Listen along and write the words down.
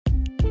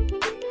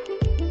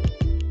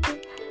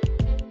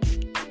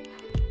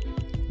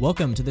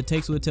Welcome to the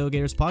Takes with the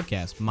Tailgaters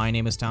podcast. My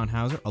name is Town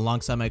Hauser,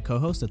 alongside my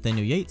co-host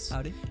Nathaniel Yates.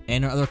 Howdy.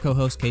 And our other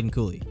co-host Caden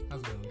Cooley.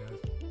 How's it going, guys?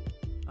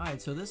 Alright,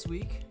 so this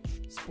week,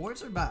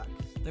 sports are back.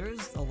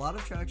 There's a lot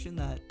of traction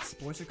that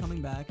sports are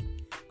coming back.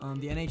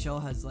 The NHL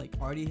has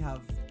already has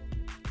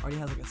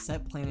a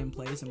set plan in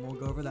place, and we'll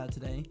go over that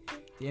today.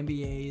 The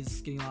NBA is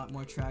getting a lot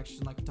more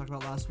traction, like we talked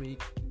about last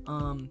week. We're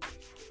going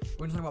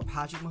to talk about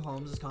Patrick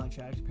Mahomes'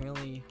 contract.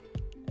 Apparently,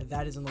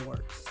 that is in the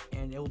works,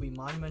 and it will be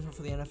monumental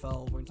for the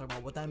NFL. We're going to talk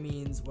about what that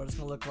means, what it's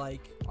going to look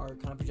like, our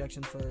kind of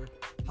projections for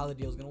how the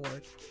deal is going to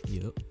work.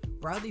 Yep.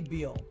 Bradley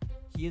Beal,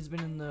 he has been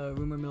in the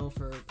rumor mill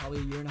for probably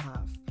a year and a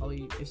half.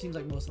 It seems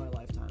like most of my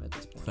lifetime at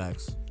this point.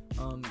 Facts.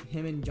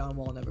 Him and John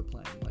Wall never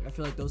playing. I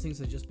feel like those things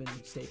have just been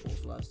staples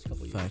for the last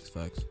couple of years.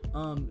 Facts.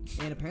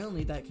 And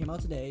apparently that came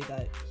out today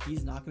that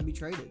he's not going to be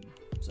traded.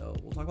 So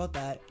we'll talk about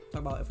that.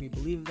 Talk about if we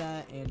believe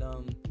that and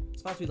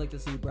spots we'd like to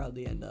see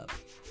Bradley end up.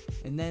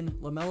 And then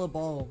LaMelo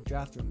Ball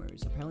draft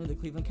rumors. Apparently the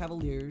Cleveland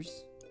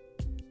Cavaliers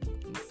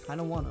kind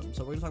of want him.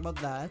 So we're going to talk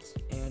about that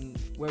and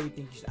where we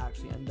think he should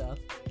actually end up.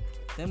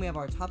 Then we have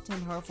our top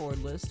 10 power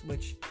forward list,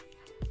 which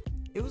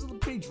it was a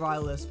pretty dry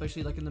list,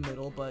 especially in the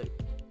middle, but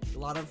a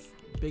lot of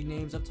big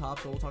names up top,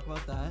 so we'll talk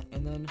about that.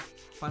 And then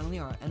finally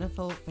our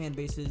NFL fan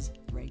bases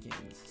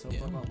rankings. So we'll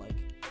talk about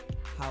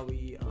how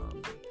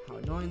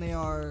annoying they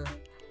are,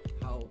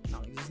 how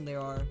non-existent they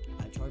are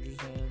at Chargers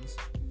fans.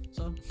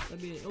 So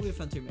it'll be a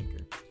fun two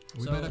maker.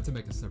 We might have to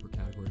make a separate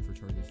category for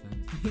Chargers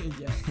fans.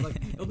 Yeah,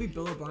 it'll be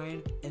Bill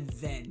O'Brien and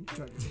then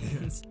Chargers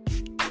fans.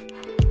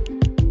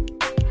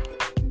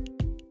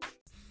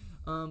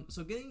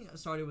 So getting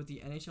started with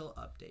the NHL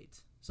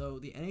update. So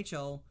the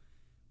NHL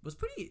was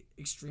pretty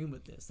extreme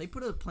with this. They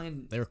put a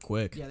plan. They were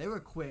quick. Yeah, they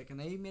were quick, and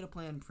they made a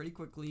plan pretty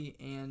quickly.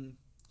 And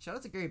shout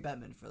out to Gary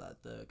Bettman for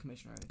that, the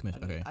commissioner.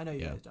 I know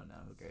you guys don't know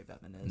who Gary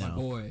Bettman is. No. My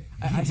boy.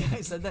 I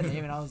said that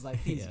name, and I was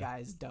like, these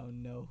guys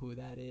don't know who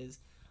that is.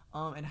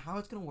 And how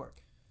it's gonna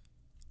work.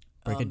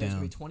 Break it down. There's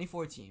gonna be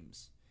 24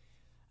 teams.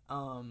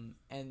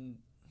 And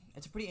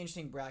it's a pretty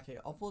interesting bracket.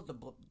 I'll pull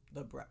up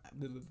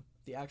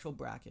the actual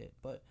bracket,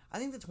 but I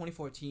think the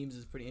 24 teams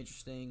is pretty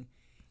interesting.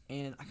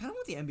 And I kind of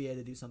want the NBA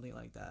to do something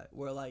like that,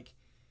 where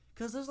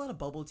because there's a lot of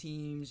bubble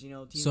teams,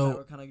 teams that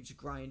were kind of just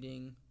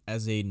grinding.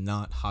 As a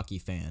not hockey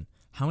fan,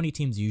 how many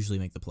teams usually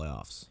make the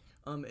playoffs?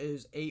 It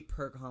is 8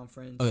 per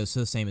conference. Okay, so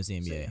the same as the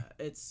NBA. So, yeah,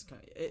 it's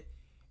kind of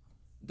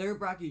their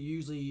bracket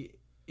usually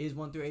is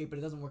 1 through 8, but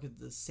it doesn't work at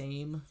the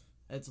same.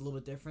 It's a little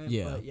bit different.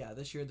 Yeah. But yeah,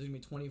 this year there's gonna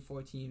be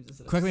 24 teams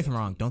instead of. Correct me if I'm 16.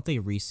 wrong. Don't they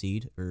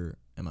reseed or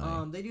am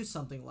I? They do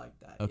something like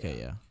that. Okay,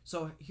 yeah.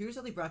 So here's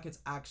how the bracket's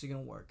actually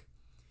gonna work.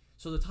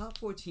 So the top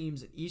 4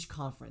 teams in each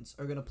conference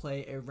are going to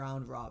play a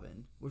round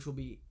robin, which will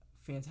be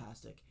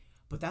fantastic.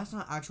 But that's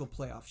not actual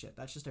playoff shit.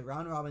 That's just a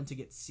round robin to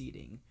get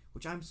seeding,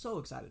 which I'm so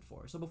excited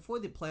for. So before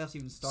the playoffs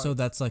even start. So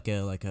that's like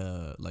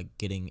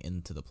getting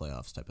into the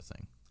playoffs type of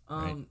thing.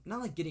 Right?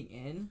 Not like getting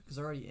in, because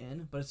they're already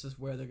in, but it's just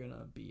where they're going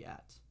to be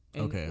at.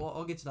 And okay. Well,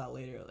 I'll get to that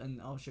later,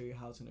 and I'll show you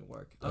how it's going to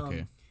work.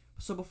 Okay.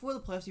 So before the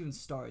playoffs even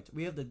start,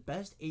 we have the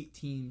best 8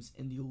 teams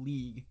in the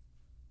league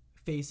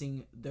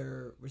facing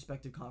their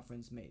respective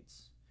conference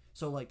mates.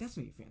 So, that's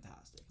going to be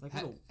fantastic.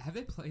 Have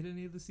they played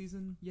any of the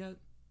season yet?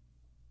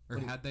 Or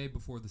had they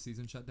before the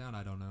season shut down?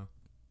 I don't know.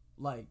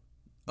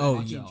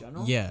 Hockey in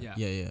general?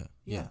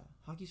 Yeah.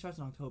 Hockey starts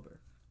in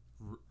October.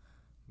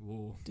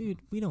 Whoa. Dude,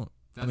 we don't.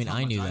 That's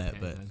I knew that,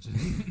 but.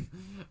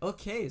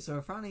 Okay, so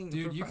we're frowning.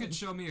 Dude, you could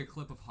show me a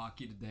clip of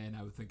hockey today, and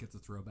I would think it's a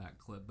throwback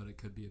clip, but it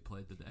could be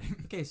played today.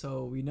 Okay,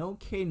 so we know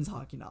Caden's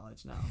hockey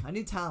knowledge now. I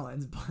need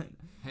talents, but.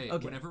 Hey,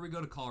 whenever we go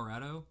to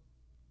Colorado.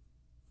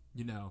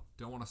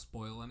 Don't want to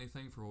spoil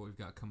anything for what we've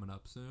got coming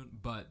up soon,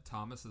 but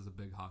Thomas is a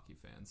big hockey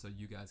fan, so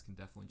you guys can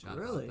definitely chat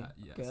about that.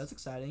 Yes. Okay, that's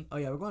exciting. Oh,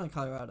 yeah, we're going to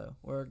Colorado.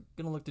 We're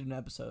going to look to do an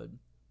episode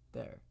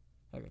there,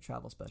 like a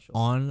travel special.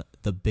 On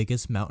the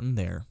biggest mountain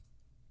there.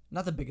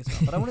 Not the biggest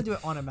mountain, but I want to do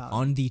it on a mountain.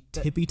 On the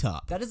tippy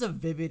top. That is a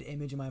vivid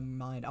image in my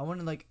mind. I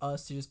wanted,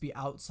 us to just be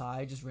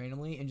outside just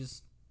randomly and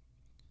just,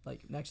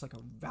 next to, a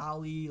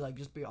valley,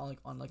 just be on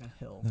a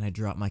hill. Then I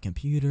drop my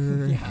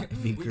computer. Yeah.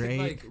 It'd be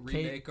great. We could,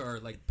 remake our,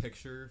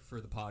 picture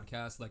for the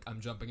podcast. I'm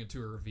jumping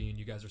into a ravine.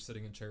 You guys are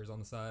sitting in chairs on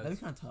the sides. That'd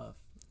be kind of tough.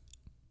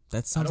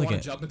 That sounds like a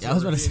jump into a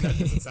ravine. That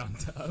doesn't sound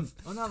tough.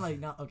 Oh,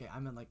 not okay. I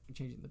meant,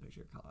 changing the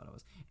picture of Colorado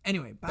was.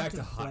 Anyway, back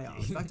to hockey.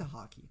 Playoffs. Back to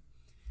hockey.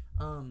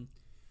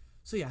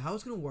 So, yeah, how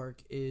it's going to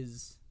work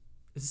is...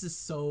 This is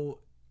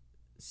so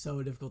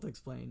difficult to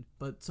explain.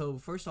 But, so,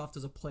 first off,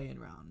 there's a play-in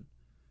round.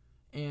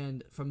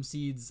 And from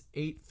seeds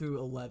 8 through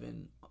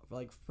 11,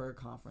 per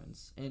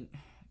conference. And,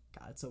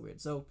 God, it's so weird.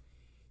 So,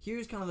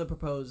 here's kind of the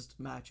proposed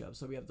matchup.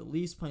 So, we have the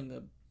Leafs playing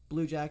the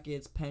Blue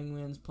Jackets,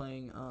 Penguins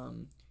playing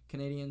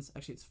Canadians.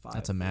 Actually, it's 5.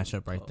 That's a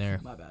matchup right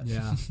there. My bad.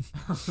 Yeah.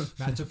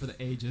 Matchup for the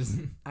ages.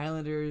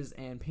 Islanders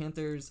and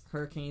Panthers,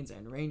 Hurricanes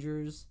and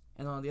Rangers.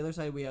 And on the other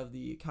side, we have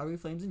the Calgary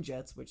Flames and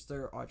Jets, which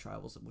they're arch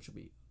rivals, which will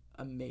be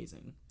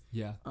amazing.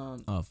 Yeah,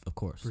 Of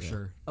course. for yeah.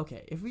 sure.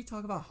 Okay, if we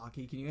talk about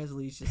hockey, can you guys at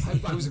least just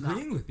I was not-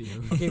 agreeing with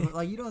you. Okay, but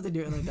like you don't have to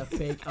do it in like the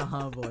fake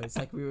voice,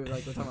 like we're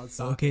talking about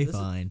soccer. Okay, this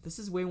fine. This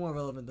is way more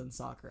relevant than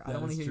soccer. I That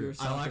don't want is to hear true. your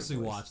soccer I'll actually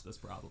voice. watch this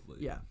probably.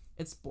 Yeah,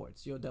 it's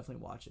sports. You'll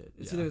definitely watch it.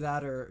 It's Yeah. either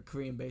that or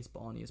Korean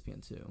baseball on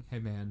ESPN2. Hey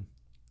man,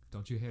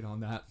 don't you hate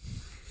on that?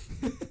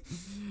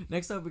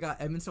 Next up, we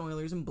got Edmonton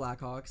Oilers and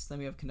Blackhawks. Then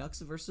we have Canucks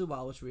versus the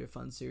Wild, which will be a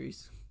fun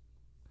series.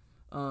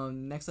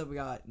 Next up, we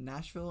got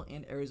Nashville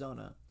and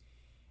Arizona.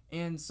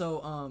 And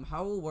so,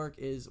 how it will work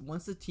is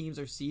once the teams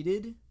are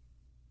seeded,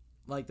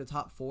 like the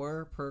top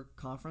 4 per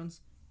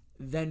conference,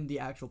 then the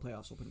actual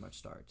playoffs will pretty much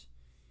start.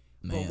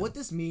 Man. But what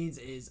this means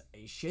is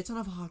a shit ton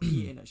of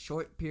hockey in a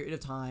short period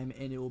of time,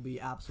 and it will be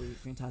absolutely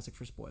fantastic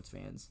for sports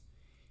fans.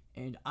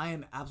 And I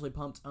am absolutely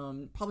pumped.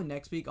 Probably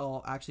next week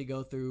I'll actually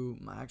go through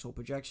my actual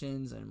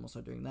projections, and we'll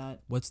start doing that.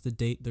 What's the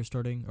date they're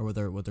starting, or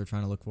what they're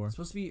trying to look for? It's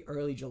supposed to be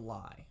early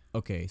July.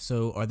 Okay,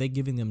 so are they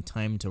giving them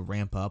time to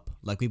ramp up?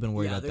 Like we've been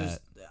worried about there's-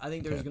 that. I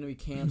think there's Okay. going to be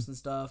camps and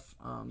stuff.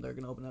 They're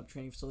going to open up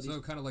training facilities.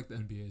 So kind of like the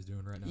NBA is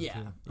doing right now. Yeah.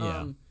 Too.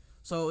 Yeah.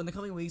 So in the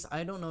coming weeks,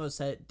 I don't know a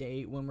set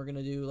date when we're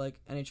gonna do like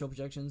NHL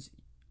projections.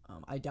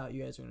 I doubt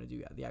you guys are gonna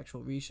do the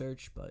actual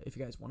research, but if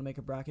you guys want to make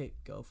a bracket,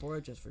 go for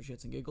it, just for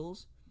shits and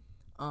giggles.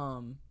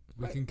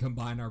 We can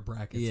combine our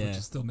brackets, Yeah, which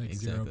will still make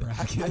exactly. 0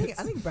 brackets.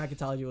 I think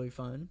bracketology will be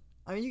fun.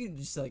 I mean, you can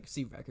just like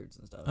see records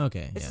and stuff.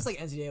 Okay, It's yeah. just like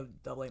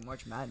NCAA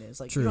March Madness.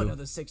 Like True. you don't know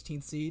the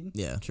 16th seed.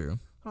 Yeah, true.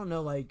 I don't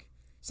know like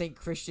St.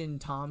 Christian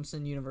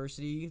Thompson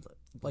University,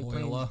 like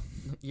Loyola.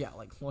 playing, yeah,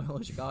 like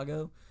Loyola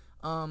Chicago.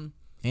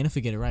 And if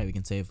we get it right, we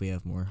can say if we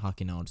have more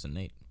hockey knowledge than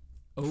Nate.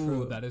 Oh,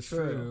 True, that is true.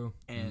 true.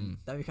 And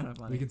that'd be kind of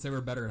funny. We can say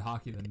we're better at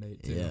hockey than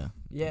Nate too. Yeah.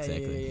 Yeah,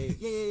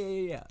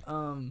 exactly. yeah.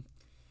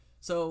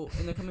 So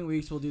in the coming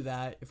weeks, we'll do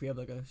that if we have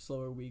like a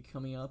slower week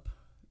coming up,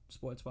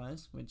 sports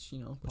wise, which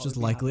Which is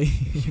probably likely.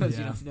 because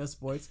you Yeah. don't know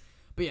sports.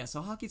 But yeah,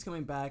 so hockey's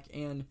coming back,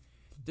 and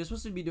they're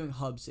supposed to be doing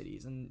hub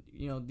cities, and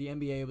the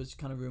NBA was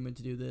kind of rumored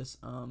to do this.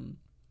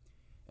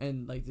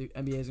 And like the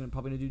NBA is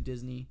probably gonna do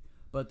Disney,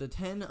 but the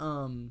 10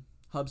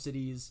 hub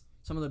cities,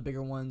 some of the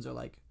bigger ones are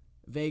like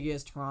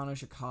Vegas, Toronto,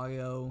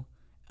 Chicago,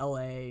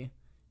 LA.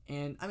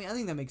 And I mean, I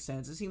think that makes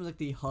sense. It seems like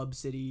the hub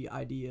city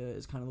idea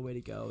is kind of the way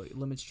to go. It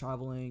limits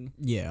traveling.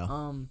 Yeah.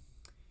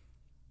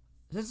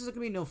 Since there's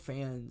gonna be no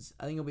fans,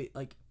 I think it'll be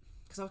like,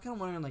 because I was kind of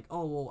wondering like,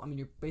 oh well, I mean,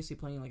 you're basically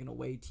playing like an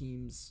away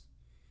team's,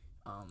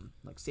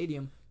 like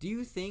stadium. Do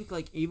you think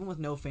like even with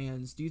no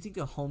fans, do you think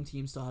the home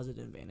team still has an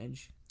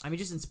advantage? I mean,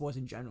 just in sports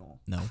in general.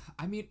 No.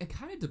 I mean, it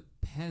kind of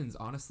depends,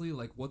 honestly,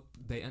 like what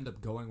they end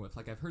up going with.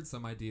 Like I've heard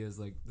some ideas,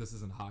 like this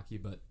isn't hockey,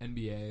 but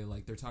NBA,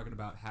 like they're talking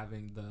about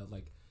having the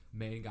like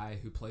main guy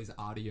who plays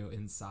audio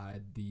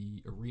inside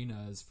the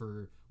arenas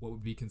for what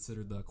would be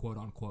considered the quote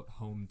unquote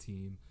home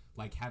team.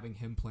 Like having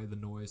him play the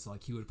noise, so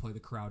like he would play the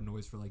crowd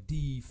noise for like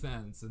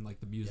defense and like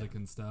the music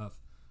and stuff.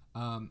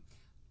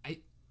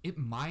 It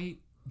might,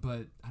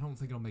 but I don't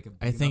think it'll make a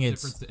big think enough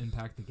it's- difference to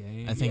impact the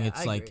game. I think Yeah,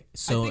 it's I like agree.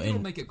 so I think it'll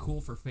in make it cool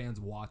for fans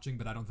watching,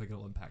 but I don't think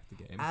it'll impact the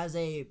game. As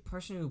a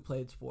person who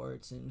played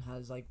sports and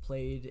has like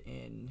played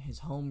in his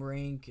home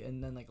rink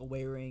and then like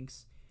away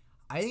rinks,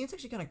 I think it's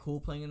actually kind of cool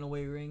playing in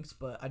away rinks,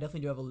 but I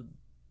definitely do have a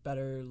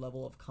better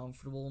level of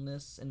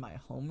comfortableness in my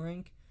home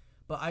rink.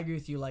 But I agree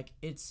with you, like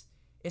it's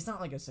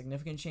not like a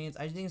significant change.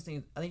 I just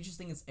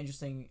think it's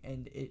interesting,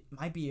 and it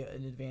might be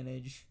an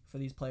advantage for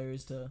these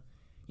players to,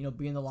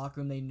 be in the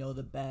locker room. They know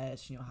the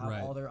best, have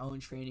Right. all their own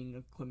training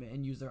equipment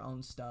and use their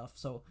own stuff.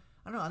 So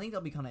I don't know. I think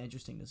that'll be kind of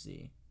interesting to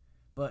see.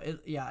 But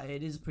it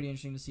is pretty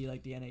interesting to see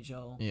like the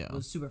NHL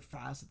was super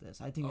fast at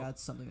this. I think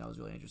that's something that was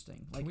really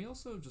interesting. Like, Can we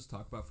also just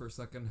talk about for a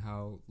second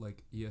how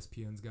like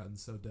ESPN's gotten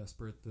so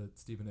desperate that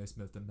Stephen A.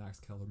 Smith and Max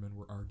Kellerman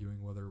were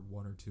arguing whether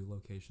 1 or 2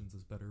 locations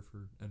is better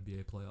for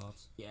NBA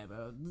playoffs? yeah,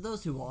 but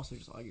those two will also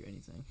just argue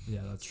anything.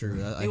 Yeah, that's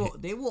true.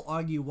 They will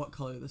argue what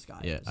color the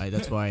sky Yeah, is.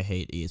 that's why I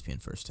hate ESPN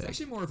First It's Take.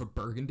 actually more of a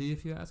burgundy,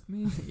 if you ask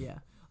me. Yeah.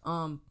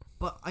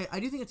 But I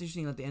do think it's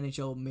interesting that the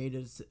NHL made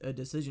a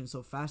decision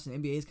so fast, and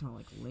the NBA is kind of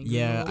like lingering.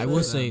 Yeah, a I little will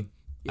bit. say,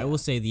 Yeah. I will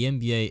say the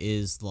NBA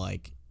is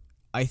like,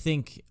 I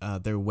think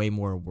they're way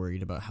more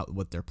worried about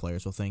what their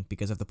players will think,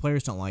 because if the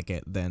players don't like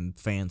it, then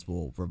fans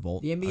will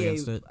revolt The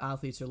against NBA it.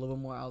 athletes are a little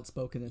more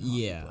outspoken than hockey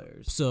Yeah.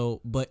 players.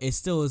 So, but it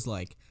still is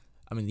like,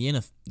 I mean,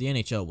 the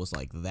NHL was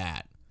like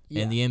that.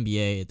 Yeah. And the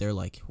NBA, they're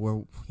like,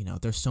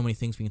 there's so many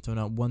things we can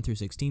throw out, 1 through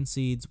 16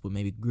 seeds with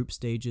maybe group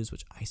stages,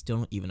 which I still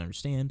don't even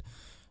understand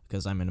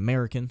because I'm an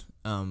American.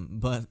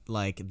 But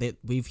like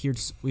we've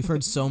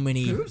heard so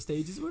many, Group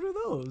stages, what are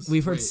those?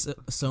 we've heard Wait.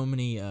 so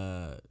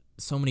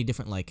many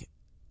different like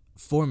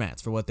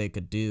formats for what they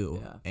could do,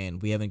 Yeah.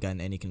 and we haven't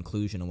gotten any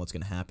conclusion on what's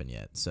going to happen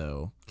yet.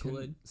 So Can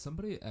Could.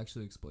 somebody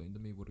actually explain to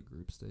me what a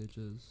group stage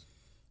is?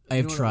 Do you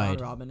I've know what a tried.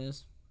 round robin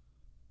is?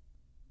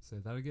 Say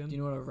that again? Do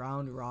you know what a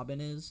round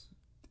robin is?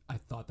 I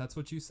thought that's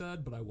what you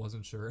said, but I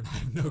wasn't sure, and I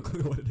have no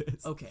clue what it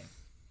is. Okay.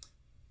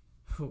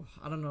 Whew,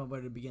 I don't know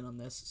where to begin on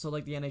this. So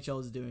like the NHL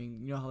is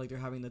doing, how like they're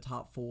having the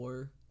top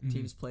 4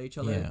 teams play each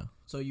other. Yeah.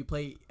 So you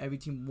play every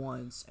team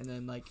once, and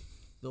then like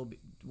they'll be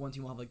one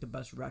team will have like the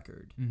best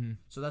record. Mm-hmm.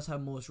 So that's how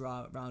most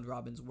round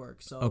robins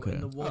work. So Okay.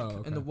 in the World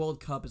okay. and the World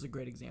Cup is a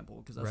great example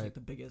because that's Right. like the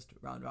biggest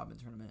round robin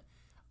tournament.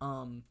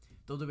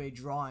 They'll do a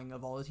drawing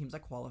of all the teams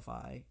that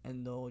qualify,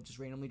 and they'll just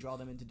randomly draw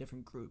them into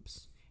different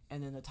groups,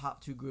 and then the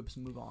top 2 groups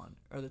move on,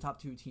 or the top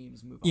 2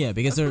 teams move on. Yeah,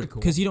 because That's they're pretty cool.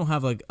 because you don't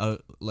have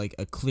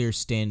a clear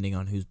standing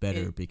on who's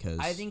better because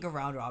I think a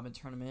round robin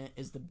tournament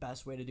is the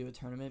best way to do a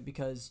tournament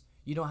because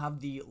you don't have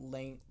the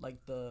length,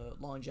 like the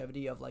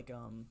longevity of like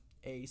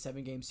a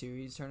 7-game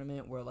series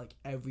tournament where like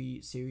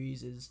every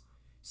series is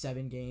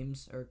 7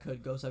 games or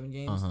could go 7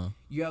 games.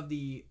 You have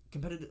the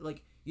competitive,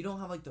 like you don't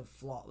have like the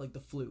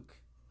fluke.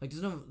 Like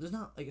there's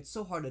not like it's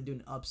so hard to do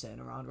an upset in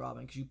a round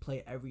robin because you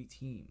play every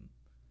team.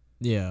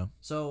 yeah.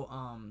 So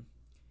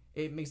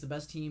it makes the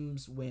best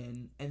teams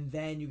win, and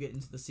then you get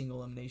into the single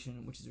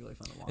elimination, which is really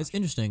fun to watch. It's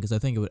interesting because I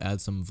think it would add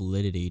some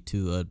validity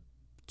to a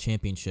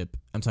championship.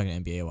 I'm talking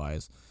NBA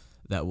wise,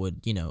 that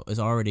would is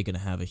already going to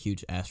have a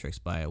huge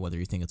asterisk by it, whether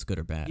you think it's good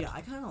or bad. Yeah,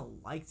 I kind of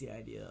like the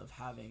idea of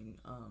having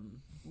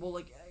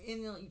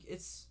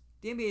it's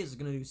the NBA is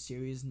gonna do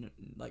series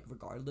like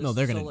regardless. No,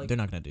 they're so, gonna like, they're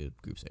not gonna do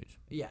group stage.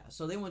 Yeah,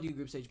 so they want to do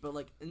group stage, but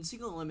like in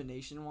single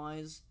elimination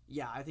wise,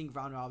 yeah, I think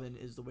round robin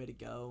is the way to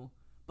go.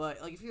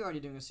 But like if you're already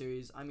doing a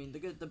series, I mean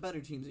the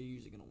better teams are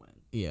usually gonna win.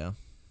 Yeah.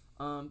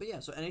 But yeah,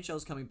 so NHL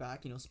is coming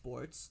back.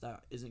 Sports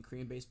that isn't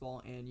Korean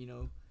baseball, and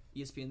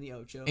ESPN the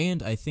Ocho.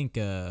 And I think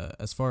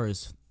as far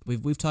as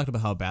we've talked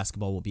about how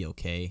basketball will be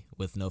okay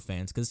with no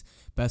fans because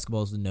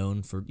basketball is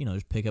known for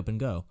just pick up and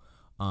go.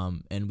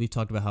 And we've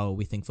talked about how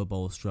we think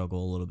football will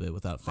struggle a little bit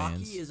without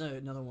fans. Hockey is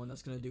another one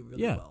that's going to do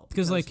really Yeah, well.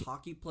 because, like,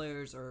 hockey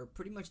players are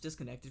pretty much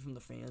disconnected from the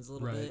fans a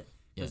little Right. bit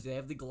because they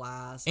have the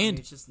glass. And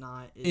it's just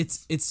not.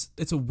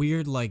 It's a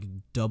weird like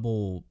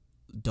double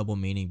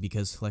meaning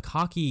because like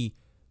hockey,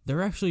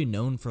 they're actually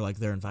known for like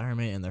their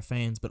environment and their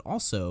fans, but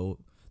also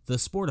the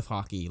sport of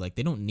hockey, like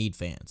they don't need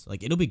fans.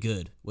 Like it'll be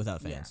good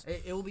without fans. Yeah,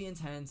 it will be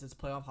intense. It's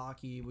playoff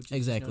hockey, which is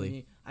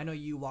Exactly. I know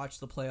you watched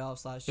the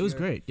playoffs last year. It was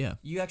great, yeah.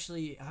 You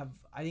actually have.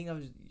 I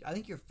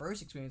think your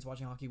first experience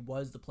watching hockey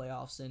was the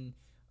playoffs, and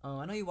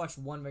I know you watched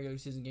one regular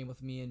season game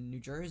with me in New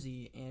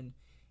Jersey, and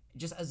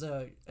just as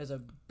a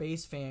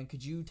base fan,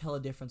 could you tell a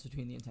difference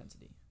between the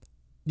intensity?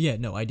 Yeah,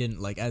 no, I didn't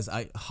like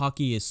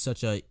hockey is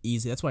such a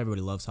easy. That's why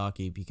everybody loves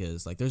hockey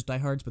because like there's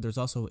diehards, but there's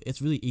also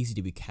it's really easy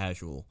to be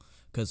casual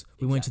because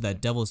we went to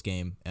that Devils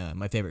game,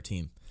 my favorite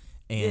team,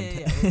 and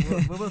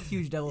Yeah. We're both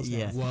huge Devils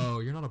fans. Yeah. Whoa,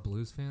 you're not a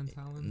Blues fan,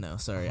 Talon? No,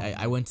 sorry,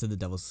 I went to the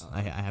Devils.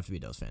 I have to be a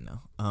Devils fan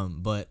now.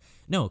 But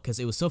no, because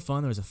it was so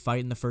fun. There was a fight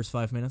in the first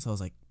 5 minutes. I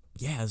was like,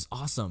 yeah, it's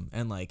awesome,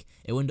 and like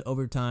it went to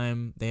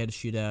overtime. They had a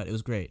shootout. It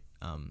was great.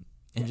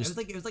 And just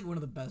it was like one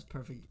of the best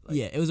perfect.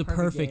 it was a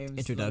perfect games,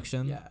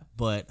 introduction. yeah.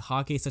 But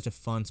hockey is such a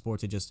fun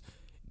sport to just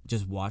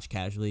watch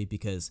casually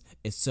because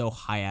it's so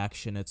high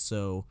action. It's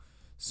so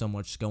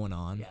much going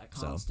on. Yeah,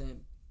 So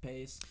constant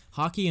pace.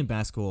 hockey and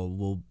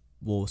basketball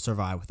will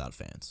survive without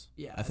fans.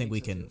 Yeah, I think we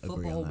so can too. agree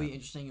Football on will that. be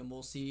interesting, and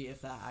we'll see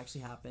if that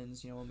actually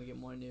happens. When we get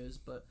more news.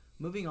 But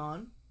moving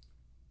on,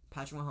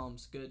 Patrick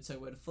Mahomes. Good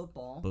segue to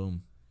football.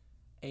 Boom.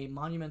 A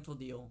monumental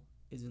deal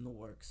is in the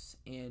works,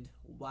 and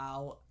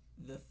wow,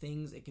 the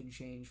things it can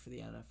change for the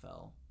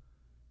NFL.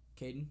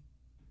 Caden?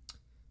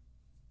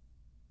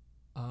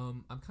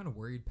 I'm kind of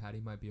worried Patty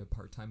might be a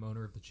part-time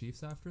owner of the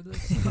Chiefs after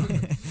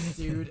this.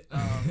 Dude,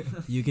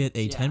 You get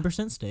a Yeah.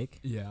 10% stake.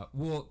 Yeah,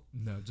 well,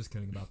 no, just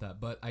kidding about that.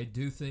 But I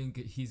do think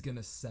he's going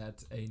to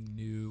set a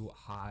new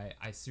high.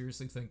 I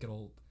seriously think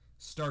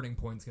starting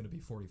point's going to be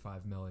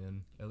 $45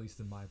 million, at least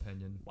in my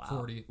opinion. Wow.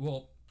 40,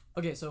 well,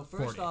 okay, so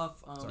first 40.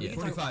 off, sorry, we can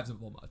 45 is a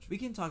little much. we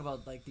can talk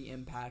about like the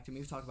impact, and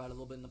we've talked about it a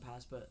little bit in the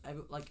past, but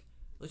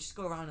let's just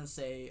go around and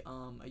say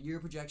a year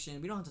projection.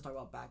 We don't have to talk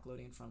about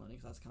backloading and frontloading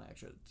because that's kind of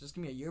extra. Just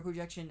give me a year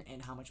projection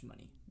and how much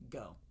money.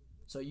 Go.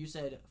 So you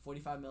said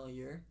 $45 million a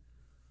year.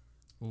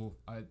 Ooh,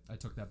 I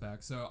took that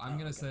back. So I'm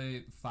going to okay.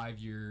 say 5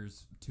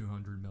 years,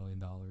 $200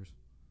 million.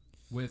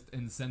 With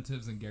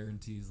incentives and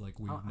guarantees like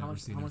we've never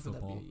seen in would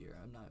football. that be a year?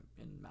 I'm not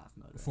in math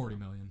mode. Right 40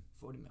 now. million.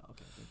 40 mil.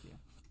 Okay, thank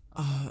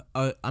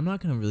you. I'm not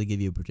going to really give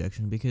you a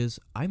projection because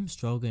I'm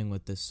struggling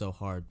with this so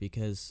hard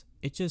because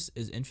it just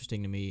is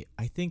interesting to me.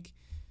 I think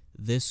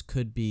this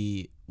could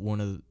be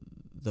one of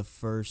the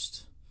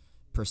first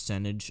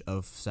percentage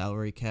of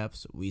salary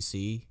caps we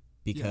see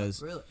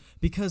because Really?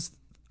 because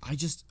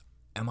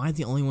am I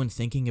the only one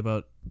thinking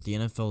about the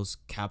NFL's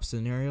cap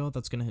scenario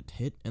that's going to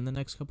hit in the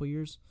next couple of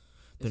years?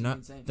 It's They're not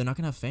insane. going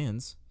to have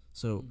fans.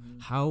 So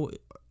Mhm. how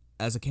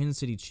as a Kansas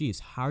City Chiefs,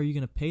 how are you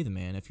going to pay the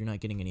man if you're not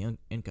getting any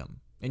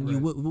income? And you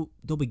Right.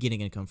 they'll be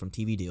getting income from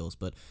TV deals,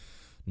 but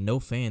no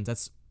fans.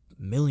 That's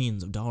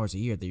millions of dollars a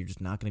year that you're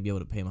just not going to be able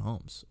to pay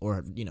Mahomes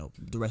or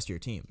the rest of your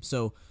team.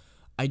 So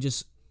I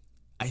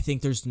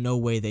think there's no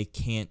way they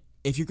can't.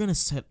 If you're going to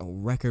set a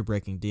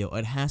record-breaking deal,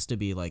 it has to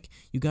be like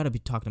you got to be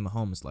talking to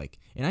Mahomes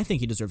and I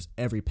think he deserves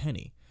every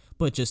penny.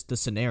 But just the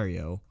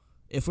scenario,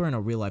 if we're in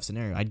a real life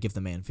scenario, I'd give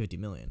the man $50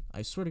 million.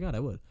 I swear to God, I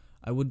would.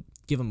 I would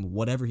give him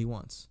whatever he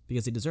wants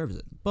because he deserves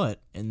it.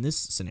 But in this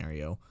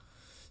scenario,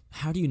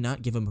 how do you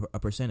not give him a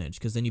percentage?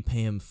 Because then you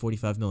pay him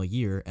 $45 million a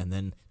year, and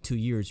then 2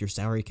 years your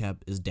salary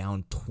cap is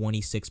down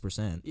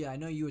 26%. Yeah, I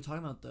know you were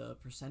talking about the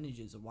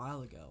percentages a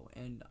while ago,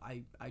 and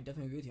I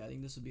definitely agree with you. I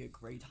think this would be a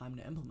great time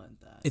to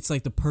implement that. It's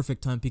like the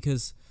perfect time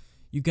because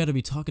you got to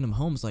be talking to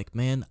Mahomes like,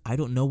 man, I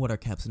don't know what our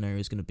cap scenario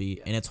is going to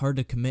be, and it's hard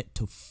to commit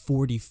to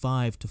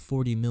 45 to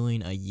 40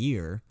 million a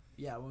year.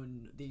 Yeah,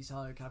 when the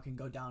salary cap can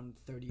go down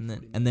 30, And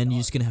 40 then, million you're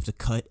just dollars. gonna have to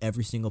cut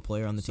every single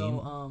player on the team.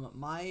 So,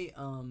 my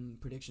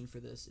prediction for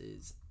this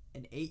is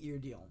an 8-year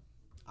deal.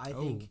 I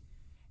Oh. think,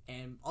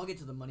 and I'll get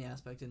to the money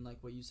aspect and like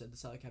what you said, the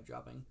salary cap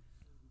dropping.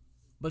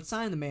 But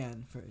sign the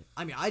man for.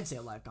 I mean, I'd say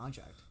a life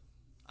contract.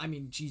 I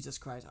mean, Jesus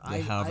Christ.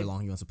 However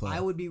long he wants to play.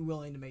 I would be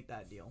willing to make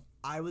that deal.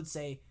 I would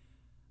say,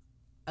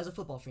 as a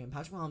football fan,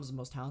 Patrick Mahomes is the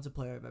most talented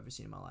player I've ever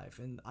seen in my life,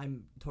 and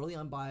I'm totally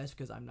unbiased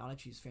because I'm not a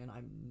Chiefs fan.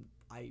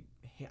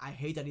 I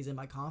hate that he's in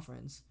my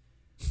conference,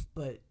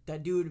 but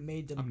that dude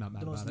made the, I'm not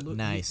mad the most about it.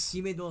 Nice.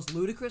 He made the most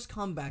ludicrous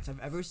comebacks I've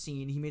ever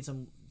seen. He made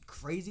some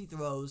crazy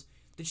throws.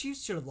 The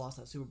Chiefs should have lost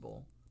that Super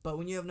Bowl, but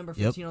when you have number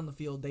 15 on the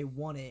field, they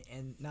won it,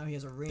 and now he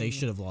has a ring. They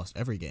should have lost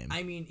every game.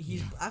 I mean,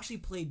 he's actually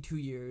played 2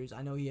 years.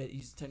 I know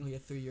he's technically a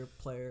 3-year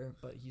player,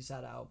 but he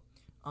sat out.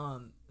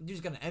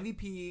 Dude's got an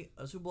MVP,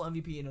 a Super Bowl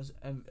MVP,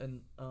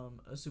 and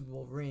a Super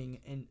Bowl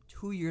ring in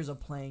 2 years of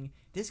playing.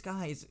 This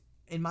guy is,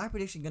 in my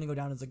prediction, going to go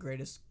down as the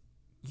greatest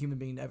human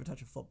being to ever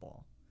touch a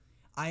football.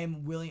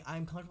 I'm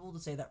comfortable to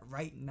say that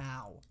right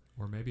now.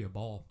 Or maybe a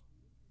ball.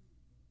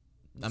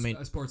 I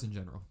mean, Sports in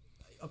general.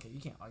 Okay,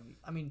 you can't argue.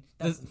 I mean,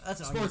 that's an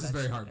sports argument is that's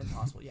very hard.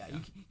 impossible. Yeah, Yeah.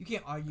 You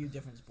can't argue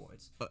different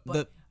sports. But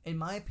But in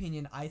my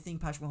opinion, I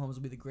think Patrick Mahomes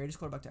will be the greatest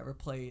quarterback to ever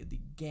play the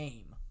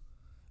game,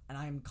 and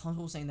I'm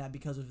comfortable saying that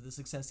because of the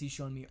success he's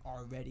shown me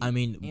already. I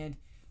mean, and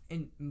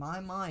in my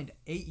mind,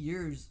 8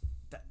 years.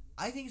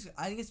 I think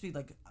it's be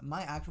like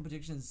my actual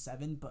prediction is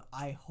 7, but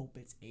I hope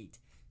it's 8.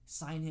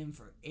 Sign him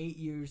for 8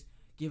 years.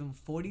 Give him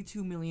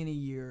 $42 million a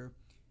year.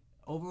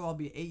 Overall,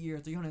 be an 8-year,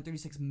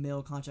 $336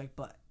 million contract.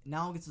 But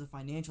now we'll get to the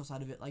financial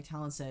side of it. Like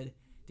Talon said,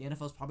 the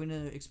NFL is probably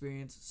going to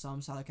experience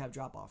some salary cap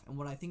drop off. And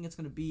what I think it's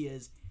going to be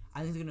is,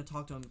 I think they're going to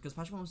talk to him because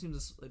Patrick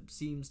Mahomes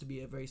seems to be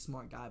a very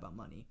smart guy about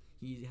money.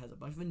 He has a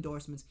bunch of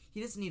endorsements.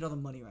 He doesn't need all the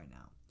money right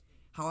now.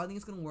 How I think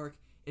it's going to work,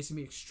 it's going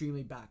to be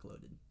extremely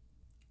backloaded.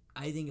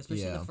 I think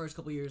especially in the first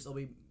couple of years, it'll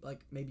be like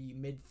maybe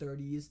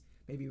mid-30s,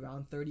 maybe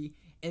around 30,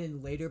 and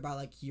then later by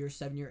like year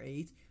 7 or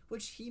 8,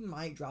 which he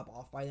might drop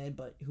off by then,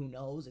 but who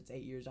knows? It's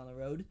 8 years down the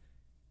road.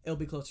 It'll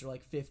be closer to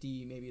like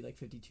 50, maybe like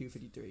 52,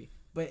 53.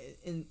 But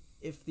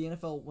if the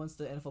NFL, once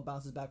the NFL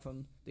bounces back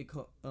from the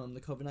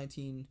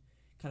COVID-19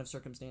 kind of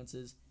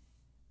circumstances,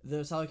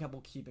 the salary cap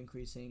will keep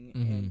increasing,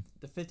 and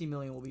the $50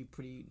 million will be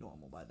pretty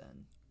normal by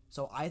then.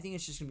 So I think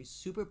it's just going to be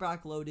super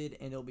backloaded,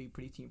 and it'll be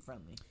pretty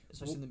team-friendly,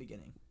 especially in the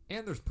beginning.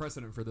 And there's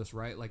precedent for this,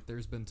 right? Like,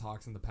 there's been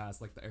talks in the past,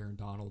 like the Aaron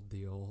Donald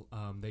deal.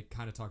 They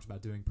kind of talked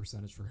about doing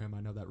percentage for him. I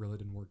know that really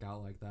didn't work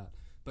out like that.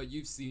 But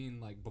you've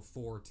seen, like,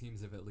 before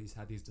teams have at least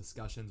had these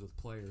discussions with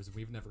players.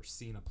 We've never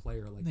seen a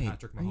player like Nate,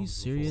 Patrick Mahomes are you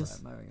serious?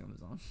 before. My ring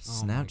was on.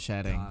 Oh my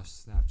Snapchatting. gosh,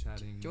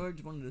 Snapchatting.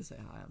 George wanted to say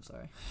hi. I'm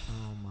sorry.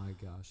 Oh my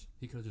gosh.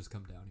 He could have just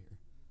come down here.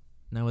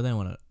 No, I don't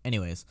want to.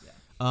 Anyways,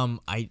 Yeah.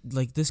 I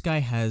like this guy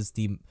has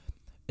the.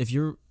 If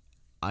you're,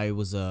 I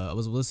was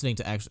listening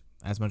to actually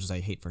as much as I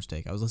hate First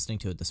Take, I was listening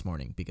to it this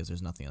morning because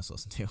there's nothing else to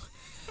listen to.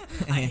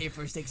 I hate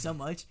First Take so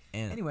much.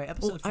 And, Anyway,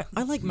 well, episode.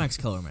 I like Max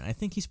Kellerman. I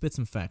think he spits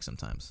some facts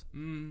sometimes.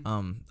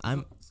 I'm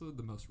I'm. also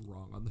the most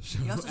wrong on the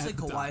show. You also say at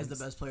Kawhi is the times.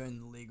 best player in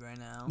the league right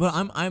now. But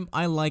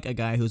I like a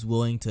guy who's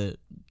willing to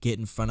get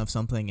in front of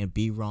something and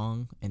be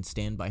wrong and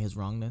stand by his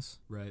wrongness.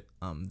 Right.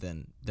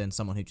 Than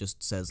someone who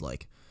just says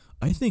like,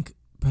 I think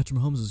Patrick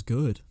Mahomes is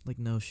good. Like,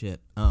 no shit.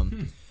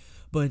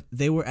 But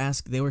they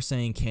were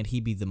saying, can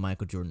he be the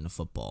Michael Jordan of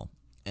football?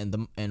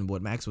 And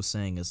what Max was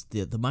saying is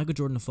the Michael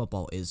Jordan of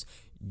football is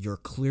you're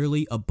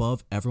clearly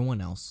above everyone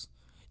else.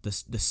 The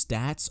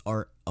stats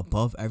are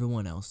above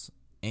everyone else,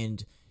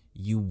 and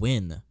you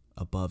win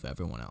above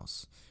everyone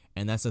else.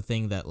 And that's the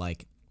thing that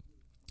like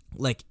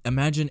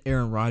imagine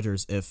Aaron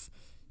Rodgers if,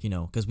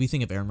 because we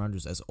think of Aaron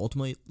Rodgers as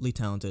ultimately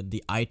talented.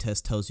 The eye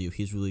test tells you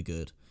he's really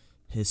good.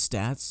 His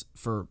stats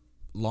for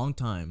a long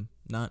time,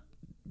 not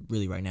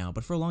really right now,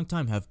 but for a long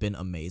time have been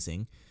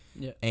amazing.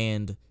 Yeah.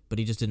 But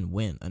he just didn't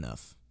win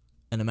enough.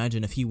 And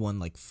imagine if he won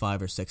like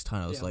 5 or 6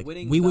 titles. Yeah, like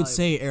winning we would valuable.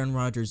 say Aaron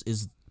Rodgers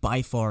is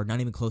by far not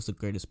even close to the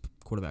greatest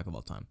quarterback of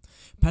all time.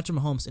 Patrick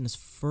Mahomes in his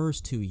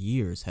first 2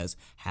 years has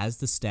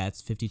the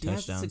stats, 50 he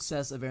has the touchdowns.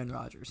 success of Aaron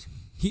Rodgers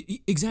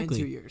He exactly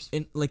in 2 years.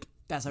 And like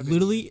That's how good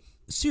literally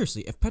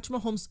seriously, if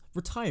Patrick Mahomes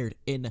retired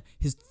in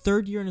his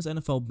 3rd year in his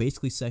NFL,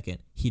 basically second,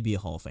 he'd be a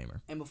Hall of Famer.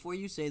 And before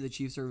you say the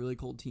Chiefs are a really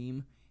cold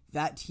team,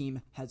 that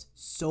team has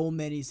so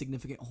many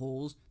significant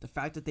holes. The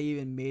fact that they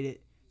even made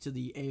it to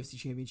the AFC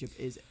Championship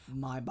is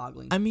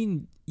mind-boggling. I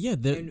mean, yeah,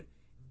 and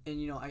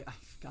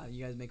God,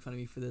 you guys make fun of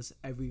me for this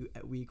every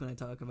week when I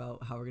talk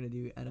about how we're gonna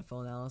do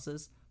NFL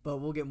analysis, but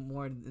we'll get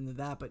more into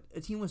that. But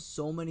a team with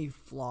so many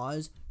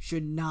flaws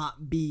should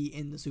not be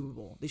in the Super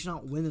Bowl. They should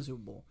not win the Super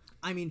Bowl.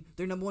 I mean,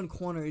 their number one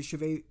corner is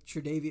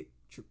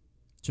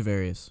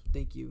Travarius.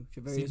 Thank you.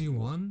 Javarius.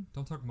 CB1?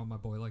 Don't talk about my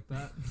boy like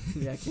that.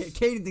 Yeah,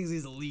 Caden thinks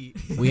he's elite.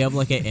 We have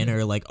like an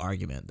inner like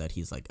argument that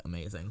he's like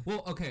amazing.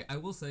 Well, okay, I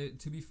will say,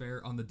 to be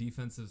fair, on the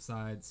defensive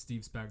side,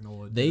 Steve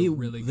Spagnuolo They did a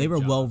really good they were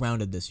job. well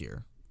rounded this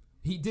year.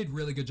 He did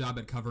really good job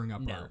at covering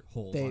up No, our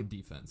holes they- on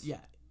defense. Yeah,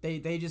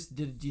 they just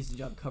did a decent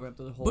job covering up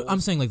the whole. But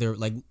I'm saying like they're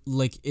like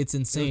it's It was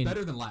insane.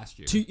 better than last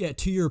year.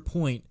 To your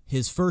point,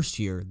 his first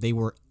year they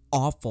were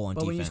awful on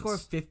But defense. when you score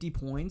 50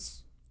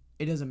 points,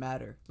 it doesn't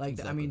matter. Like I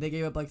Exactly. mean, they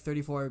gave up like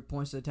 34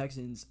 points to the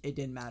Texans. It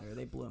didn't matter.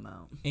 They blew them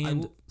out. I and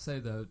will say,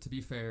 though, to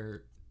be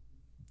fair,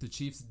 the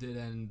Chiefs did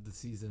end the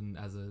season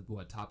as a,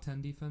 top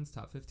 10 defense,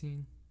 top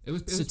 15? It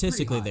was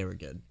statistically pretty they high. were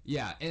good.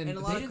 Yeah, and And a they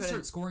lot of didn't credit-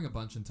 start scoring a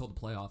bunch until the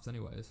playoffs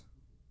anyways.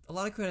 A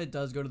lot of credit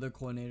does go to their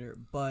coordinator,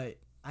 but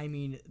I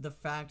mean, the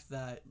fact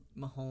that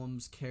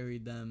Mahomes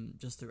carried them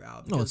just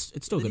throughout. No, because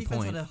it's still a the good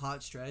defense point. had a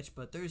hot stretch,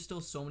 but there's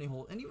still so many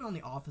holes. And even on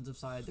the offensive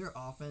side, their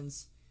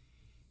offense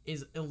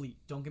is elite.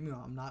 Don't get me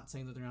wrong. I'm not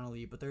saying that they're not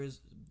elite, but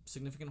there's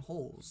significant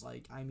holes.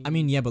 Like I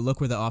mean, yeah, but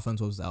look where the offense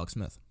was with Alex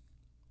Smith.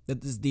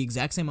 That is the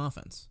exact same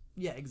offense,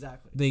 yeah,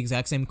 exactly. the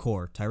exact same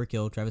core. Tyreek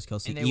Hill, Travis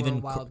Kelce, And they even were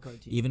a wild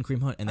card team. even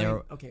Kareem Hunt, and they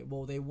were okay.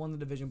 Well, they won the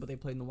division, but they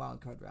played in the wild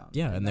card round.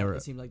 Yeah, and they were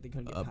It seemed like they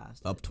couldn't get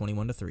past up it.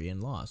 21-3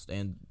 and lost.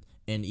 And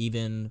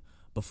even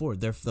before,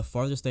 the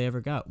farthest they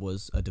ever got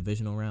was a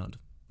divisional round.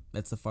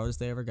 That's the farthest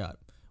they ever got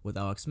with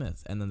Alex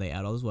Smith. And then they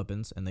add all those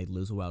weapons, and they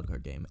lose a wild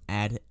card game.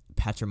 Add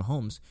Patrick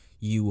Mahomes,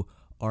 you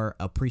are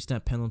a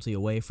pre-snap penalty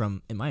away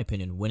from, in my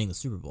opinion, winning the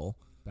Super Bowl.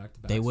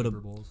 Back-to-back They would've-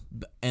 Super Bowls.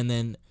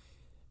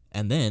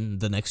 And then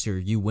the next year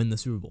you win the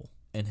Super Bowl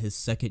in his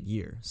second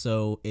year.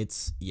 So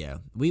it's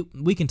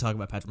we can talk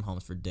about Patrick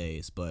Mahomes for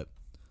days, but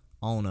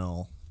all in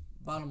all,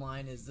 Bottom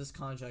line is this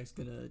contract's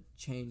gonna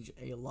change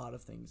a lot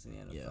of things in the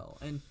NFL,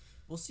 and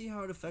we'll see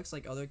how it affects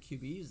like other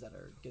QBs that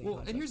are getting. Well,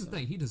 and here's the contracts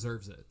thing. He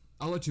deserves it.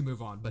 I'll let you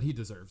move on, but he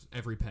deserves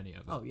every penny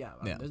of it. now. Oh yeah,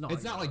 Yeah. There's no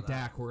It's not like argument about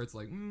Dak where it's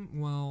like,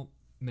 well,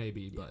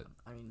 maybe, that. but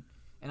Yeah, I mean,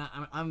 and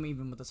I'm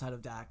even with the side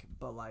of Dak,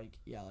 but like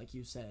like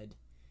you said,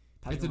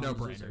 it's a Patrick Mahomes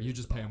no-brainer. deserves You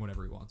just it pay him all.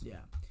 whatever he wants. Yeah.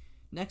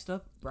 Next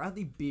up,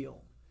 Bradley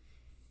Beal.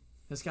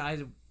 This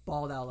guy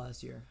balled out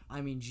last year.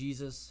 I mean,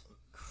 Jesus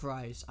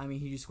Christ. I mean,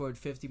 he just scored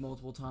 50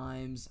 multiple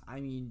times. I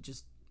mean,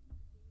 just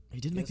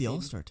he did make Yes, the he-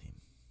 All-Star team.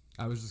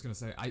 I was just gonna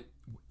say,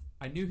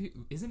 I knew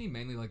isn't he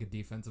mainly like a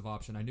defensive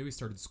option? I knew he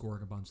started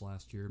scoring a bunch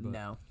last year, but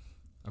no.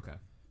 okay.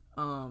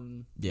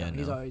 Yeah,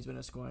 he's no. always been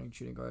a scoring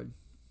shooting guard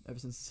ever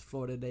since his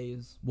Florida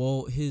days.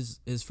 Well, his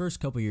first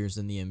couple years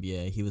in the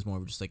NBA, he was more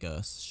of just like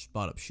a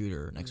spot-up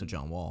shooter next to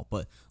John Wall.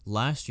 But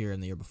last year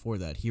and the year before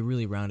that, he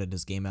really rounded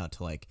his game out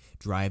to like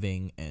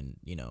driving and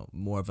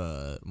more of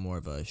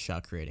a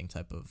shot creating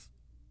type of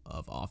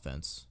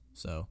offense.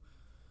 So,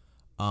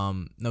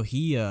 no,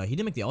 he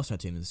didn't make the All-Star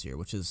team this year,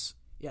 which is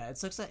Yeah, it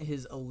sucks that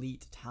his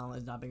elite talent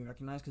is not being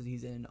recognized because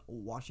he's in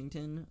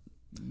Washington,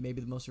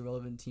 maybe the most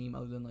irrelevant team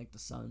other than like the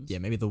Suns.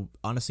 maybe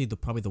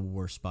probably the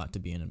worst spot to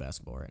be in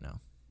basketball right now.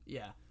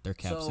 Yeah. Their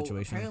cap So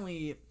situation.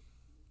 apparently,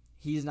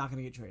 he's not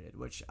going to get traded,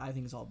 which I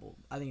think is all bull.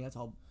 I think that's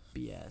all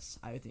BS.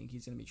 I think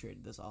he's going to be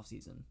traded this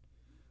offseason.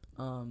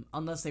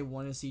 Unless they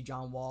want to see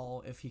John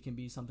Wall if he can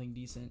be something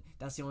decent.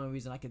 That's the only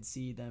reason I could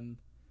see them.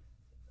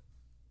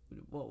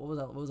 What was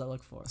that? What was I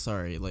looking for?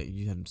 Sorry, like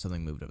you had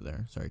something moved over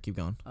there. Sorry, keep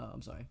going. Oh,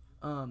 I'm sorry.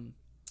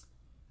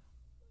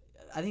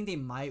 I think they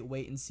might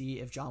wait and see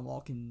if John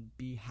Wall can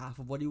be half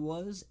of what he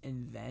was,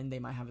 and then they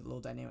might have a little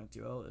dynamic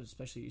duo,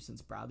 especially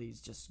since Bradley's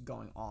just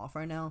going off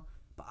right now.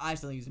 But I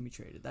still think he's going to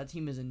be traded. That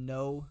team is in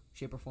no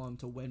shape or form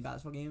to win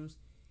basketball games,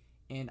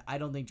 and I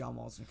don't think John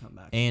Wall's going to come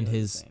back. And really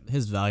the his same.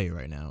 his value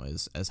right now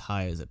is as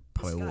high as it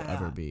probably will Sky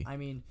ever high. be. I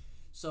mean,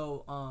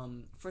 so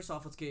first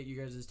off, let's get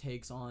you guys'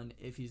 takes on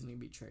if he's going to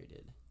be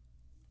traded.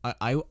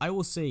 I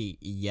will say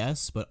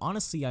yes, but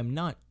honestly, I'm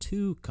not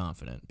too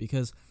confident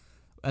because,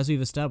 as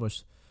we've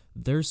established,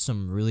 there's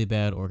some really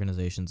bad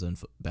organizations in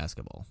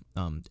basketball,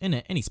 in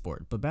any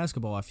sport, but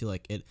basketball, I feel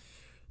like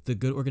the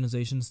good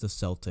organizations, the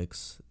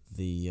Celtics,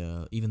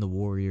 the even the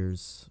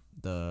Warriors,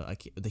 the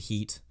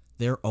Heat,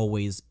 they're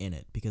always in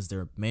it because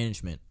their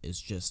management is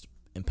just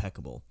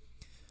impeccable.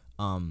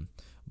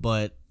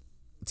 But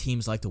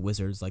teams like the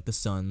Wizards, like the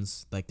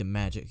Suns, like the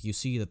Magic, you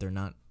see that they're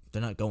not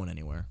going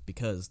anywhere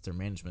because their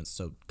management's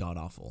so god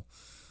awful.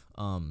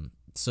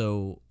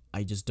 So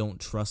I just don't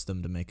trust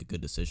them to make a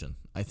good decision.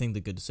 I think the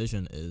good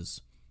decision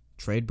is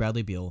trade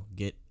Bradley Beal,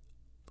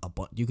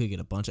 you could get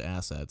a bunch of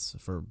assets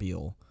for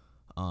Beal,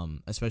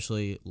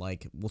 especially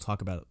like we'll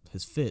talk about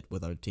his fit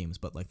with other teams,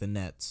 but like the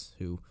Nets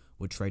who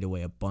would trade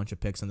away a bunch of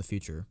picks in the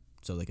future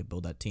so they could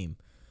build that team.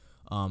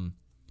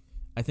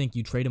 I think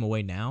you trade him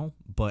away now,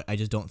 but I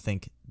just don't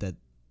think that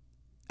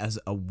as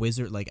a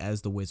Wizard, like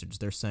as the Wizards,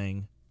 they're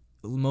saying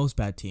most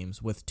bad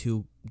teams with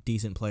two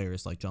decent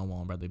players like John Wall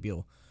and Bradley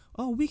Beal,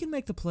 oh, we can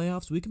make the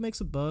playoffs, we can make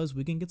some buzz,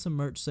 we can get some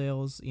merch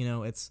sales.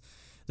 It's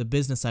the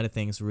business side of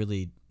things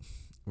really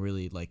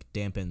like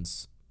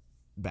dampens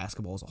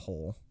basketball as a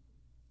whole,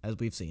 as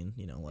we've seen.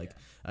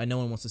 No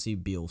one wants to see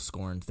Beal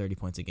scoring 30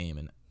 points a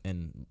game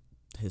and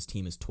his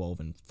team is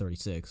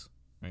 12-36,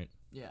 right?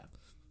 Yeah.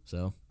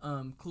 So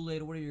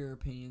Kool-Aid, what are your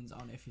opinions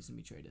on if he's gonna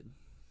be traded?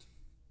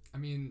 I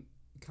mean,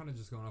 kind of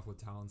just going off what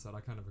Talon said, I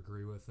kind of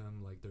agree with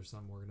him. Like, there's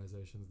some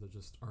organizations that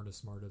just aren't as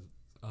smart as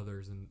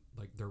others, and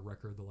like their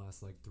record the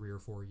last like 3 or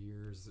 4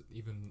 years,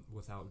 even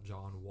without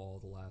John Wall,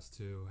 the last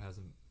two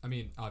hasn't. I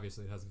mean,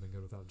 obviously it hasn't been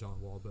good without John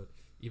Wall, but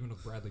even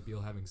with Bradley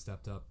Beal having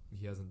stepped up,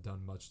 he hasn't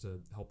done much to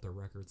help their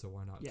record. So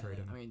why not trade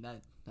him? I mean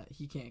that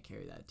he can't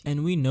carry that team.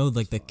 and we know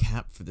like the far.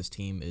 cap for this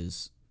team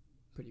is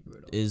Pretty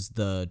brutal.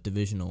 the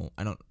divisional.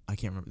 I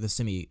can't remember the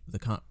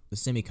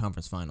semi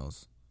conference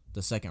finals,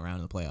 the second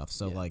round of the playoffs.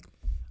 So Yeah. like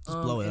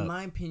just blow it in up.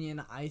 my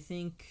opinion, I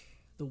think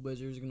the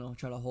Wizards are gonna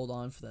try to hold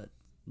on for that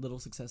little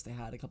success they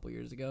had a couple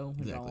years ago when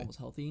John Exactly. Wall was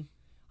healthy.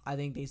 I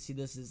think they see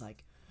this as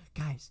like,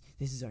 guys,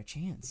 this is our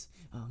chance.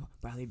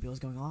 Bradley Beal's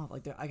going off.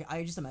 Like,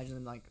 I just imagine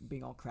them like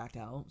being all cracked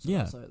out. So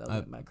Yeah, so that was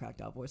like, my cracked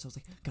out voice. I was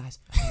like, guys,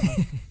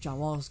 John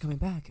Wall is coming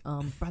back.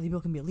 Bradley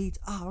Beal can be elite.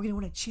 We're gonna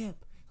win a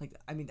chip. Like,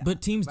 I mean,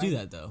 But teams do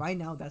right- that though. Right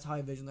now, that's how I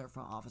envision their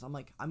front office. I'm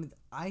like,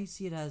 I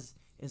see it as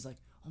like,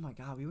 oh my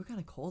god, we were kind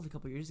of cold a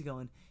couple years ago,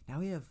 and now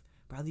we have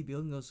Bradley Beal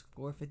can go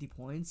score 50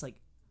 points. Like,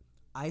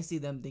 I see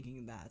them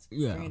thinking that.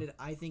 Yeah. Granted,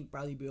 I think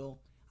Bradley Beal.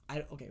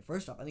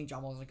 First off, I think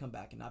John Wall's gonna come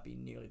back and not be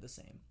nearly the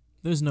same.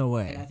 There's no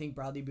And I way. think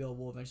Bradley Beal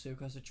will eventually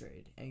request a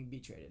trade and be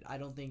traded. I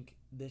don't think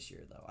this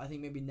year though. I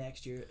think maybe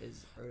next year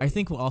is early. I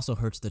think what also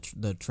hurts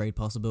the trade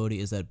possibility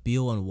is that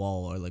Beal and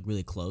Wall are like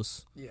really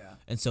close, Yeah.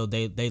 and so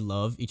they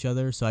love each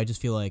other. So I just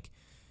feel like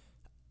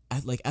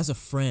as a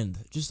friend,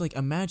 just like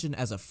imagine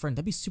as a friend,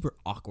 that'd be super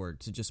awkward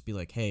to just be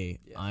like, hey,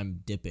 Yeah.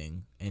 I'm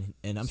dipping, and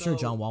I'm sure So-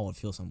 John Wall would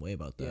feel some way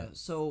about that. Yeah.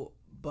 So,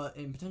 but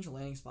in potential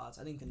landing spots,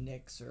 I think the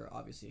Knicks are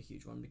obviously a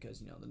huge one because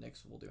the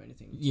Knicks will do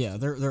anything. Yeah,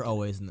 they're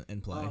always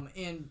in play.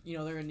 And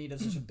they're in need of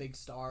such a big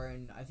star,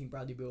 and I think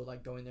Bradley Beal would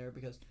like going there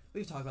because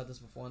we've talked about this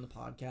before on the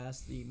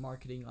podcast, the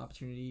marketing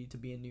opportunity to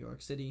be in New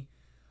York City.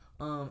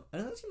 Another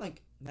team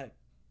like that,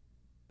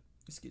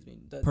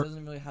 that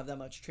doesn't really have that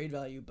much trade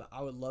value, but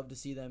I would love to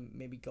see them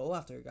maybe go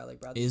after a guy like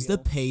Bradley Is Beal.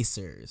 the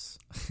Pacers?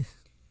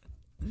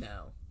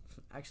 No,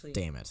 actually,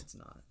 Damn it. it's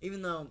not.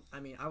 Even though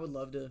I would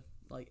love to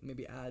like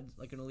maybe add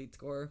like an elite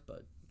scorer,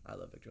 but I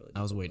love Victor Oladipo.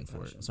 I was with waiting for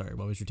passion. it. Sorry,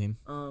 what was your team?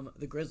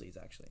 The Grizzlies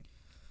actually.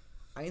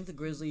 I think the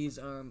Grizzlies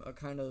are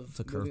kind of It's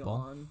a moving curveball.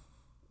 on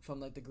from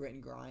like the grit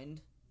and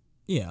grind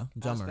Yeah,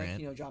 John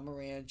aspect. Morant. John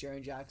Morant,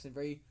 Jaren Jackson,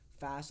 very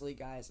fast elite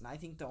guys, and I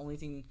think the only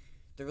thing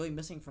they're really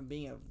missing from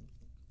being a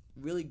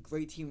really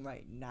great team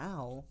right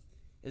now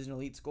is an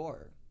elite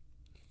scorer.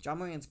 John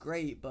Morant's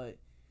great, but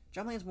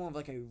John Morant's more of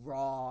like a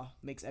raw,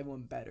 makes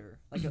everyone better,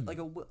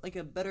 like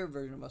a better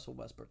version of Russell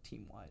Westbrook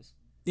team wise.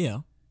 Yeah,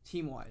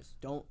 Team wise,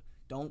 don't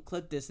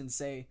clip this and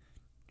say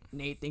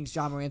Nate thinks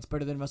John Morant's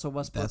better than Russell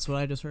Westbrook. that's what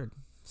I just heard.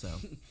 So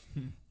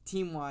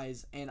Team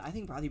wise, and I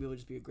think Bradley Beal would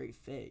just be a great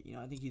fit.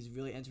 I think he's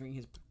really entering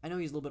his. I know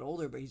he's a little bit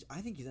older, but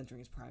I think he's entering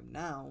his prime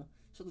now.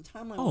 So the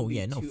timeline. Oh, wouldn't be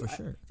yeah, no, too- for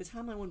sure. The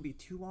timeline wouldn't be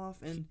too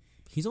off, and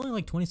he's only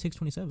like 26,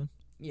 27.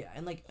 yeah,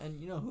 and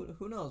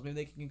who knows? Maybe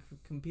they can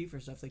compete for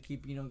stuff. They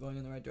keep going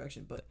in the right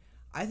direction. But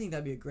I think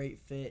that'd be a great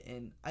fit,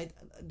 and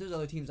there's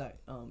other teams that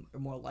are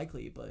more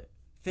likely, but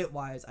fit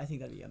wise, I think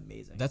that'd be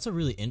amazing. That's a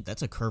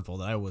that's a curveball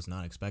that I was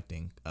not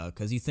expecting.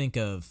 Because you think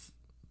of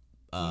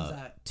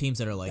teams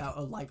that are like that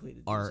are likely to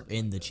do are something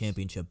in like the this.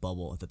 championship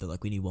bubble that they're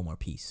like, we need one more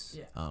piece.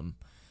 Yeah.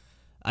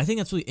 I think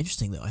that's really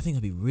interesting though. I think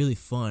that'd be really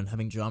fun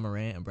having John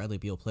Morant and Bradley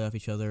Beal play off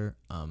each other.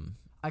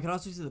 I could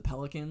also see the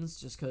Pelicans,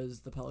 just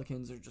because the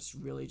Pelicans are just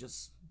really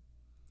just.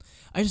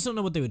 I just don't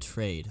know what they would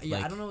trade. Yeah,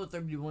 Like, I don't know what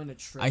they'd be willing to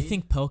trade. I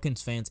think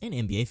Pelicans fans and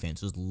NBA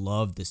fans just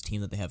love this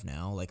team that they have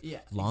now. Like Yeah,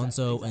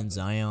 Lonzo exactly. and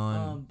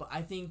Zion. But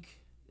I think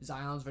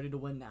Zion's ready to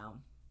win now.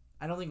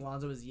 I don't think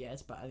Lonzo is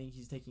yet, but I think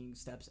he's taking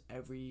steps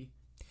every.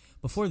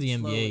 Before the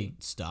slowly.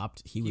 NBA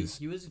stopped, he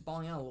He was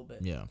balling out a little bit.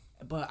 yeah.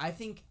 But I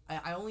think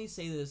I only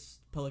say this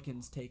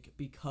Pelicans take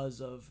because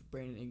of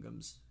Brandon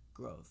Ingram's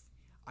growth.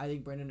 I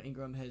think Brandon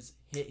Ingram has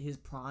hit his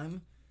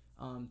prime.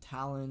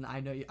 Talon, I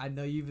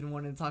know you've been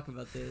wanting to talk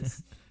about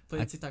this.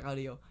 Play TikTok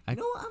audio. You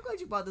know what? I'm glad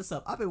you brought this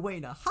up. I've been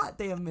waiting a hot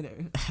damn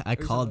minute. I Or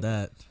called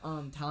something.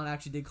 that. Talon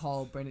actually did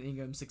call Brandon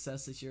Ingram's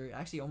success this year.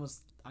 Actually,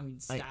 almost.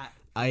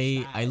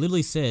 I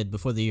literally said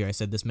before the year, I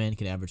said this man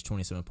can average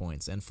 27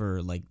 points, and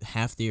for like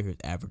half the year, he was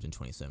averaging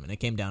 27. It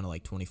came down to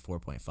like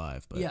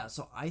 24.5, but Yeah,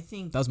 so I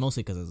think that was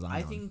mostly because of Zion.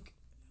 I think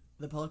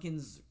the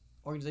Pelicans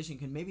organization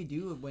can maybe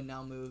do a win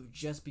now move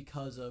just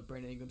because of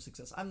Brandon Ingram's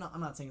success. I'm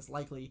not saying it's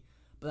likely,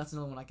 but that's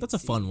another one I can. That's a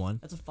see. fun one.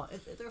 That's a fun.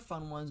 They're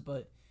fun ones,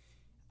 but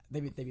they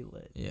be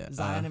lit. Yeah,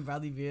 Zion and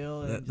Bradley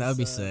Beal. And that would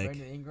be just, sick.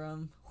 Brandon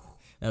Ingram.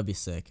 That would be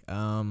sick.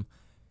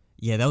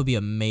 Yeah, that would be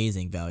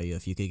amazing value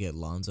if you could get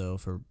Lonzo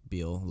for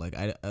Beal. Like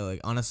I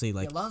like honestly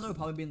like Yeah, Lonzo would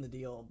probably be in the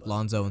deal. But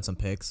Lonzo and some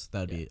picks.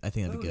 That'd be. I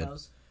think that'd be Who good.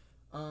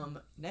 knows?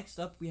 Next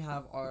up, we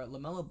have our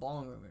LaMelo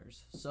Ball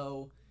rumors.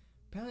 So,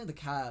 apparently the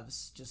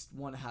Cavs just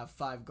want to have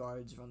 5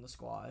 guards run the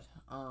squad.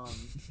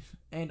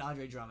 And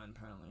Andre Drummond,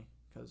 apparently,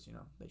 because,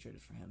 they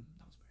traded for him.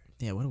 That was weird.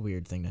 Yeah, what a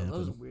weird thing to That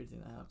was a happen. weird thing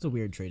that happened. It's a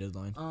weird trade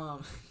deadline.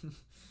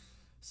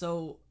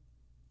 So,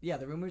 yeah,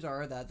 the rumors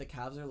are that the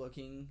Cavs are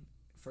looking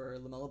for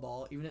LaMelo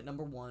Ball, even at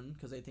number 1,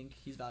 because they think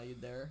he's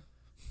valued there.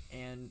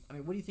 And I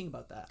mean, what do you think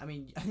about that? I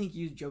mean, I think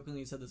you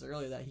jokingly said this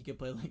earlier that he could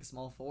play like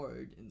small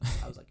forward, and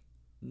I was like,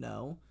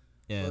 no.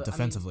 Yeah, But,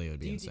 defensively it would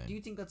Do be you, insane. do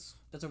you think that's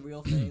a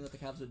real thing that the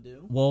Cavs would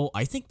do? Well,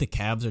 I think the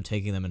Cavs are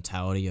taking the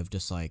mentality of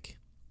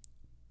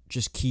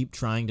just keep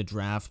trying to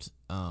draft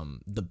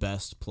the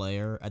best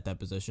player at that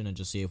position and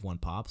just see if one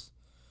pops.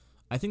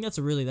 I think that's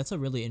a really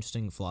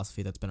interesting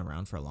philosophy that's been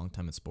around for a long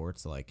time in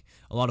sports. Like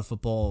a lot of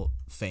football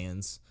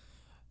fans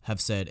have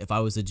said, if I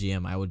was a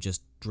GM, I would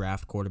just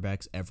draft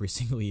quarterbacks every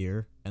single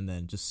year and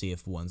then just see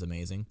if one's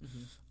amazing,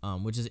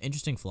 which is an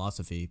interesting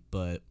philosophy.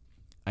 But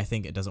I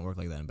think it doesn't work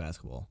like that in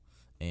basketball.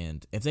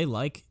 And if they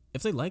like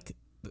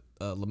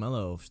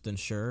LaMelo, then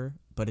sure.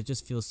 But it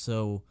just feels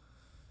so.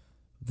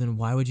 Then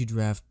why would you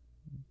draft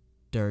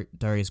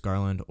Darius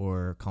Garland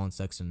or Colin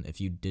Sexton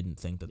if you didn't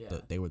think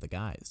that they were the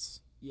guys?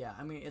 Yeah,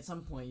 I mean, at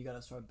some point you got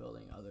to start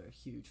building other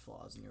huge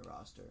flaws in your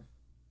roster.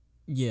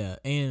 Yeah,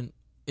 and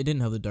it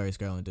didn't help that Darius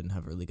Garland didn't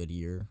have a really good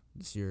year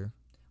this year.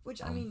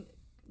 Which, I mean,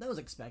 that was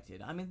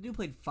expected. I mean, the dude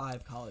played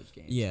 5 college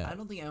games. Yeah. I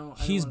don't think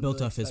He's anyone built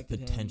really off his expected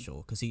him.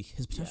 potential because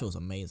his potential is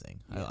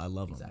amazing. Yeah, I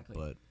love exactly.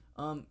 him.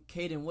 But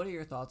Caden, what are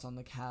your thoughts on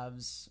the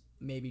Cavs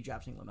maybe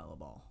drafting LaMelo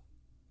Ball?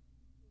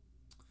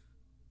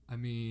 I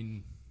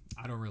mean,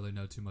 I don't really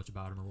know too much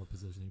about him or what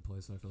position he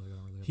plays, so I feel like I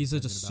don't really have he's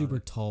an such a opinion super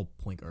about it. tall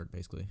point guard,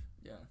 basically.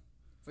 Yeah.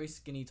 Very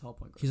skinny, tall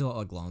point guard. He's a lot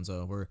like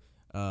Lonzo. Where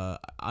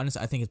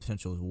honestly, I think his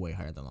potential is way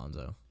higher than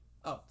Lonzo.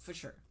 Oh, for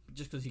sure.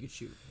 Just because he could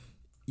shoot.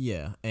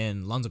 Yeah,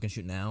 and Lonzo can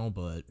shoot now,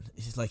 but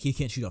it's like he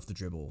can't shoot off the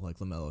dribble like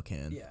LaMelo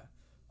can. Yeah.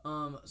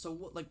 So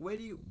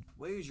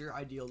where's your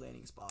ideal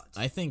landing spot?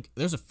 I think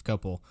there's a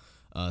couple.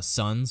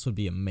 Suns would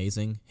be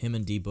amazing. Him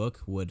and D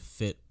Book would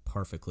fit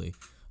perfectly.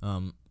 I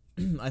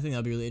think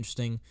that'd be really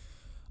interesting.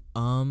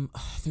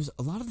 There's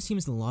a lot of the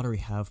teams in the lottery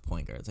have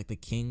point guards. Like the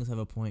Kings have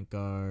a point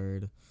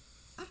guard.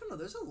 I don't know.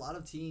 There's a lot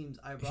of teams.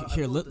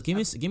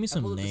 Give me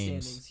some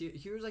names.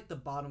 Here's like the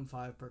bottom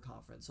 5 per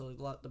conference. So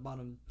like the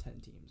bottom 10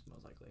 teams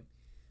most likely.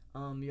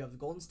 You have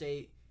Golden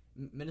State,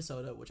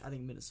 Minnesota, which I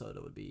think Minnesota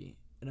would be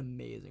an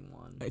amazing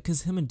one.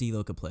 Because him and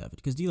D'Lo could play off it.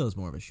 Because D'Lo is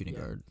more of a shooting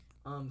guard.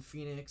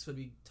 Phoenix would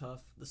be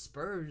tough. The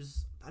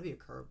Spurs, that'd be a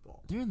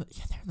curveball. They're in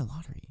the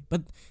lottery,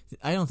 but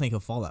I don't think he'll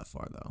fall that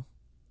far though.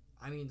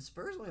 I mean, the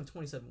Spurs only have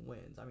 27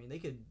 wins. I mean, they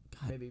could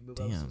maybe move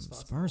up Damn, some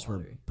spots. Spurs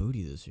were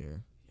booty this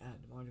year. Yeah,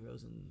 DeMar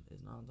DeRozan is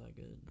not that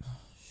good.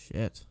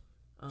 Shit.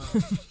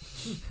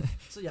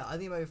 So yeah, I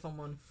think it might be a fun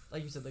one.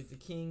 Like you said, like the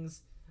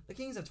Kings. The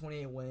Kings have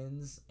 28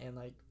 wins, and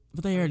like.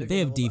 But I mean, they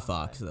have D D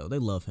Fox though. They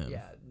love him.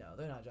 Yeah, no,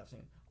 they're not drafting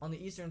him. On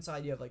the Eastern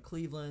side, you have like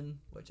Cleveland,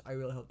 which I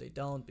really hope they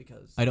don't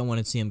because. I don't want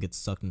to see him get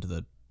sucked into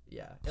the.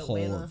 Yeah, hole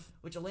Atlanta, of-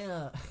 which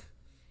Atlanta.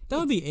 That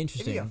would be It'd be a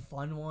interesting.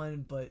 fun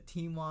one, but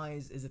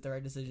team-wise, is it the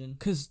right decision?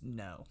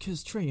 No.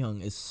 Because Trae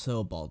Young is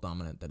so ball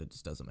dominant that it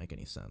just doesn't make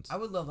any sense. I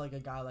would love like a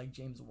guy like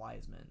James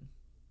Wiseman.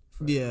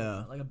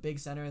 Yeah. Like a big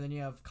center, and then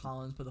you have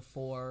Collins for the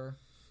 4.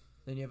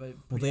 Then you have a.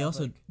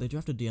 Well, they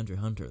drafted DeAndre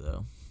Hunter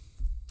though.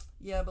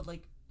 Yeah, but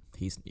like.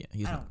 He's I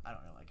don't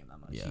really like him that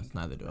much. Yeah, He can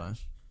neither come do off the I.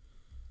 bench.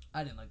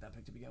 I didn't like that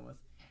pick to begin with.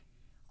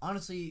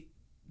 Honestly,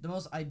 the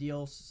most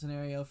ideal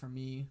scenario for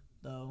me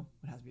though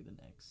would have to be the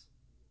Knicks.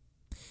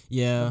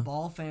 Yeah. The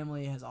Ball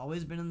family has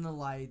always been in the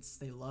lights.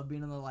 They love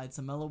being in the lights.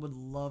 Melo would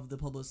love the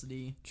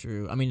publicity.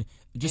 True. I mean,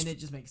 And it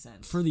just makes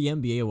sense. for the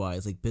NBA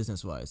wise, like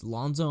business wise,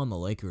 Lonzo on the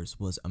Lakers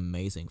was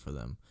amazing for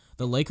them.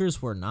 The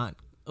Lakers were not.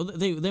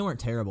 They weren't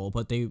terrible,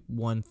 but they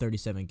won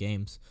 37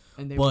 games.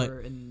 And they but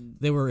were in.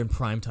 They were in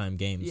primetime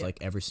games Yeah. like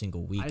every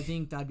single week. I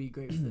think that'd be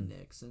great for the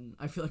Knicks. And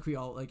I feel like we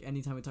all like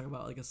anytime we talk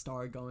about like a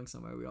star going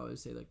somewhere, we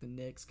always say like the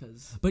Knicks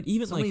because but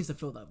even someone like needs to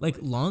fill that. like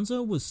void.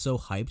 Lonzo was so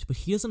hyped, but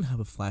he doesn't have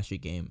a flashy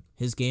game.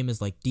 His game is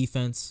like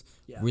defense,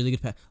 Yeah. really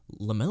good pass.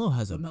 LaMelo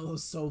has a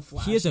LaMelo's so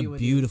flashy. he has a when he's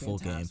beautiful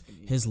game. fantastic and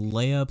he's His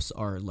like- layups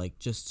are like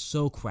just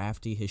so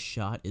crafty. His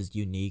shot is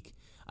unique.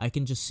 I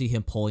can just see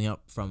him pulling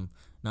up from,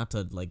 not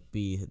to like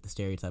be the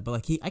stereotype, but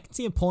like I can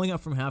see him pulling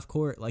up from half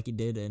court like he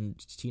did in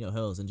Chino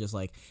Hills and just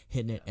like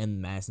hitting it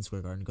in Madison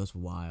Square Garden. It goes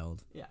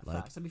wild. Yeah, like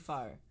facts. That'd be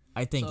fire.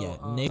 I think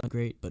So, Nick's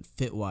great, but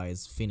fit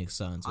wise, Phoenix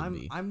Suns would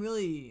be. I'm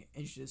really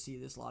interested to see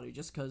this lottery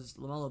just because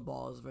LaMelo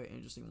Ball is a very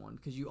interesting one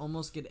because you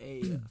almost get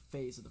a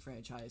phase of the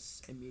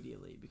franchise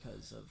immediately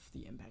because of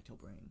the impact he'll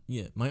bring.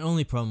 Yeah, my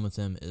only problem with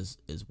him is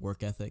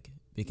work ethic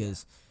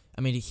because. I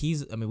mean,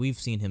 we've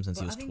seen him since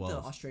But he was I think 12.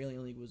 the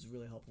Australian League was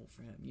really helpful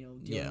for him. You know,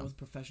 dealing Yeah. with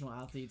professional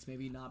athletes,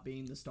 maybe not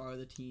being the star of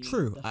the team.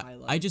 True. The I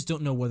highlight. just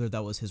don't know whether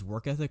that was his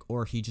work ethic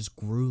or he just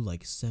grew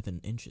like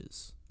 7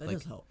 inches. that like,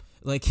 does help.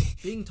 Like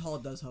Being tall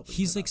does help. when you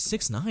he's play like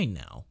basketball. 6'9"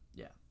 now.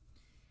 Yeah.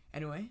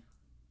 Anyway,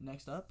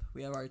 next up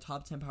we have our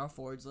top 10 power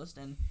forwards list,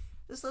 and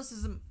this list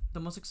isn't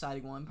the most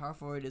exciting one. Power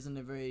forward isn't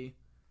a very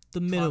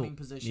The middle climbing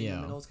position. Yeah.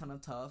 The middle is kind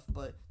of tough,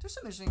 but there's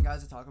some interesting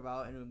guys to talk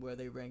about and where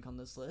they rank on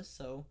this list.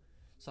 So,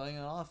 starting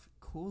it off,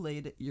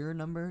 Kool-Aid, you're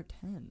number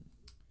 10.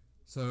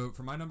 So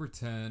for my number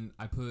 10,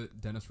 I put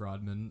Dennis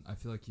Rodman. I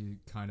feel like you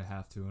kind of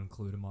have to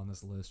include him on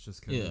this list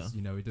just because, Yeah.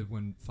 you know, he did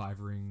win 5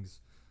 rings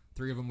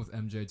 3 of them with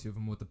MJ, 2 of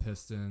them with the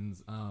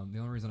Pistons. The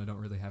only reason I don't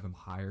really have him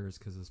higher is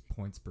because his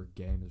points per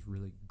game is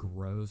really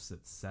gross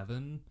at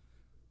 7,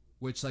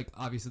 which, like,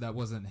 obviously that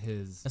wasn't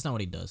his. That's not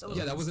what he does. Though.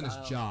 Yeah, that wasn't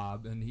style. his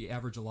job, and he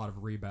averaged a lot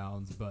of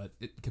rebounds, but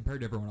compared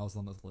to everyone else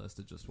on this list,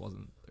 it just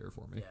wasn't there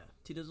for me. Yeah.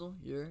 T-Dizzle,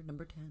 you're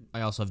number 10.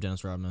 I also have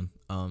Dennis Rodman.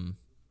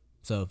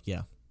 So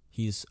yeah,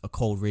 he's a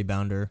cold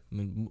rebounder. I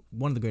mean,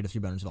 one of the greatest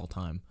rebounders of all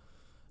time.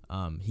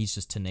 He's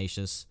just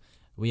tenacious.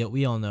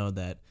 We all know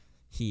that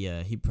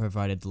he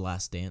provided The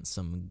Last Dance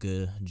some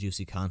good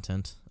juicy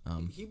content.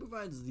 He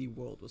provides the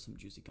world with some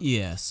juicy content.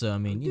 Yeah, so I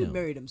mean, Dude you know,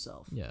 married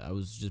himself. yeah, I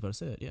was just about to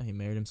say it. Yeah, he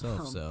married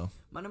himself. So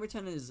My number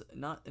 10 is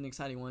not an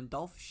exciting one.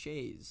 Dolph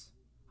Shays.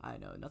 I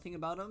know nothing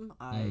about him.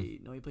 I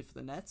know he played for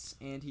the Nets,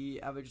 and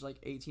he averaged like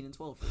 18 and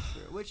 12 for his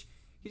career, which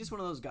he's just one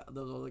of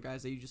those other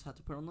guys that you just have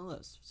to put on the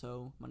list.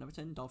 So my number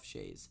 10, Dolph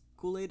Shays.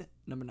 Kool-Aid,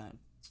 number 9.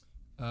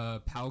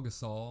 Pau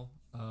Gasol.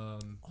 oh,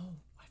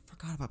 I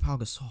forgot about Pau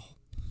Gasol.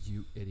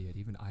 You idiot!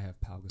 Even I have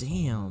Pau Gasol on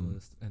Damn. my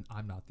list, and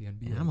I'm not the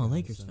NBA. And I'm a guy,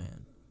 Lakers so-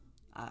 fan.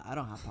 I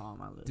don't have Pau on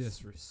my list.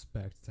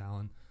 Disrespect,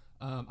 Talon.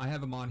 I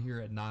have him on here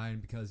at 9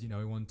 because, you know,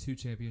 he won 2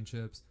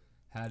 championships,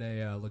 had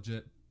a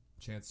legit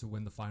chance to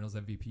win the Finals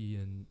MVP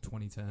in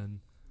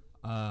 2010.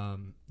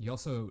 He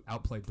also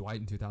outplayed Dwight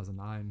in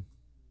 2009.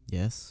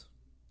 Yes,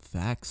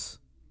 facts.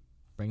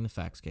 Bring the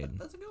facts, Caden.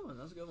 That's a good one.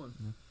 That's a good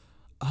one.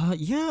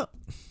 Yeah.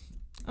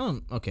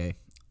 Okay.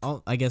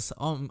 I guess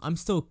I'm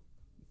still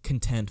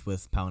content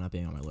with Powell not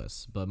being on my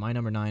list, but my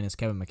number 9 is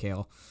Kevin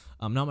McHale.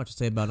 Not much to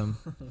say about him.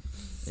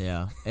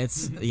 Yeah,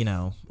 it's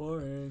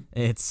Boring.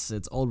 it's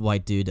old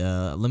white dude.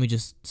 Let me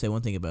just say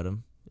one thing about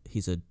him.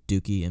 He's a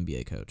Dookie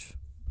NBA coach.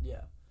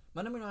 Yeah.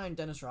 My number 9,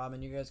 Dennis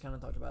Rodman. You guys kind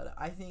of talked about it.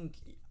 I think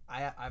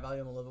I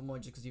value him a little bit more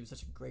just because he was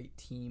such a great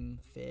team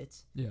fit.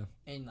 Yeah.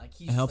 And, like,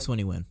 he's It helps just, like, when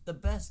you win. the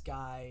best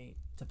guy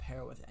to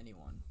pair with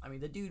anyone. I mean,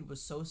 the dude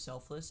was so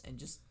selfless and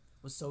just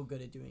was so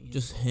good at doing his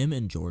Just role. him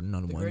and Jordan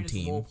on The one greatest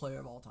role team. player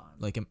of all time.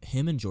 Like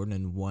him and Jordan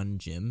in one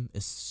gym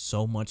is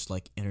so much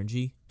like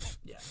energy.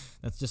 Yeah.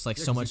 That's just like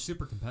Yeah, so 'cause much. he's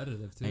super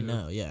competitive, too. I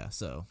know. Yeah.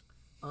 So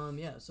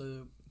Yeah,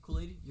 so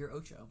Kool-Aid, you're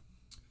Ocho.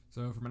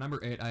 So for my number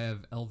 8, I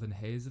have Elvin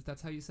Hayes, if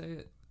that's how you say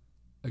it.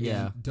 Again,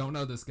 Yeah. don't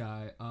know this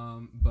guy,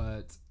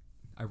 but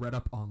I read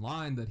up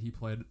online that he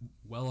played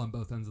well on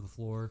both ends of the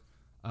floor.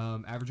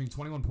 Averaging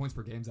 21 points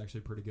per game is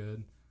actually pretty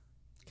good.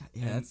 God,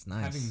 yeah, And that's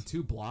nice. Having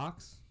 2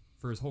 blocks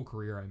for his whole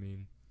career, I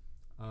mean.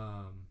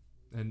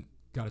 And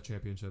got a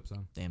championship,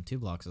 so. Damn, 2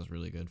 blocks is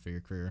really good for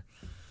your career.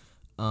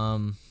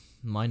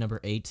 My number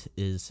 8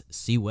 is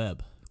C.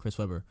 Webb, Chris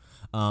Webber.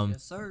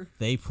 Yes, sir.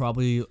 They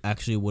probably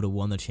actually would have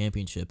won the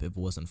championship if it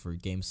wasn't for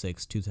Game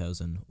 6,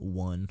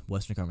 2001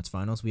 Western Conference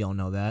Finals. We all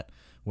know that,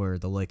 where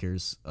the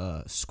Lakers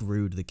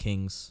screwed the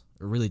Kings,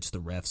 or really just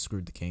the refs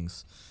screwed the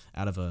Kings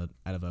out of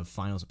a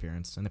finals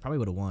appearance, and they probably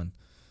would have won.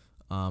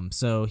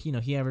 So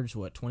he averaged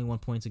 21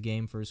 points a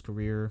game for his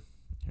career.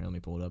 Here, let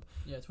me pull it up.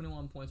 Yeah,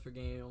 21 points per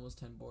game, almost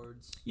 10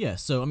 boards. Yeah,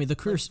 so I mean the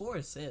career. Like 4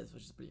 assists,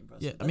 which is pretty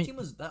impressive. Yeah, that I mean-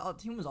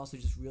 team was also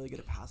just really good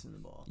at passing the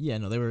ball. Yeah,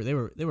 no, they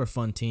were a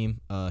fun team.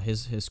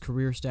 His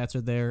career stats are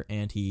there,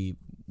 and he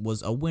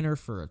was a winner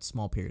for a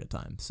small period of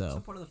time. So So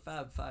part of the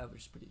Fab Five,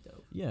 which is pretty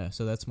dope. yeah,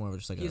 so that's more of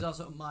just like He's a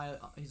also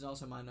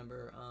my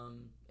number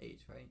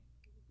 8, right?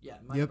 Yeah,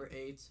 my Yep. number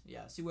 8.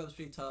 Yeah, C Webb's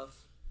pretty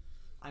tough.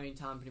 I mean,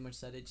 Tom pretty much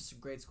said it. Just a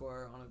great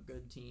scorer on a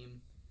good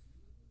team.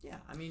 Yeah,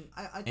 I mean,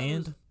 I thought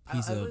And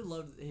he's I a- really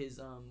loved his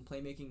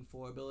playmaking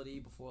 4 ability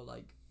before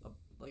like a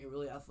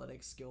really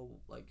athletic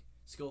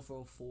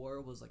skillful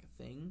 4 was like a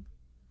thing.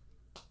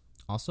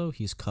 Also,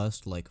 he's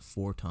cussed like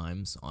 4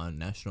 times on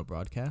national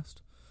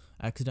broadcast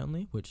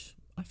accidentally, which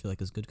I feel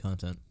like is good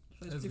content.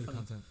 So it's That's pretty good funny.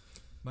 content.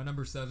 My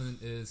number 7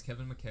 is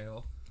Kevin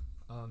McHale.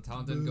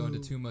 Talon didn't go into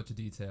too much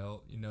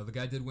detail. You know, the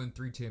guy did win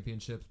 3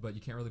 championships, but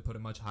you can't really put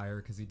him much higher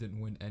because he didn't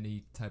win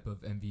any type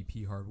of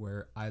MVP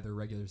hardware, either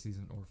regular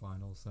season or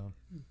finals. So,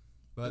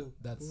 but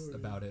that's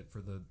about it for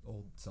the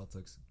old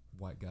Celtics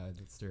white guy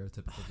that's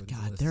stereotypical. with his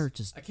God, list. they're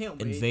just I can't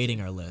wait.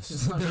 invading our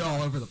list. They're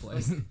all over the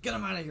place. Like, get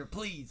him out of here,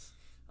 please.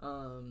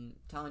 Talon,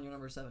 you're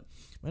number 7.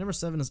 My number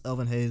 7 is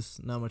Elvin Hayes.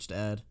 Not much to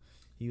add.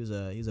 He was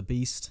a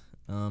beast.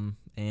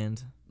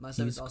 And My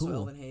 7 is he's also cool.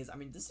 Elvin Hayes. I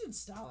mean, this dude's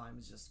stat line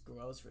is just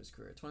gross for his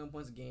career. 21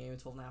 points a game,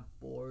 12.5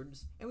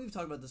 boards. And we've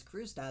talked about this.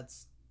 Career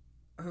stats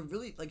are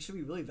really, like, should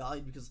be really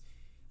valued because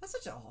that's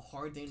such a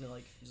hard thing to,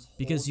 like, just hold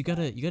because you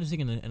gotta back. take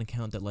into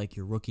account that like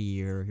your rookie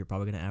year, you're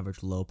probably gonna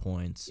average low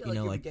points. Yeah, you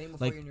know, you're like beginning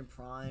before like you're in your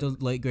prime. the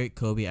late great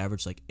Kobe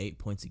averaged like 8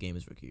 points a game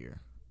his rookie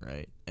year,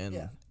 right? And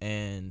Yeah.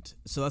 and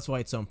so that's why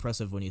it's so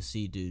impressive when you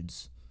see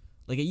dudes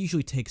like it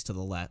usually takes to the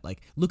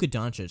like Luka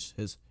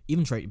Doncic,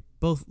 even Trey,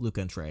 both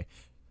Luka and Trey.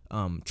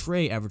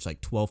 Trey averaged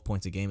like 12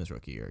 points a game his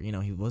rookie year. You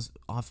know, he was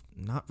off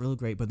not really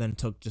great, but then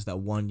took just that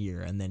 1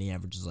 year and then he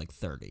averages like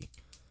 30.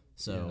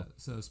 So Yeah.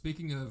 So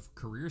speaking of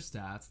career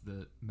stats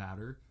that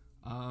matter,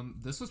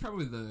 This was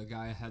probably the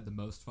guy I had the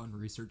most fun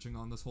researching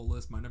on this whole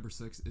list. My number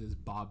 6 is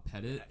Bob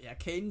Pettit. Yeah,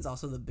 Caden's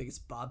also the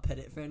biggest Bob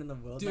Pettit fan in the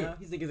world Dude, now.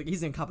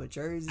 He's in Copper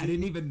Jersey. I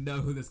didn't even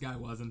know who this guy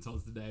was until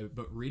today,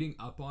 but reading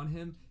up on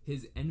him,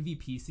 his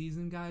MVP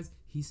season, guys,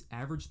 he's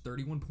averaged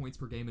 31 points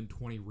per game and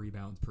 20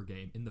 rebounds per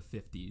game in the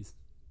 50s.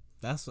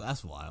 That's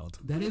wild.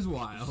 That is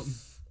wild.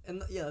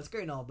 And yeah, that's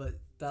great and all, but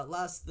that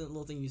last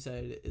little thing you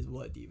said is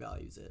what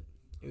devalues it.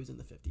 It was in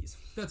the 50s.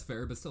 That's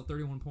fair, but still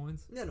 31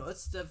 points. Yeah, no,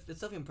 it's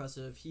definitely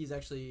impressive. He's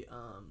actually,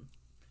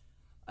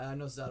 I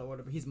know it's out of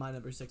order, but he's my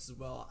number 6 as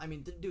well. I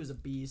mean, the dude is a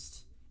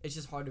beast. It's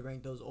just hard to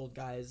rank those old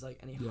guys like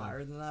any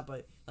higher than that.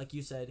 But like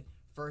you said,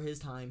 for his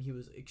time, he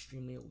was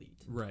extremely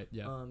elite. Right.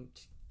 Yeah.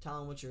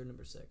 Talon, what's your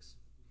number 6?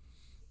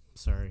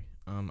 Sorry.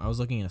 I was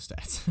looking at his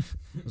stats.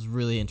 I was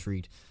really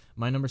intrigued.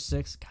 My number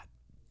 6. God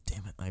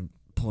damn it! I'm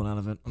pulling out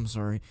of it. I'm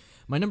sorry.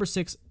 My number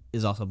 6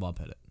 is also Bob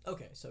Pettit.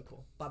 Okay, so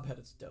cool. Bob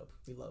Pettit's dope.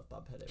 We love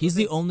Bob Pettit. He's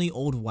the only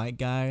old white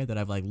guy that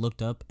I've like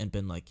looked up and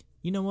been like,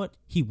 you know what?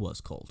 He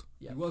was cold.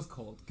 Yeah. He was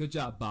cold. Good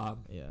job,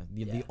 Bob. Yeah,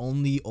 the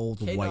only old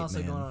Caden white also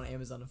man. going on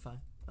Amazon to find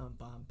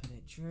Bob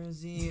Pettit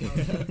jersey.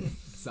 Okay.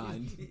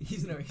 Signed.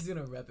 He's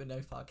gonna rep it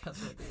next podcast.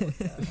 Like, what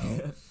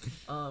the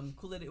hell?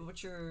 Kool-Aid,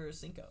 what's your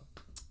Cinco?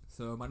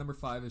 So my number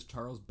 5 is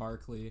Charles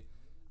Barkley.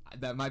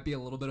 That might be a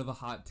little bit of a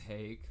hot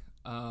take.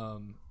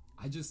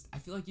 I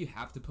feel like you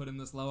have to put him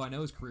this low. I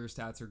know his career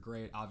stats are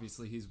great.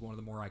 Obviously, he's one of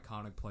the more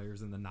iconic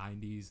players in the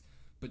 90s.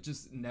 But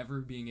just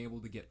never being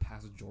able to get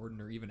past Jordan,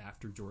 or even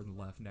after Jordan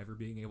left, never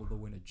being able to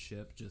win a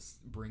chip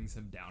just brings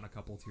him down a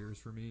couple tiers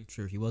for me.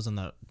 Sure, he was on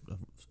that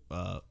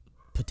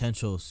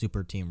potential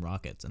super team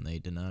Rockets, and they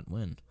did not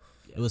win.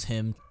 Yeah. It was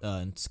him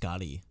and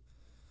Scotty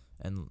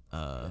and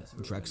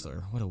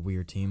Drexler. What a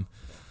weird team.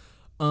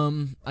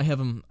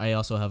 I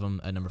also have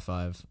him at number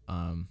 5.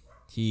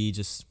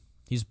 He's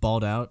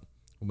balled out.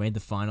 Made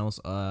the finals.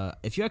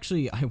 If you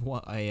actually,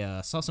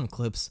 I saw some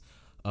clips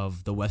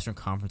of the Western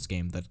Conference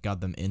game that got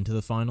them into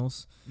the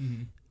finals,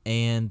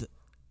 and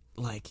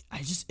like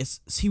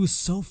he was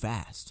so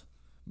fast.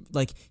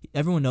 Like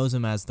everyone knows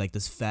him as like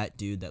this fat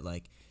dude that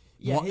like,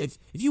 if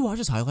you watch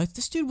his highlights,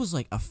 this dude was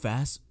like a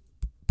fast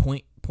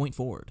point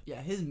forward.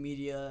 Yeah, his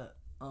media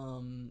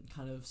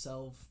kind of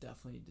self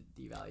definitely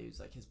devalues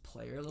like his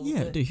player a little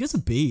Yeah, bit. dude, he's a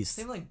beast.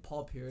 Same like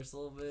Paul Pierce a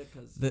little bit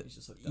because he's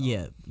just so dumb.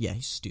 Yeah,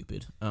 he's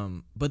stupid.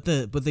 But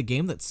the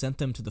game that sent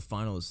them to the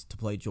finals to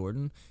play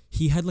Jordan,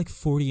 he had like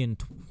 40 and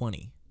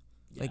 20.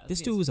 Yeah, Like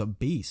this dude was a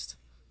beast.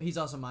 He's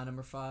also my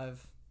number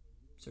 5,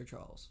 Sir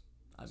Charles.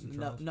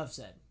 Enough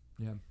said.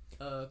 Yeah.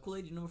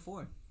 Kool-Aid, number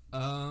 4.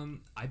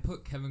 I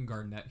put Kevin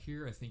Garnett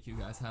here. I think you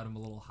guys had him a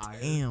little higher.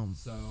 Damn.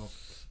 So,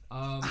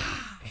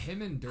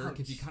 him and Dirk,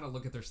 if you kind of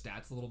look at their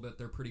stats a little bit,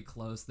 they're pretty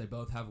close. They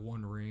both have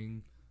 1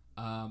 ring.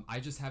 I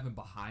just have him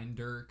behind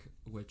Dirk,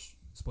 which,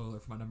 spoiler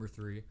for my number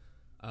 3.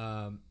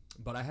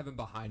 But I have him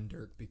behind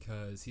Dirk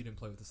because he didn't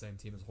play with the same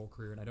team his whole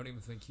career, and I don't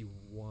even think he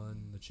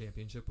won the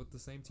championship with the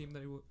same team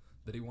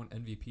that he won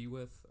MVP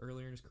with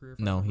earlier in his career.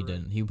 No, he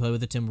didn't. He played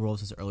with the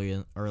Timberwolves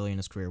early in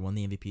his career, won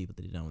the MVP, but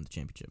they did not win the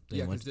championship.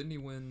 They because didn't he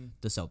win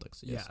the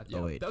Celtics? Yes.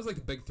 Yeah, 08. that was like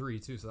the big 3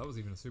 too. So that was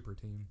even a super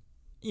team.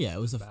 Yeah, it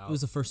was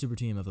the first super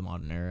team of the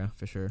modern era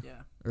for sure.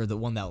 Yeah. Or the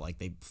one that like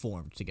they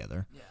formed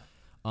together. Yeah.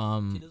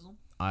 T-Dizzle?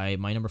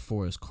 My number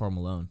 4 is Karl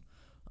Malone.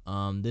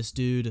 This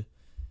dude,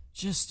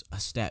 just a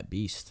stat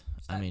beast.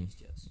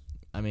 Yes.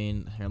 Here,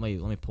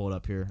 let me pull it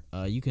up here.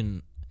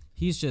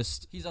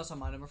 He's also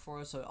my number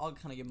 4, so I'll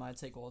kind of give my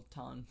take while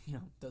Talon,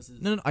 does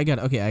his. No, I got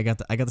it. Okay, I got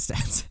the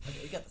stats.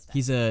 Okay, you got the stats.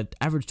 He's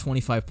average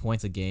 25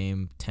 points a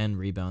game, 10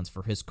 rebounds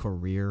for his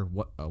career,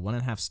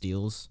 1.5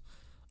 steals,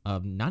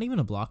 not even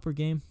a block per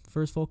game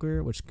for his full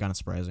career, which is kind of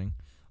surprising,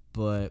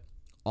 but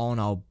all in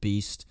all,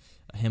 beast.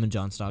 Him and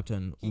John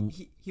Stockton.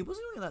 He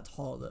wasn't really that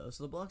tall though,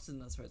 so the blocks isn't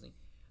that surprising.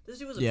 This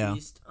dude was a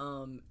beast.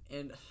 And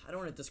I don't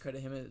want to discredit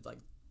him as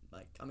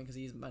because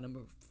he's my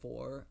number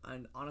 4,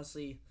 and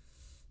honestly,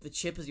 the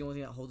chip is the only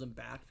thing that holds him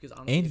back. Because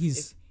honestly,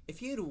 and if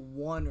he had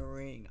 1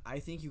 ring, I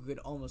think you could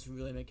almost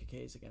really make a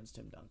case against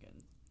Tim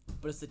Duncan.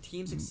 But it's the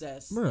team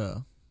success.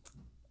 Bruh.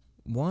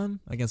 1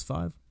 against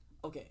 5.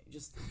 Okay,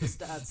 just the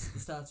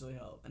stats really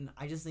help, and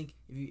I just think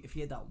if he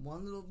had that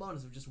one little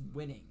bonus of just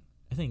winning,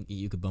 I think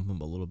you could bump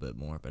him a little bit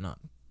more, but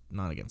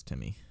not against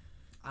Timmy.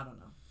 I don't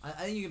know. I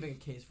think you can make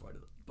a case for it.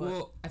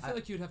 But I feel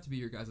like you'd have to be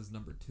your guys'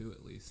 number 2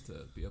 at least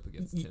to be up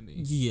against Timmy.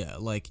 Yeah,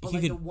 like but he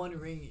like could. The 1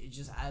 ring, it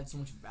just adds so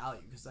much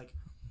value because like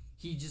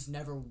he just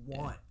never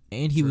won.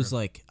 And he was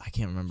like, I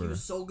can't remember. He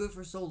was so good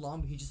for so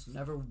long, but he just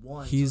never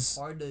won. So He's it's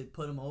hard to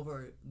put him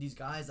over these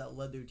guys that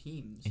led their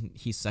teams. And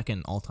he's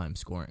second all-time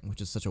scoring, which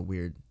is such a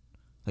weird.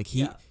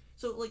 Yeah.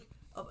 So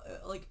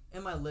like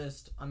in my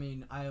list,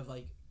 I have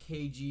like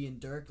KG and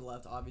Dirk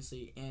left,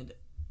 obviously, and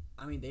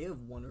they have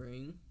 1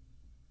 ring.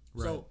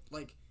 Right. So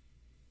like,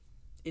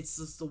 it's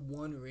just the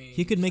 1 ring.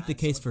 He could make the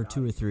adds so case much for 2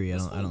 or value. 3. I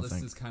This don't whole list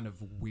think. is kind of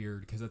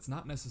weird because it's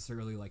not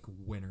necessarily like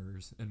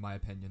winners in my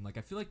opinion. Like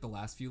I feel like the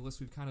last few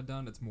lists we've kind of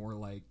done, it's more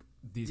like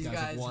these guys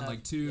have won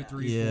like 2,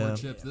 3, 4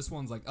 chips. Yeah. This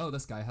one's like, oh,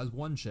 this guy has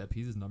 1 chip.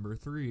 He's number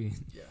 3.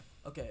 Yeah.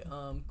 Okay.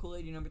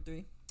 Kool-Aid, you number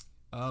 3.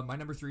 My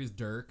number 3 is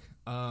Dirk.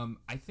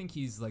 I think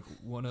he's like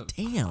one of.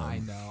 Damn. I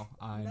know.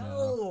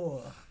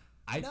 No.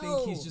 I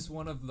think he's just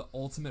one of the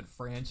ultimate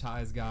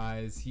franchise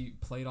guys. He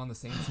played on the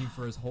same team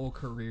for his whole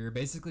career.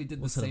 Basically, did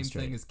the Let's set him same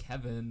straight. thing as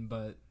Kevin,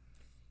 but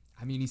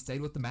I mean, he stayed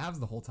with the Mavs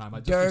the whole time. I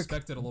just Dirk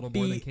respected a little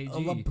more than beat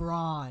KG.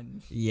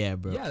 LeBron. Yeah,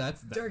 bro. Yeah,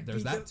 Dirk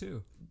there's beat that the-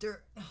 too.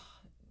 Dirk.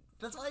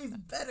 That's why he's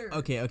better.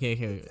 Okay,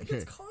 here.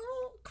 Against Carl.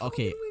 Carl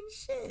Okay. didn't win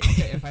shit.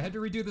 Okay, if I had to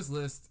redo this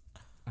list,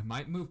 I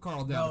might move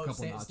Carl down a No,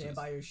 couple notches. stand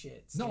by your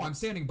shit. No, I'm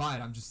standing by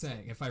it. I'm just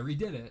saying, if I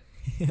redid it,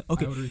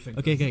 Okay. I would rethink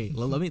Okay, this. okay.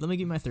 Let me give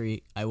you my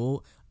 3.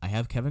 I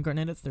have Kevin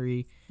Garnett at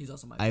 3. He's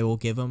also my. I will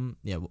give him.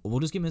 Yeah, we'll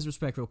just give him his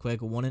respect real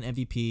quick. Won an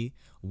MVP,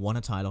 won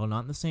a title,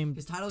 not in the same.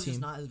 His title's team.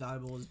 just not as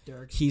valuable as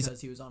Dirk's He's-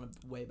 because he was on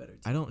a way better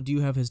team. I don't. Do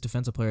you have his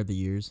Defensive Player of the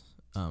Years?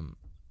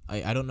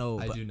 I don't know.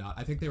 I but do not.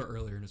 I think they were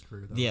earlier in his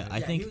career, though. Yeah, right? I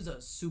yeah, think- he was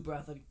a super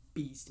athletic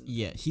beast.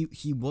 Yeah,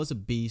 he was a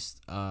beast.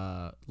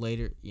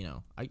 Later,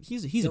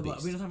 he's a But we're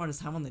beast. not talking about his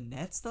time on the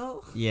Nets,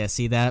 though. Yeah,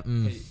 see that.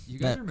 Hey, you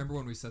guys that- remember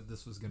when we said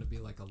this was gonna be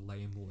like a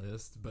lame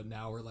list, but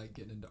now we're like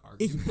getting into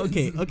It-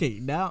 arguments. okay.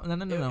 Now,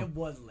 no. It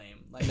was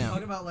lame. Like No.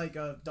 talking about like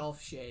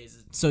Dolph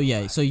Shays. So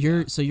yeah, so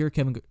Yeah. you're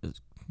Kevin.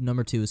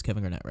 Number 2 is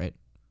Kevin Garnett, right?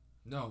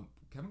 No,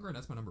 Kevin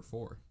Garnett's my number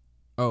 4.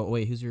 Oh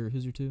wait, who's your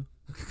 2?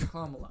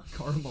 Karl Malone.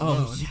 Karl Malone.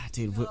 Oh yeah,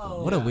 dude.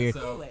 What a Yeah, weird.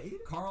 So Wait.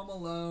 Karl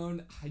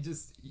Malone,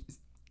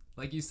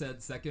 like you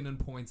said, second in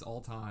points all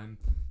time,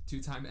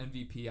 2-time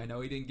MVP. I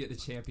know he didn't get the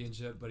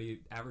championship, but he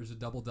averaged a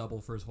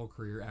double for his whole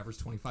career. Averaged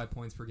 25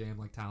 points per game,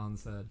 like Talon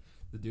said.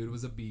 The dude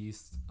was a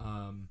beast.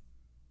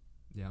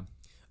 Yeah.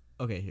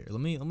 Okay, here. Let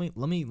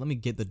me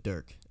get the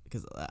Dirk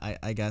because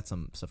I got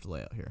some stuff to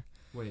lay out here.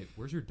 Wait,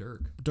 where's your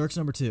Dirk? Dirk's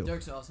number 2.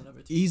 Dirk's also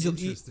number 2.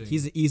 Easily, Interesting.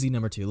 he's an easy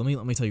number 2.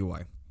 Let me tell you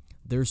why.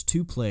 There's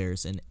 2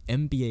 players in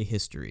NBA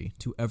history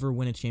to ever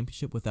win a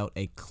championship without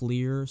a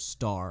clear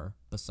star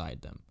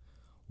beside them.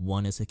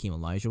 One is Hakeem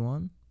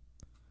Olajuwon,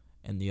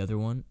 and the other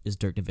one is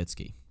Dirk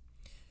Nowitzki.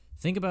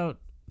 Think about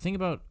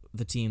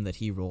the team that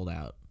he rolled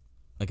out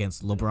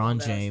against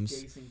LeBron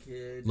James, Jason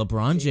Kidd,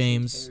 LeBron Jason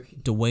James, Terry.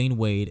 Dwayne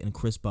Wade, and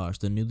Chris Bosh,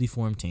 the newly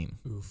formed team.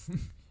 Oof.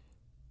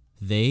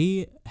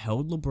 They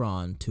held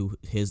LeBron to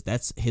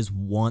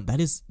that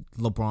is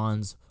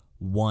LeBron's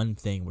one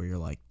thing where you're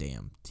like,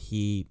 damn,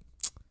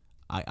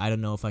 I don't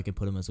know if I can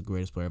put him as the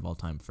greatest player of all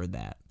time for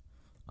that.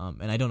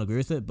 And I don't agree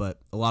with it, but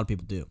a lot of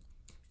people do.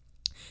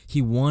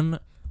 He won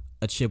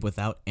a chip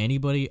without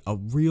anybody, a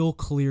real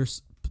clear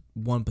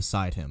one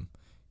beside him.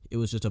 It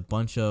was just a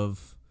bunch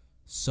of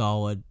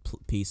solid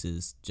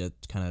pieces just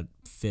kind of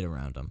fit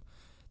around him.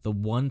 The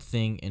one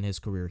thing in his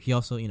career, he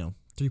also,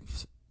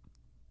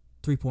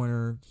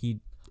 three-pointer, he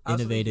I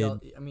also think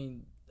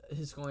innovated.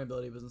 his scoring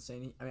ability was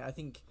insane. I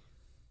think,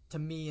 to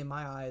me, in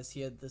my eyes,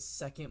 he had the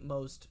second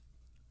most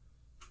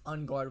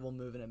unguardable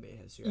move in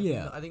NBA history.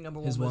 I think number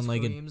 1 His was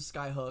one-legged- Kareem's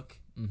skyhook,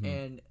 Mhm.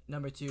 and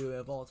number 2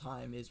 of all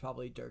time is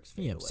probably Dirk's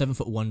Yeah, fadeaway.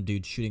 7'1"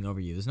 dude shooting over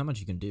you. There's not much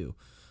you can do.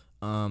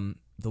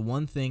 The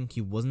one thing,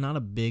 he was not a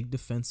big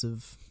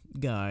defensive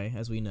guy,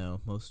 as we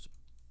know.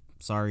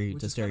 Sorry Which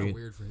to is kind of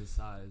weird for his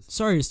size.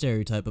 Sorry to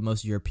stereotype, but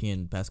most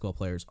European basketball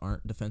players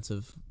aren't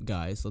defensive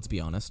guys. Let's be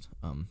honest,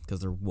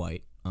 because they're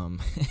white.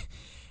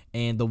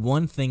 And the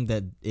one thing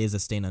that is a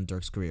stain on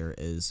Dirk's career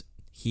is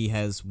he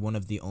has one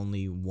of the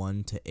only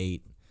 1 to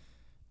 8,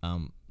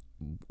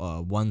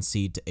 1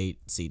 seed to 8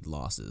 seed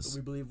losses.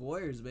 We believe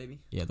Warriors, baby.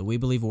 Yeah, the We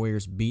Believe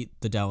Warriors beat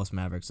the Dallas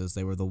Mavericks as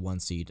they were the 1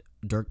 seed.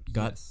 Dirk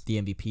got Yes. the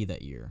MVP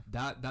that year.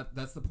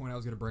 That's the point I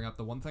was gonna bring up.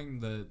 The one thing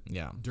that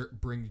Yeah.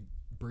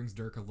 brings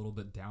Dirk a little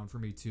bit down for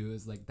me too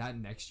is like that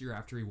next year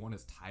after he won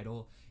his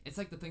title, it's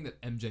like the thing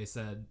that MJ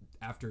said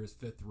after his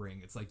 5th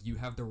ring. It's like you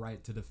have the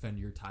right to defend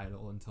your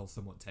title until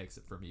someone takes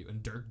it from you,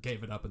 and Dirk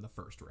gave it up in the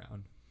first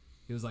round.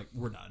 He was like,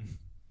 "We're done."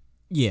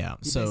 Yeah,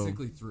 He so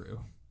basically threw.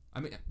 I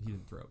mean, he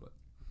didn't throw, but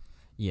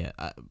yeah,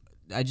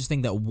 I just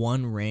think that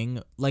one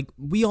ring, like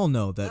we all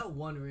know That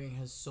one ring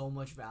has so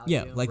much value.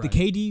 yeah, like Right. the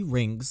KD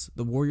rings,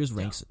 the Warriors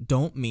rings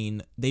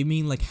they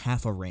mean like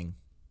half a ring,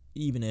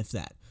 even if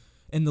that.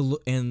 And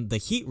the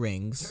Heat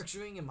rings, Dirk's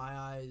ring, in my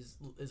eyes,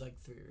 is like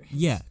 3 rings.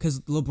 yeah, because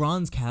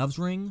LeBron's Cavs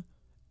ring,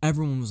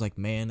 everyone was like,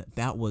 man,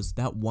 that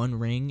one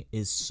ring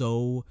is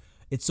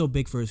it's so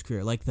big for his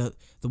career. Like the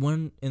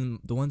ones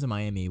in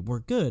Miami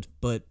were good,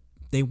 but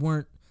they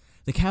weren't.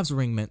 The Cavs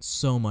ring meant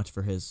so much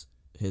for his.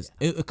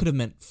 It could have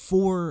meant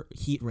 4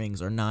 Heat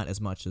rings or not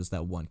as much as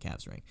that one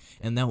Cavs ring.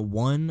 And that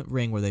one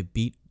ring where they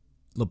beat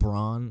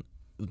LeBron,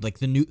 like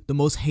the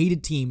most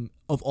hated team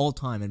of all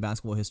time in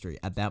basketball history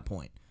at that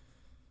point.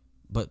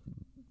 But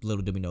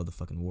little did we know the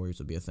fucking Warriors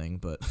would be a thing.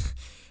 But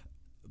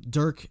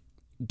Dirk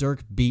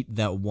beat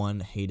that one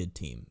hated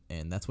team,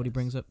 and that's what he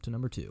brings up to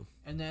number 2.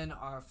 And then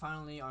our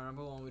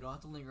number 1, we don't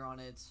have to linger on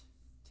it.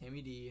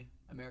 Tammy D,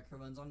 America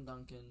runs on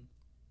Duncan.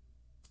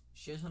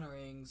 Shit ton of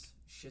rings,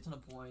 shit ton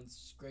of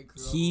points, great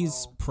career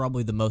He's overall.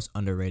 probably the most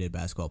underrated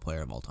basketball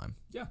player of all time.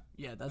 yeah,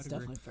 Yeah, that's I'd agree.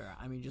 definitely fair.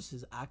 I mean, just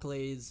his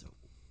accolades,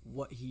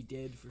 what he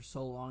did for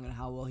so long and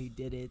how well he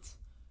did it.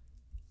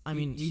 I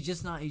mean, he's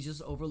just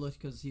overlooked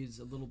because he's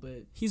a little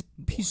bit he's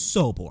He's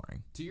so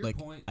boring. To your Like,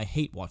 point, I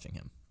hate watching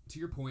him. to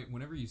your point,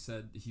 whenever you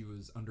said he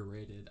was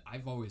underrated,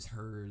 I've always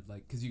heard,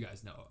 like, because you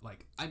guys know,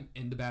 like, I'm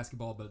into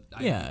basketball, but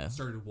I Yeah.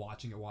 started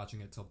watching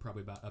it till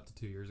probably about up to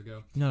 2 years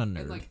ago. You're not a nerd.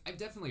 And, like, I've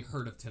definitely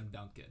heard of Tim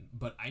Duncan,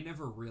 but I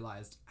never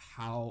realized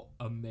how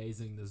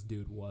amazing this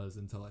dude was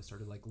until I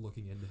started, like,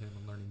 looking into him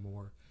and learning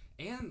more.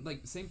 And,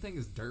 like, same thing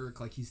as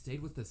Dirk, like, he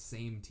stayed with the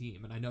same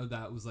team, and I know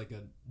that was, like,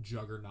 a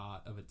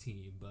juggernaut of a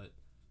team, but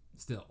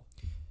still.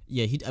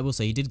 Yeah, I will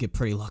say he did get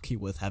pretty lucky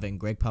with having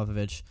Greg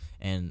Popovich,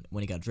 and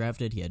when he got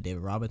drafted, he had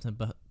David Robinson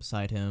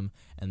beside him,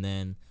 and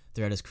then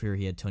throughout his career,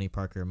 he had Tony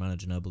Parker, Manu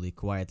Ginobili,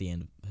 Kawhi at the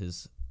end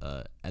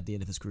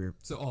of his career.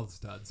 So all the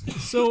studs.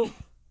 So,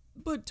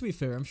 but to be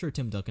fair, I'm sure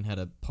Tim Duncan had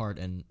a part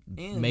in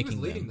And making he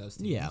was leading them. those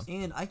teams. Yeah,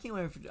 And I can't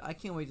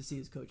wait to see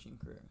his coaching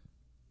career.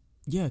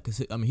 yeah,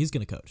 because I mean he's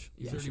gonna coach.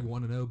 He's Yeah, already sure.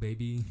 1-0,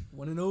 baby.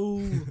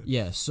 1-0.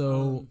 Yeah,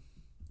 so.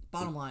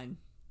 Bottom line,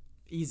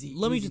 easy.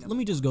 Let me easy let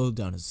me just go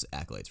down his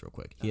accolades real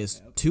quick. He has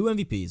Okay. 2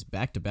 MVPs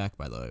back to back.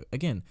 By the way,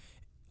 again,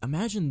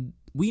 imagine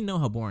we know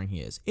how boring he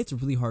is. It's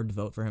really hard to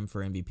vote for him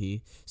for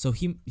MVP. So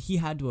he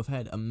had to have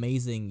had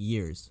amazing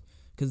years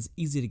because it's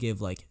easy to give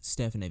like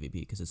Steph an MVP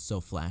because it's so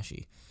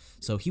flashy.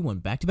 So he won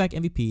back to back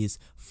MVPs,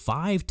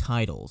 5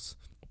 titles,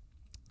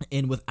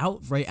 and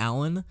without Ray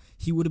Allen,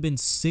 he would have been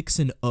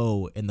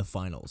 6-0 in the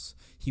finals.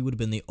 He would have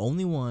been the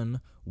only one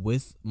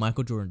with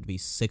Michael Jordan to be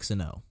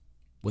 6-0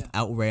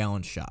 without Ray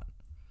Allen's shot.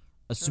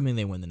 Assuming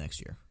they win the next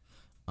year.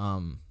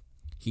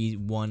 He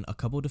won a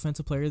couple of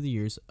Defensive Player of the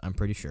Years, I'm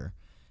pretty sure.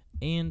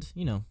 And,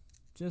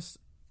 just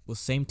was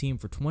same team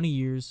for 20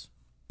 years.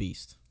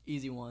 Beast.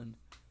 Easy one.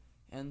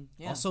 And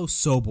yeah. Also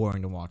so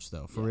boring to watch,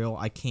 though. For real,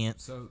 I can't.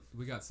 So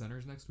we got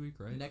centers next week,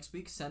 right? Next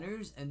week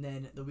centers, and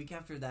then the week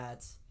after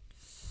that,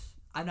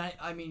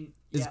 Is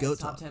it's GOAT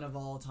top talk. 10 of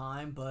all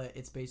time, but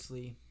it's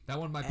basically That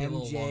one might be a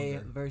little MJ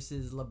longer.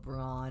 versus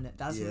LeBron.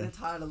 That's Yeah. really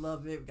tired. I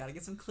love it. We gotta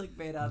get some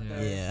clickbait out Yeah.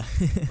 there.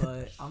 Yeah.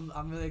 But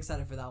I'm really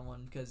excited for that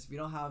one because we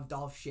don't have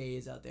Dolph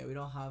Shays out there. We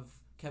don't have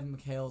Kevin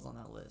McHale's on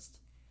that list.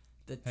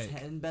 The Hey.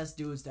 10 best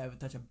dudes to ever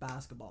touch a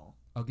basketball.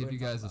 I'll give we're you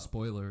talking guys a about.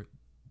 spoiler.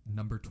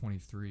 Number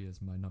 23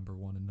 is my number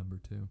 1 and number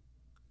 2.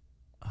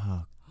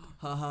 Oh,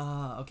 Ha ha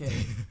ha. Okay.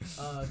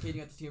 Caden, you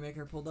got the tier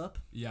maker pulled up?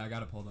 Yeah, I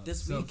got it pulled up.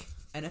 This So- week,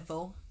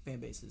 NFL fan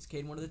bases.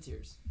 Caden, what are the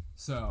tiers?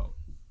 So,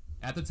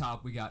 at the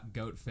top, we got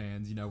GOAT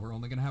fans. We're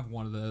only going to have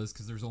one of those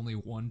because there's only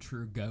one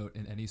true GOAT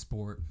in any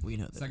sport. we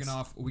know this. Second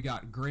off, we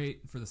got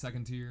great for the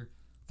second tier.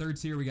 Third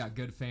tier, we got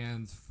good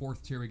fans.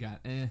 Fourth tier, we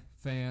got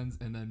fans.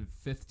 And then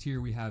fifth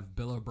tier, we have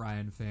Bill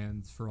O'Brien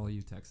fans. For all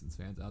you Texans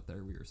fans out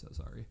there, we are so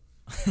sorry.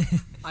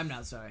 I'm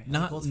not sorry. As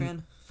Not- a Colts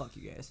fan? Fuck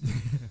you guys.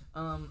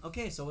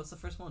 Okay, so what's the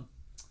first one?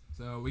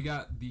 So, we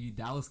got the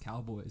Dallas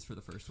Cowboys for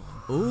the first one.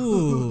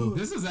 Ooh.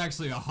 This is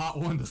actually a hot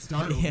one to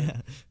start with.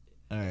 Yeah.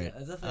 All right. Yeah,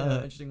 that's definitely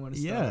an interesting one to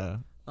start.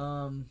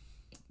 Yeah.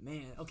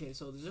 Man, okay,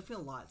 so there's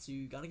definitely a lot. So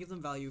you gotta give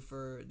them value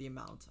for the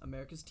amount.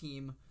 America's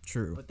team,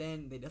 True. but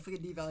then they definitely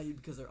get devalued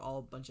because they're all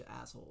a bunch of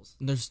assholes.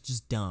 They're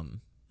just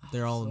dumb.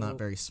 They're all So- not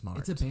very smart.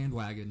 It's a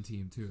bandwagon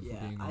team, too, if we're Yeah,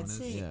 being I'd honest.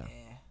 say Yeah.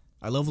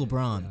 I love Yeah.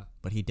 LeBron, Yeah.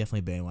 but he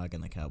definitely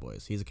bandwagon the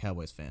Cowboys. He's a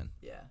Cowboys fan.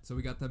 yeah. So,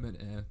 we got them at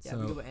Yeah, So,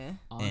 we go with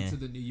on Eh. to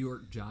the New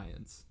York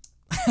Giants.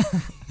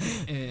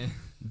 Eh.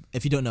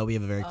 If you don't know, we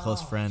have a very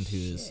close friend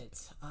who's.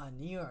 Shit.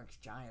 New York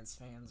Giants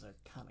fans are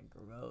kind of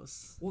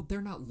gross. Well,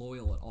 they're not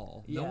loyal at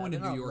all. No Yeah, one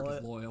in they're New not York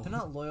is loyal. They're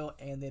not loyal,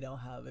 and they don't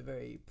have a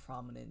very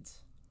prominent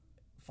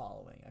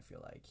following, I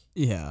feel like.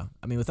 Yeah.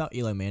 I mean, without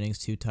Eli Manning's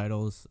 2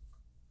 titles,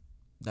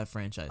 that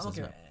franchise I'm is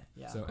okay not. with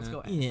Yeah, So, let's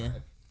go. Yeah.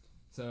 Alright.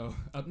 So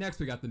up next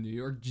we got the New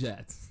York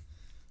Jets.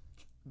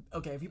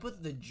 Okay, if you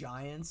put the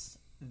Giants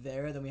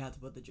there, then we have to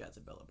put the Jets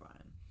at Bill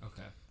O'Brien.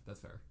 Okay, that's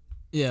fair.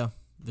 Yeah.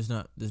 There's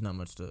not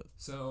much to.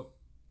 So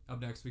up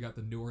next we got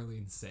the New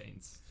Orleans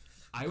Saints.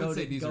 I would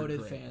say these goated are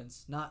great.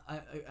 fans. Not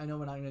I know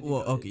we're not gonna do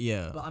Well, goated, okay,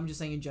 yeah. but I'm just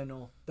saying in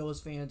general, those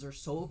fans are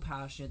so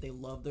passionate. They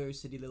love their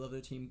city. They love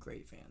their team.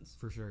 Great fans.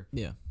 For sure.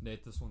 Yeah.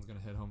 Nate, this one's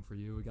gonna hit home for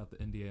you. We got the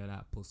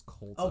Indianapolis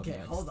Colts. up Okay,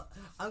 next. hold on.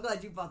 I'm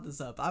glad you brought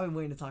this up. I've been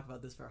waiting to talk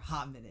about this for a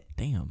hot minute.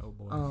 Damn. Oh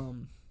boy.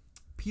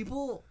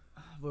 People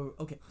were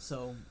okay.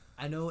 So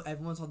I know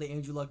everyone saw the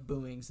Andrew Luck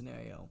booing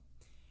scenario.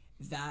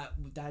 That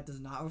does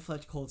not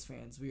reflect Colts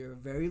fans. We are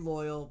very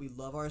loyal. We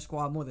love our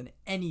squad more than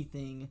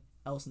anything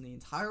else in the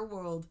entire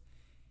world.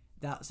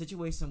 That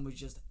situation was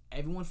just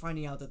everyone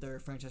finding out that their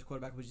franchise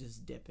quarterback was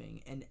just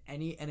dipping, and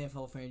any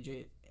NFL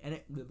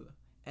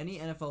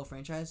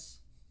franchise,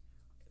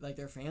 like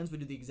their fans would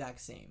do the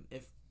exact same.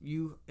 If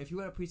you had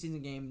a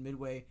preseason game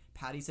midway,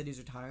 Patty said he's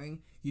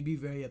retiring, you'd be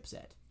very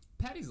upset.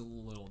 Patty's a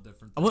little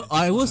different. Well,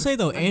 I will say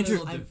though, I'm Andrew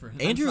just-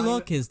 different. Andrew trying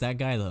Luck to- is that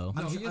guy though.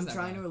 No, he is I'm that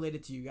trying guy. to relate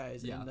it to you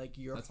guys Yeah, and like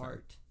your that's fair.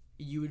 part.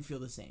 You would feel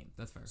the same.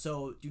 That's fair.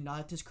 So do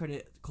not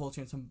discredit Colts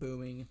fans from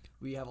booming.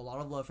 We have a lot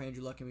of love for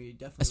Andrew Luck, and we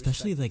definitely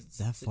Especially like respect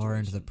that his far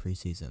into the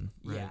situation.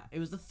 preseason. Yeah, Right. it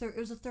was the third. It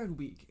was the third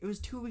week. It was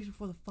 2 weeks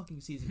before the fucking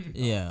season. kicked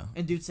off. Yeah.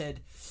 And dude said,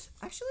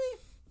 "Actually,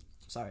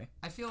 sorry,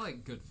 I feel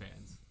like good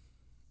fans.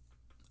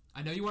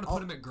 I know you want to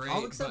put them at great,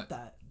 I'll accept but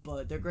that.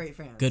 but they're great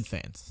fans. Good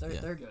fans. They're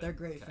Yeah. they're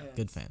great Okay. fans.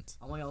 Good fans.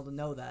 I want y'all to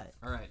know that.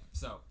 All right,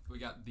 so we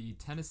got the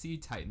Tennessee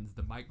Titans,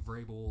 the Mike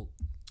Vrabel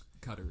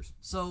Cutters.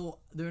 So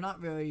they're not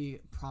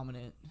very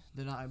prominent.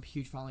 They're not a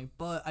huge following,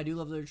 but I do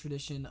love their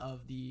tradition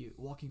of the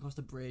walking across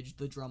the bridge,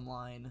 the drum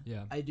line.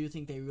 Yeah. I do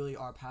think they really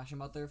are passionate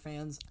about their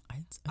fans.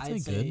 I'd I'd say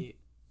good. say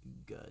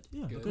good.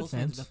 Yeah, Good. good Colts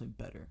fans fans. are definitely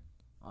better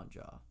on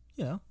Jaw.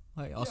 Yeah,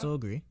 I also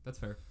agree. That's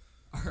fair.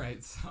 All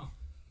right, so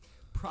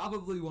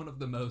probably one of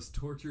the most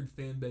tortured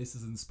fan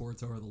bases in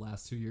sports over the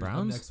last 2 years. Up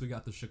Browns? next, we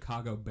got the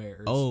Chicago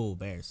Bears. Oh,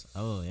 Bears.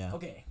 Oh, yeah.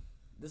 Okay,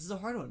 this is a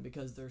hard one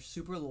because they're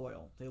super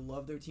loyal. They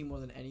love their team more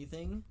than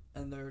anything,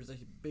 and there's a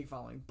big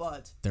following.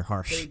 But They're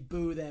harsh. they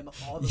boo them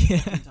all the Yeah.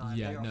 fucking time.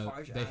 yeah, they are no,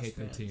 harsh they ass hate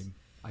fans. their team.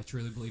 I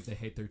truly believe they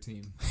hate their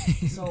team.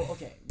 So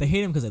okay, They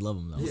hate him because they love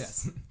him, though.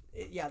 Yes.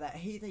 yeah, that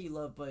hate that you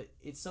love, but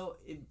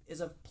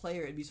as a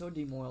player, it'd be so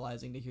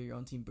demoralizing to hear your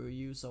own team boo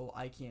you. So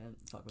I can't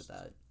fuck with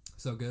that.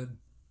 So good.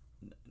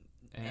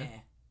 Eh?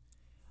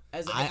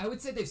 As a, I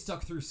would say they've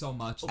stuck through so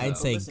much. I'd though.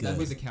 say listen, That'd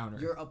be good. the counter.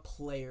 You're a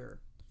player,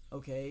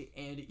 okay,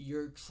 and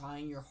you're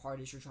trying your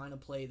hardest. You're trying to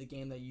play the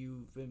game that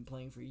you've been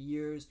playing for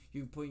years.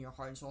 You're putting your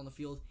heart and soul on the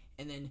field,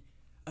 and then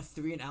a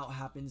 3-and-out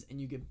happens,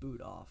 and you get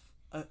booed off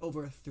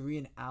over a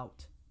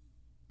 3-and-out.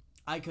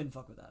 I couldn't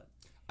fuck with that.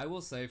 I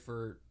will say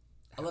for.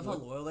 I love how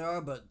loyal they are,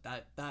 but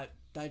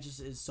that just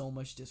is so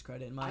much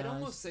discredit in my I'd eyes.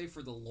 almost say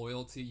for the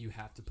loyalty, you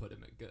have to put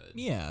him at good.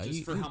 Yeah, Just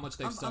you- for how much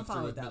they've I'm stuck fine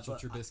through with with that,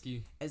 Mitchell but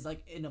Trubisky. As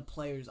like in a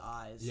player's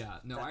eyes. Yeah,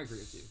 no, that- I agree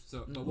with you.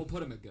 So, but we'll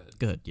put him at good.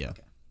 Good, yeah.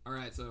 Okay. All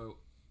right, so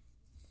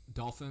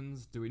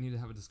Dolphins. Do we need to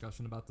have a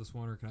discussion about this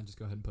one, or can I just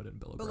go ahead and put it in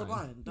Bill But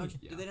O'Brien? LeBron,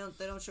 Yeah.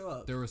 they don't show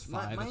up. There was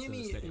 5 at the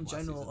Miami stadium in last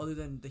general, season. other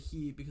than the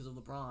Heat, because of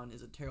LeBron,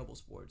 is a terrible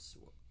sports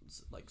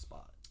like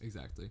spot.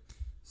 Exactly.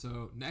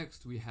 So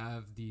next we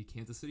have the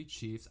Kansas City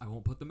Chiefs. I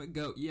won't put them at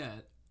GOAT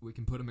yet. We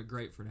can put them at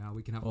great for now.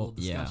 We can have a Well,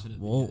 little yeah. discussion. At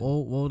the We'll, end.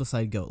 we'll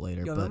decide GOAT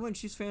later. Yo, but remember when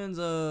Chiefs fans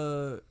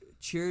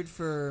cheered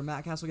for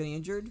Matt Castle getting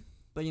injured?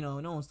 But no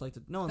one that likes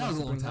was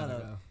to a long bring time that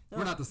ago. up. No,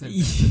 We're not the same.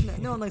 Yeah.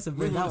 fan. No one likes to We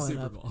bring won that a one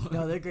Super up. Bowl.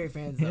 No, they're great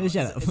fans. Yeah, Though.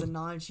 shut As, up. as a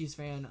non-Chiefs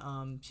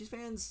fan, Chiefs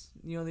fans,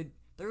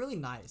 they're really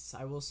nice.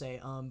 I will say.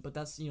 But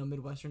that's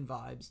Midwestern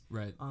vibes.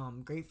 Right.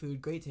 Great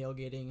food, great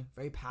tailgating,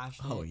 very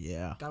passionate. oh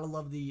yeah. Gotta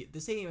love the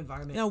stadium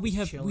environment. Now we is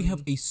have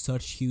chilling. a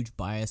such huge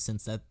bias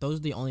since those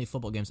are the only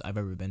football games I've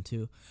ever been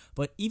to.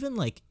 But even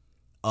like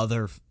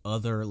other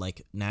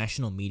like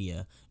national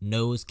media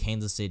knows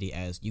Kansas City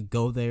as you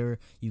go there,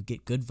 you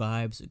get good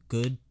vibes,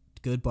 good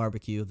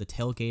barbecue. The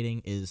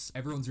tailgating is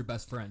Everyone's your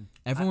best friend.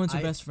 everyone's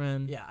your I- best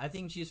friend. Yeah, I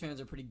think Chiefs fans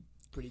are pretty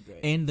great.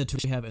 And the tour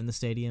we have in the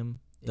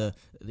stadium, the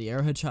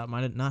Arrowhead shot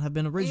might not have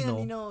been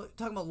original. And,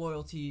 talking about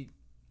loyalty,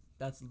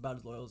 that's about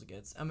as loyal as it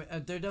gets. I mean,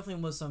 there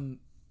definitely was some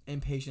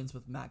impatience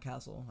with Matt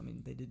Castle. I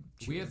mean, they did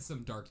cheer. We had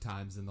some dark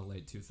times in the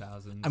late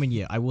 2000s. I mean,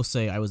 yeah, I will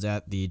say I was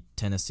at the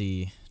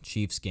Tennessee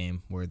Chiefs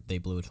game where they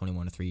blew a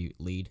 21-3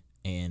 lead,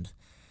 and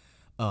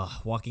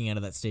walking out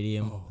of that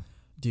stadium, Oh.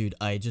 dude,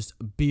 I just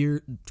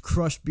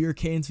crushed beer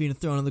cans being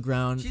thrown on the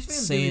ground, Chiefs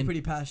fans can be saying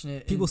pretty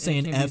passionate. people and saying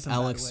it can be F some bad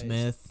Alex ways.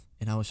 Smith,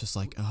 and I was just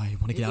like, oh, I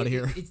want to get out of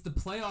here. It's the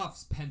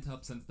playoffs pent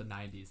up since the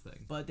 90s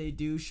thing. But they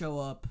do show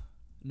up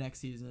next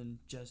season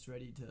just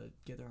ready to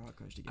get their heart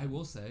crushed again. I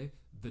will say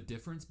the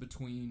difference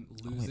between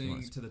it losing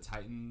was. to the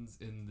Titans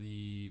in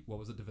the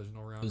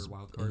divisional round It was, or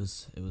wild it card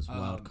was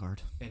wild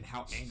card. and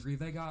how angry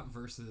they got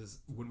versus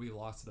when we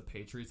lost to the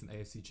Patriots in the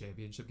AFC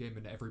Championship game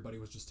and everybody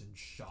was just in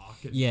shock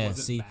and Yeah,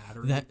 wasn't see mad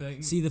or that.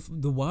 anything. See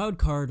the wild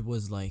card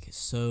was like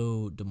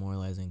so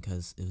demoralizing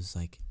because it was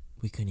like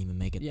we couldn't even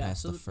make it Yeah,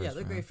 past so the first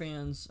they're round. great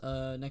fans.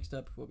 Next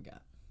up, what we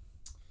got?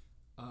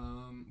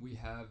 We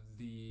have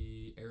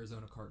the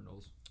Arizona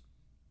Cardinals.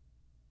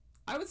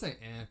 I would say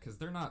because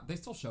they're not. They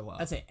still show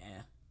up. I'd say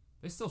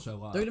They still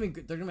show up. They're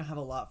gonna have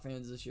a lot of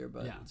fans this year,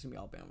 but Yeah. it's gonna be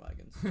all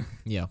bandwagons.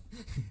 Yeah.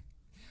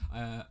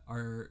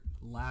 Our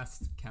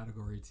last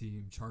category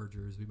team,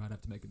 Chargers. We might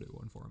have to make a new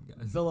one for them,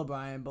 guys. Bill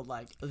O'Brien, but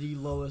like the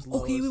lowest.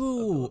 Okay, of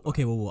Bill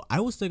okay, O'Brien. I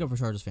will stick up for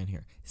Chargers fan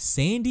here.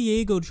 San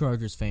Diego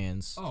Chargers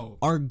fans Oh,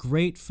 are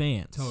great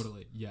fans.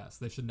 totally. Yes,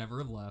 they should never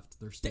have left.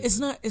 They're stupid.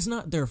 It's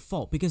not their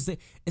fault because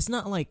it's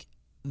not like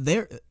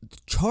their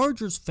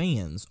Chargers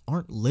fans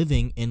aren't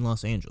living in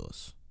Los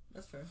Angeles.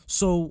 That's fair.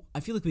 So I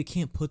feel like we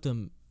can't put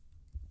them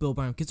Bill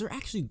O'Brien because they're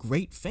actually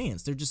great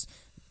fans. They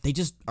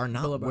just are Bill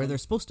not where O'Brien. they're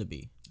supposed to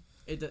be.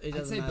 It I'd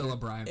doesn't say matter. Bill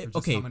O'Brien for just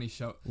okay. how many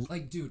show.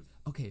 Like, dude.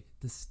 Okay,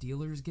 the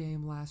Steelers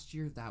game last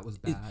year that was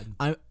bad.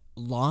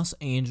 Los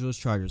Angeles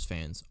Chargers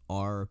fans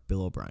are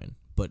Bill O'Brien,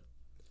 but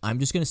I'm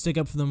just gonna stick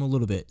up for them a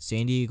little bit.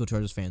 San Diego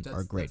Chargers fans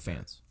are great that's fair.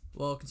 fans.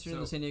 Well, considering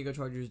So- the San Diego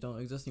Chargers don't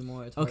exist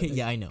anymore, it's hard Okay, to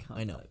yeah, I know.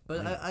 count that.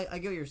 But I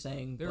get what you're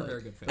saying. They're but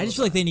very good fans. I just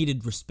feel like they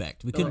needed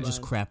respect. We Bill couldn't just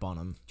O'Brien. crap on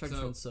them. Chargers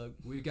So- fans suck.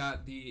 We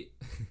got the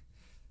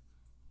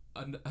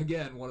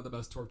again one of the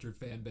most tortured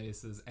fan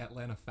bases,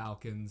 Atlanta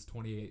Falcons,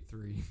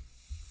 28-3.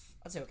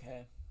 I'd say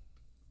okay.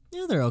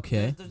 Yeah, they're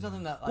okay. There's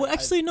nothing that. Well,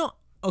 actually, no.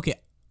 Okay,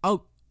 I'm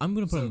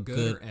gonna put So them good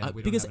good or eh?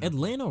 We don't because have an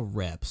Atlanta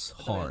reps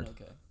I thought I hard. had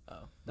okay. Oh,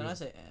 then I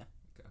say eh.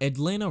 Okay.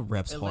 Atlanta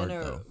reps hard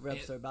Atlanta though.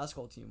 reps their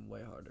basketball team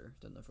way harder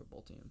than their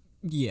football team.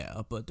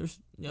 Yeah, but there's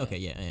okay.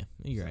 Yeah.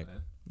 You're right.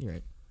 You're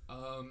right.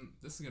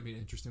 This is gonna be an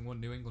interesting one.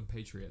 New England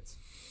Patriots.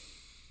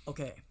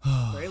 Okay,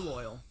 very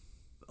loyal.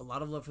 A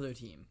lot of love for their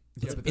team.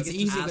 Yeah, The but biggest it's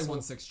easy. They asshole-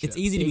 won 6 It's chips.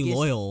 easy to be biggest-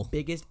 loyal.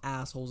 Biggest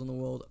assholes in the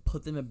world.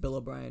 Put them at Bill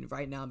O'Brien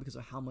right now because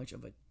of how much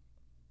of a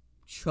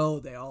show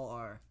they all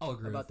are I'll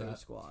agree about with their that,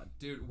 squad.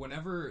 dude.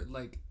 Whenever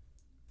like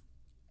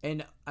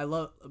And I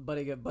love a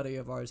buddy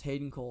of ours,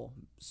 Hayden Cole.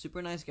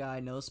 Super nice guy,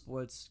 knows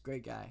sports,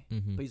 great guy.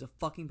 Mhm. But he's a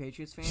fucking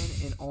Patriots fan,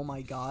 and oh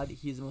my god,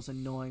 he's the most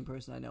annoying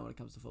person I know when it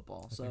comes to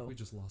football. I think So we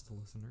just lost a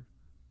listener.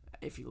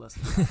 if you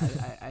listen,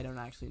 I don't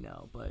actually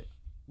know, but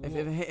Well,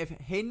 if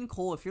Hayden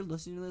Cole, if you're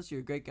listening to this,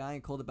 you're a great guy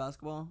and cool to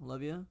basketball,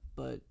 love you,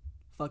 but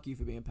fuck you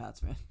for being a Pats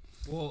fan.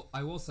 well,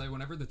 I will say,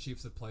 whenever the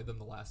Chiefs have played them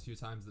the last few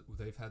times,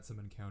 they've had some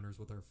encounters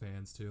with our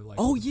fans too. Like,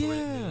 Oh, Brittany,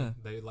 yeah.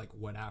 they like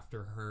went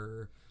after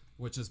her,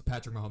 which is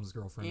Patrick Mahomes'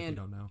 girlfriend. if you And-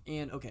 don't know,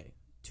 And okay,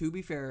 to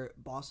be fair,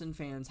 Boston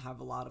fans have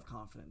a lot of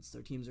confidence.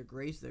 Their teams are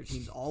great. Their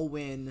teams all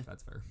win.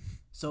 that's fair.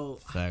 So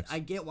Facts. I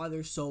get why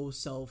they're so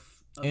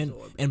self-absorbed. And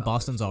about their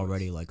Boston's sports.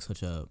 already like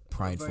such a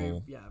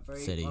prideful.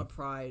 very city. a lot of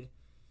pride.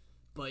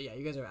 But yeah,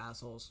 you guys are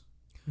assholes.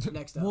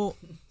 Next up, Well,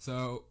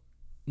 So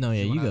no, yeah,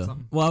 You you wanna add go.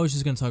 something? Well, I was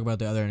just gonna talk about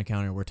the other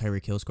encounter where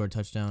Tyreek Hill scored a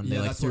touchdown. Yeah, they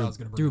like that's what I threw, was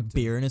gonna bring threw up, too.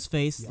 beer in his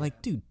face. Yeah.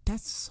 Like, dude,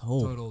 that's so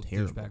total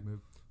terrible. douchebag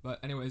move.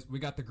 But anyways, we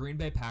got the Green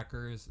Bay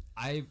Packers.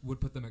 I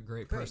would put them at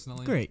great Great.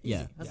 personally. Great, easy.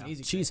 yeah. That's an Yeah.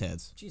 easy.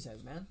 Cheeseheads.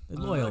 Cheeseheads, man. They're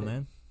Uh, loyal, Loaded.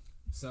 man.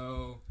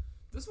 So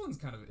this one's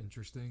kind of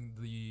interesting.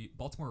 The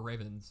Baltimore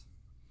Ravens.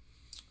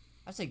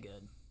 I'd say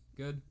good.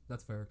 Good.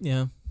 That's fair.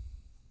 Yeah.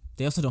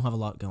 They also don't have a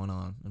lot going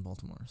on in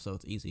Baltimore, so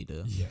it's easy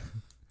to. Yeah.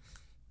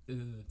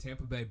 The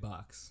Tampa Bay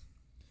Bucks.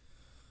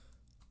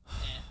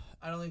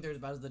 I don't think they're as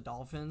bad as the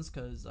Dolphins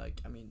because,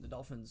 like, I mean, the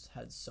Dolphins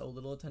had so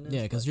little attendance.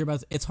 Yeah, because but- you're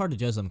about. It's hard to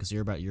judge them because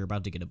you're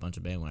about to get a bunch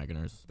of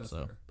bandwagoners. That's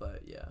so fair.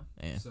 But yeah.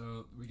 yeah,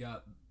 So we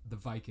got the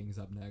Vikings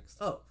up next.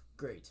 Oh,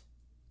 great.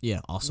 yeah,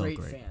 also great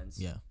great. fans.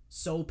 Yeah,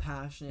 So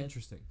passionate.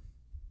 Interesting.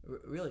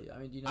 Really? I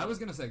mean, do you know? I was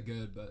gonna say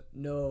good, but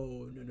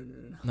No.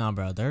 nah,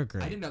 bro, they're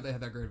great. I didn't know they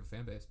had that great of a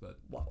fan base. But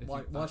if you-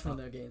 Watch one of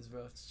their games,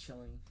 bro. It's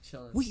chilling.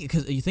 Wait,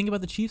 because you think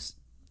about the Chiefs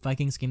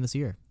Vikings game this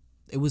year.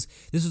 This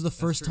was the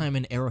first true. time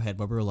in Arrowhead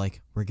where we were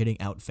like, we're getting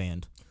out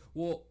fanned.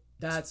 well,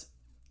 That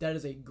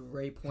is a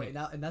great point. Hey.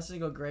 Now, and that's gonna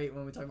go great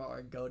when we talk about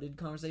our goated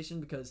conversation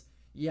because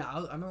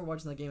I remember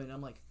watching that game and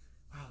I'm like,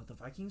 wow, the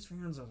Vikings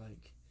fans are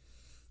like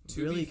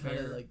To really be kind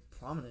of fair, like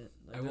prominent.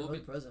 Like, I they're will really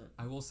be- present.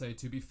 I will say,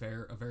 to be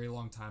fair, a very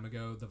long time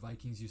ago, the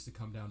Vikings used to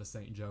come down to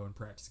St. Joe and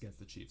practice against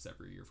the Chiefs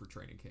every year for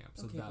training camp.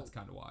 So Okay, that's but-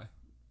 kind of why.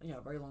 Yeah,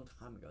 a very long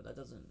time ago. That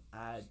doesn't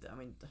add. I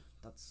mean,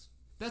 that's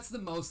That's the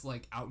most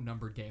like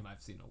outnumbered game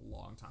I've seen in a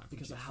long time. for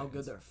because of Chiefs how good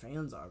fans. their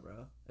fans are,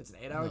 bro. It's an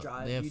 8-hour No,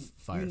 drive. they have you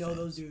fire know fans.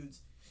 those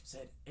dudes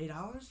said 8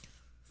 hours.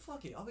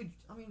 Fuck it. I'll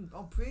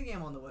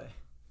pregame on the way.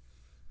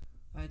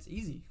 It's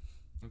easy.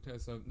 Okay,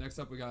 so next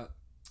up we got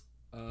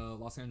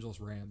Los Angeles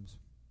Rams.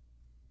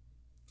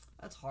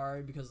 That's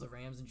hard because the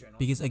Rams in general.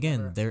 Because have again,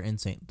 never- they're in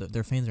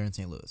their fans are in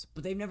St. Louis.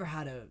 but they've never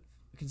had a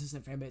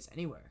consistent fan base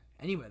anywhere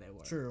they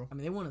were. True. I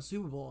mean, they won a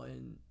Super Bowl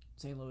in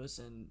St. Louis,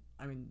 and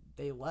I mean,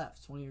 they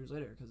left 20 years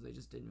later because they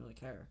just didn't really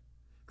care.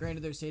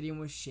 Granted, their stadium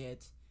was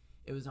shit.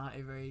 It was not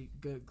a very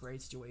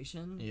great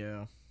situation.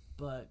 Yeah.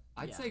 But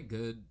I'd yeah. say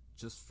good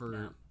just for.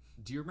 No.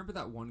 Do you remember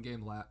that one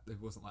game?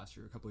 It wasn't last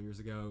year, a couple of years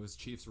ago. It was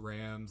Chiefs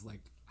Rams. Like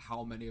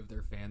how many of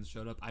their fans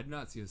showed up? I did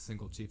not see a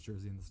single Chiefs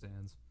jersey in the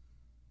stands.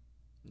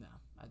 No,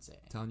 I'd say.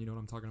 Talon, you know what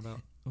I'm talking about?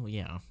 Oh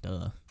yeah,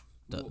 duh.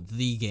 Well,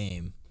 The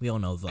game. We all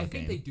know the I game.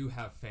 think they do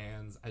have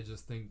fans. I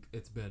just think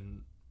it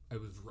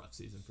was a rough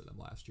season for them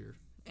last year.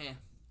 Eh.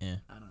 Eh.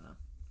 I don't know.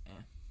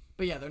 Eh.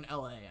 But yeah, they're in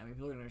LA. I mean,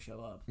 people are gonna show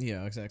up.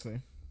 Yeah, exactly.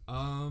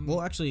 Um,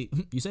 Well, actually,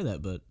 you say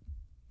that, but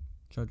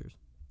Chargers.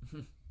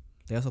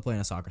 They also play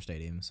in a soccer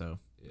stadium, so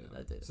yeah.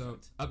 That did So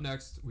affect. up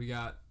next we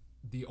got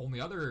the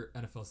only other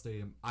NFL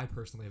stadium I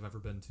personally have ever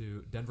been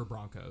to, Denver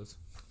Broncos.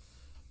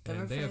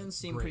 Denver And they have fans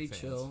seem great pretty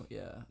fans. chill.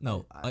 Yeah.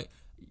 no. Are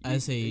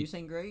as a- you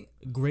saying great?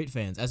 Great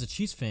fans. As a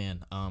Chiefs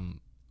fan,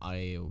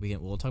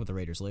 we'll talk about the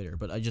Raiders later,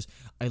 but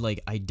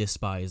I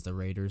despise the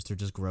Raiders. They're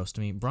just gross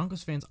to me.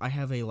 Broncos fans, I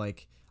have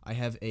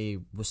a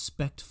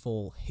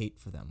respectful hate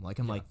for them. Like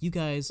I'm Yeah. like, you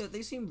guys. Yeah,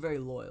 they seem very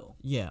loyal.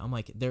 Yeah, I'm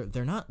like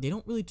they're not. They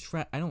don't really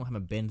I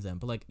haven't been to them,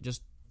 but like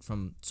just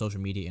from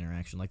social media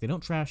interaction, like they don't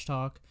trash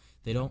talk.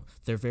 They don't.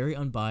 They're very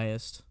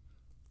unbiased.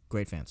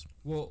 Great fans.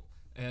 Well,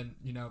 and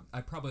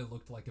I probably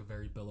looked like a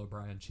very Bill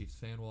O'Brien Chiefs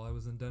fan while I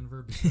was in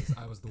Denver because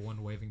I was the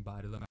one waving bye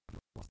to them after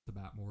we lost to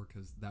Batmore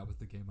because that was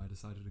the game I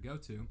decided to go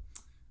to.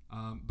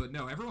 But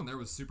no, everyone there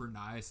was super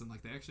nice and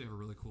like they actually have a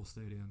really cool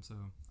stadium. So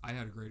I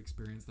had a great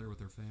experience there with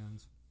their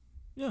fans.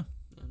 Yeah.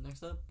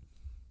 Next up.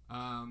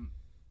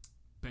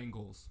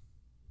 Bengals.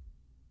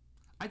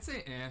 I'd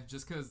say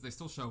just because they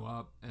still show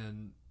up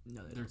and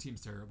No, they their don't.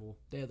 team's terrible.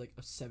 They had like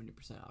a 70%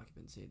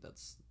 occupancy.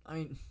 That's. I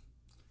mean,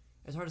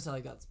 it's hard to say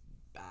like that's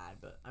bad,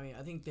 but I mean,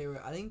 I think they were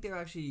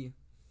actually.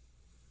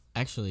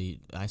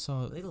 Actually, I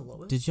saw. Are they the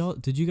lowest?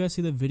 Did you guys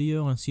see the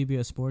video on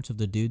CBS Sports of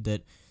the dude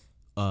that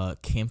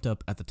camped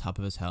up at the top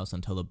of his house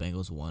until the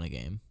Bengals won a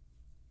game.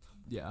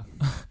 Yeah.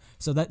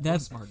 So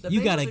that's smart. The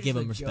you Bengals gotta are give just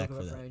them a respect joke for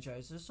of a that.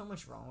 franchise. There's so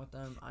much wrong with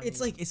them. It's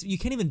like you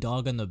can't even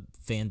dog on the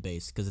fan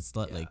base because it's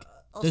not yeah, like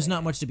I'll there's say not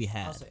eh. much to be I'll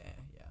had. say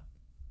yeah.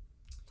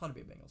 It's hard to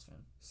be a Bengals fan.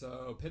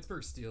 So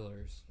Pittsburgh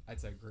Steelers, I'd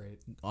say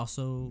great.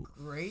 Also,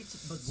 Great,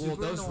 but Well,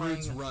 super those annoying.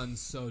 roots run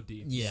so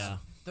deep. yeah,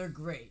 They're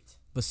great.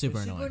 but super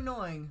They're annoying. super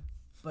annoying,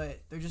 but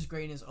their just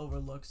greatness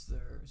overlooks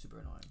their super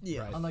annoying.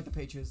 Yeah. Right. Unlike the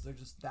Patriots, they're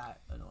just that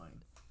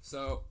annoying.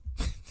 So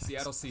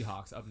Seattle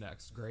Seahawks up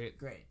next. Great.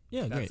 Great.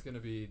 Yeah, That's great. gonna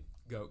be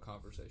GOAT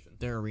conversation.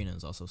 Their arena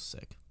is also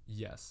sick.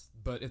 Yes,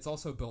 but it's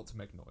also built to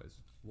make noise.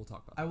 We'll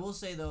talk about I that. will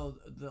say though,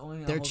 the only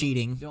thing that They're holds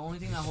cheating. Them, the only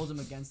thing that holds them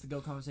against the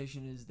GO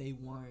conversation is they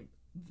weren't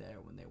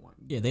there when they weren't.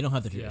 Yeah, they don't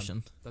have the Yeah.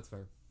 tradition. That's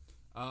fair.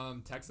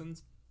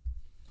 Texans,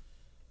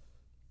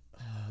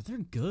 They're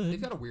they've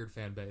good. got a weird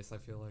fan base, I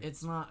feel like.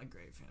 It's not a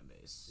great fan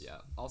base. Yeah,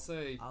 I'll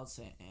say I'll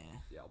say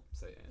I'll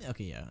say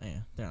Okay, yeah,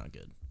 they're not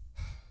good.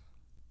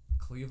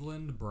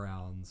 Cleveland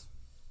Browns.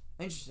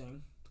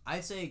 Interesting.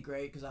 I'd say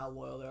great because of how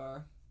loyal they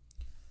are.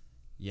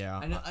 Yeah,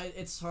 I know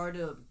it's hard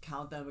to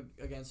count them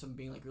against them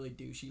being like really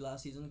douchey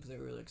last season because they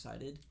were really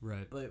excited.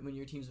 Right. But when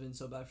your team's been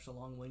so bad for so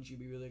long, wouldn't you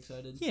be really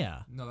excited? yeah.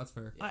 No, that's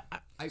fair.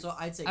 So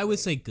I'd say I would great.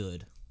 say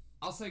good.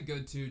 I'll say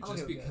good too, I'll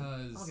just give it good.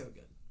 because I'll give it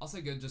good. I'll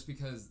say good just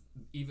because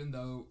even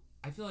though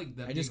I feel like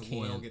them I being just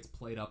loyal can't. gets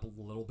played up a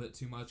little bit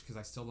too much because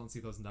I still don't see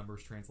those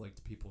numbers translate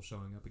to people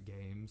showing up at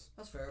games.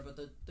 That's fair, but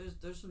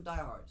there's some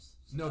diehards.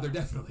 No, there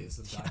definitely is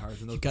some Yeah, diehards.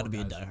 And those You got to poor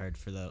be a guys. diehard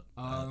for that.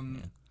 Um,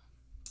 yeah.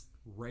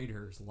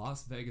 Raiders,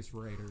 Las Vegas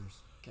Raiders.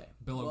 Okay.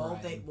 Bill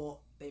O'Brien.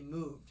 They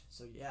moved,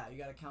 so yeah, you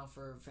got to count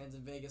for fans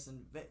in Vegas,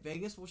 and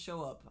Vegas will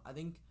show up. I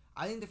think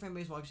the fan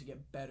base will actually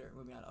get better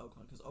moving out of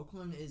Oakland because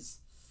Oakland's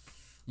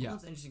an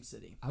interesting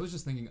city. I was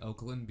just thinking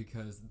Oakland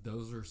because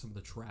those are some of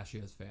the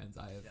trashiest fans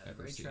I have Yeah, ever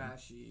very seen.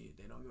 trashy.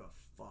 They don't give a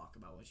fuck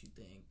about what you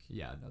think.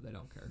 Yeah, no, they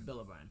don't care. Bill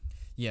O'Brien.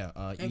 Yeah,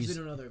 And 'cause we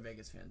don't know they're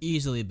Vegas fans.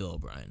 easily Bill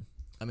O'Brien.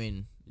 I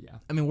mean,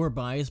 we're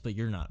biased, but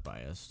you're not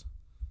biased.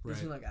 They Right.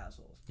 seem like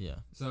assholes. Yeah,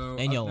 So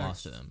and up y'all next,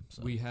 lost to them.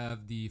 So. We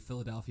have the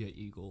Philadelphia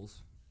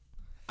Eagles.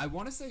 I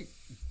want to say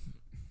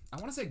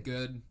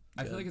good.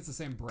 I feel Good. like it's the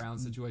same Brown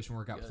situation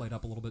where it got Good. played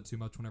up a little bit too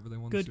much whenever they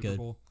won Good, the Super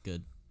Bowl.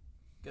 good.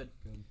 Good.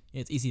 Yeah,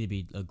 it's easy to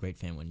be a great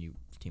fan when your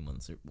team won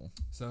the Super Bowl.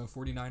 So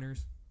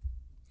 49ers.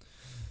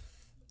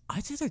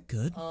 I'd say they're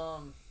good.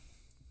 And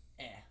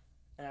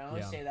I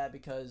only Yeah. say that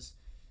because,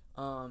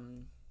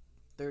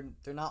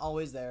 they're not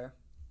always there.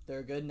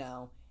 They're good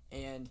now,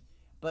 and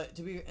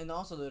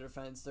also their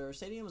defense, their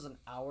stadium is an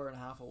hour and a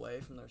half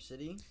away from their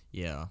city,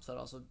 Yeah. so it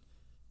also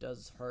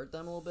does hurt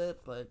them a little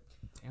bit. But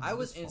Damn, I that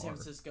was is in San far.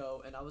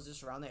 Francisco, and I was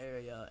just around the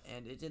area,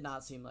 and it did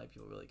not seem like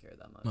people really cared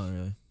that much. Oh,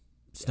 really?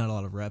 It's Yeah. not a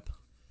lot of rep.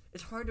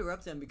 It's hard to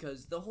rep them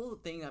because the whole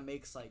thing that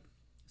makes like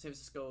San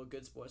Francisco a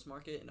good sports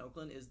market in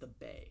Oakland is the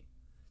Bay.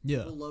 Yeah.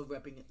 People love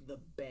repping the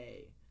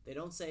Bay. They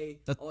don't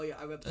say, That- "Oh yeah,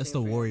 I rep." That's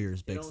San the Fran."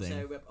 Warriors' They big don't say,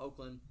 "I thing. rep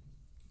Oakland."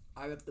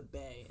 I rep the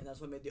Bay, and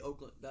that's what made the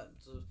Oakland.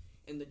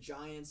 And the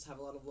Giants have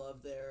a lot of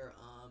love there.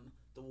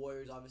 The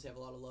Warriors obviously have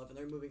a lot of love, and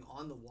they're moving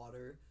on the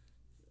water.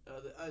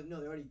 No,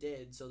 they already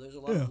did. So there's a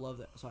lot Yeah. of love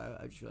there. So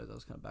I just realized I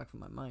was kind of back from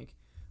my mic.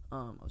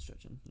 I was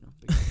stretching,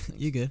 big things.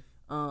 You good?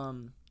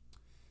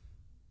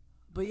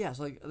 But yeah,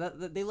 so like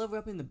they love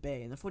repping the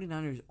Bay, and the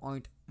 49ers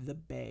aren't the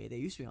Bay. They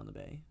used to be on the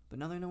Bay, but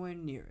now they're nowhere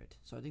near it.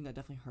 So I think that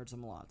definitely hurts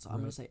them a lot. So I'm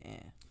gonna Right. say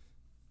And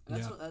Yeah,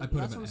 that's, I put that's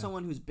them from at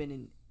someone who's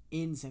been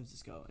in San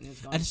Francisco. And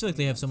has gone I just feel like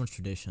they have so so much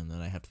tradition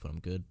that I have to put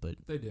them good, but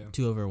They do.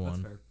 2 over That's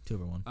 1. fair. 2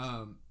 over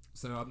 1.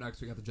 So up next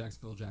we got the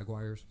Jacksonville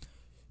Jaguars.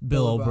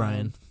 Bill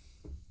O'Brien.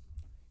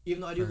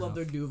 Even though I do Fair love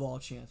enough. their Duval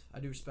chant, I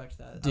do respect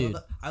that. Dude.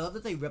 I love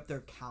that they rep their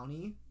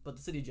county, but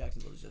the city of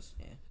Jacksonville is just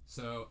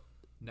So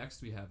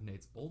next we have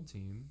Nate's old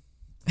team,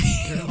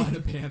 Carolina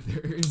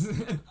Panthers.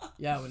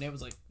 Yeah, when it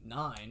was like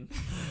 9,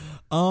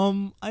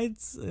 I'd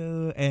say,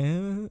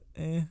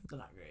 they're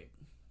not great.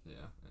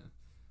 Yeah.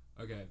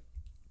 Okay.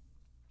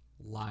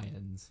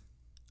 Lions.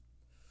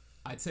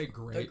 I'd say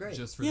great, They're great.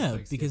 just for Yeah, the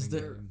because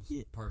Thanksgiving they're-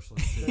 games,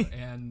 partially too.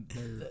 And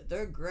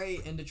They're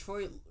great, and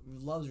Detroit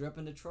loves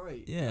repping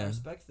Detroit. Yeah. I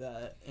respect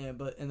that, and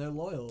they're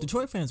loyal.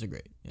 Detroit fans are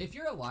great. Yeah. if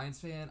you're a Lions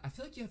fan, I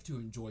feel like you have to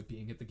enjoy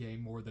being at the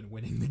game more than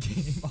winning the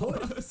game.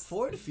 Ford, almost.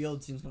 Ford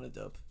Field seems kind of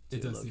dope. Too,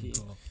 It does low-key.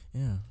 seem cool.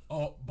 Yeah.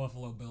 Oh,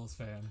 Buffalo Bills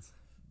fans.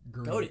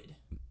 Great.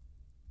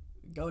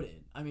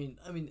 Goated. I mean,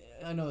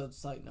 I know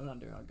it's like I'm not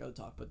doing our go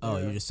talk, but Oh,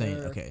 they're- you're just saying,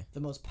 they're okay. the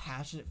most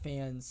passionate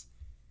fans.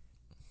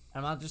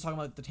 I'm not just talking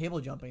about the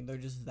table jumping; they're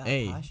just that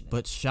Hey, passionate.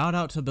 but shout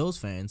out to Bills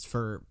fans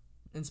for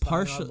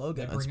Inspiring partial- our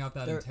logo. They bring out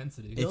that They're-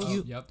 intensity. If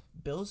you- Yep.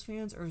 Bills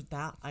fans are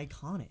that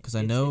iconic. 'Cause I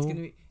It's know- gonna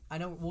be, I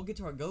know we'll get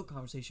to our GOAT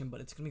conversation, but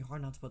it's gonna be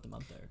hard not to put them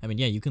up there. I mean,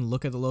 yeah, you can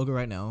look at the logo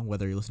right now,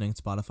 whether you're listening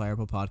to Spotify or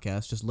Apple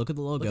Podcasts. Just look at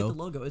the Look logo. at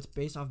the logo; it's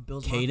based off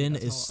Bills. Mafia. Caden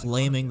That's is how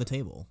slamming iconic the they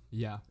are. table.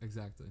 Yeah,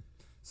 exactly.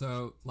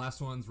 So last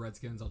one's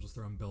Redskins. I'll just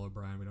throw in Bill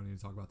O'Brien. We don't need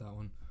to talk about that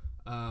one.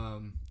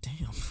 Damn.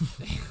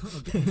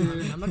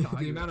 Dude, I'm not gonna the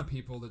argue. amount of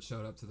people that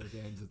showed up to their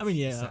games. It's I mean,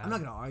 yeah, sad. I'm not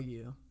gonna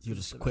argue. You're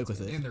just quick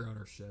with it. And their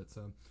owner shit.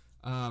 So,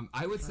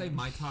 I would say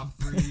my top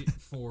 3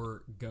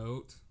 for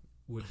GOAT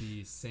would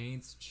be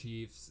Saints,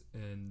 Chiefs,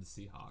 and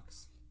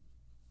Seahawks.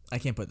 I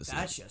can't put this.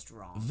 That's just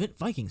wrong.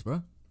 Vikings, bro.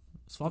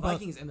 The Swap out.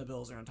 Vikings and the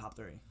Bills are in top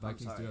 3. I'm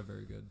Vikings sorry. do have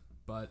very good,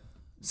 but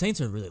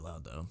Saints are really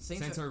loud though.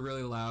 Saints are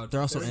really loud.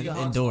 They're also The in-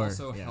 Seahawks indoor,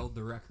 Also yeah. held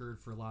the record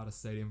for loudest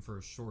stadium for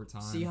a short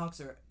time.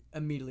 Seahawks are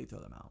immediately throw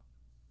them out.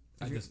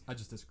 I If you're-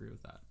 just disagree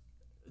with that.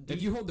 Do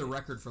If you hold the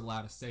record for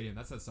loudest stadium,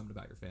 that says something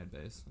about your fan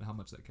base and how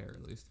much they care,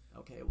 at least.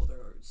 Okay, well,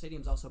 their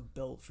stadium's also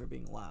built for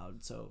being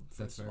loud, so That's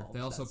first of fair. all, They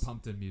also that's-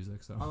 pumped in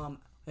music, so.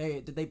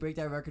 Hey, did they break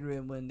that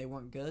record when they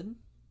weren't good?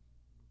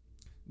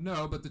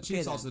 No, but the Okay,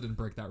 Chiefs then. also didn't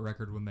break that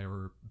record when they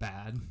were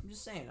bad.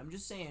 I'm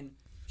just saying.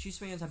 Chiefs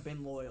fans have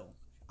been loyal.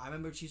 I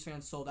remember Chiefs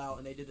fans sold out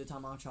and they did the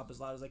tomahawk chop as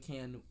loud as I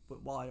can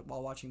while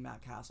watching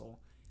Matt Castle.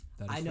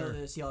 That is I know fair.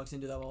 the Seahawks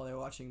didn't do that while they were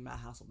watching Matt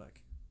Hasselbeck.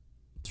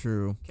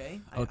 True.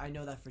 Okay, Oh. I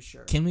know that for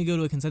sure. Can we go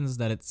to a consensus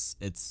that it's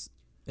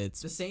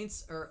The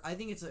Saints are. I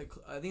think it's a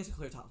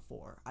clear top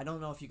 4. I don't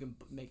know if you can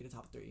make it a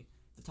top 3.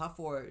 The top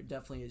 4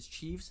 definitely is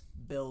Chiefs,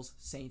 Bills,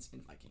 Saints,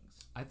 and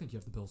Vikings. I think you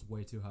have the Bills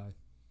way too high.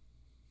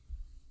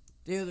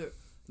 They're the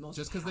most.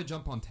 Just because they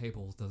jump on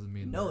tables doesn't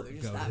mean No, they're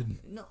they're just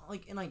goated. that. No,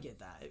 like, and I get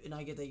that, and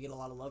I get they get a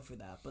lot of love for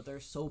that, but they're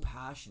so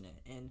passionate,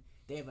 and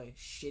they have a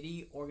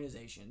shitty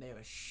organization. They have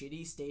a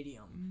shitty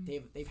stadium.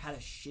 They've had a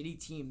shitty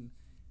team.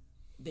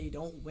 They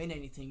don't win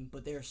anything,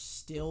 but they're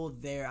still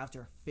there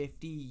after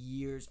 50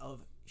 years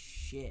of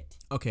shit.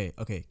 okay.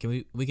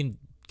 Can we can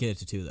get it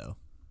to 2 though.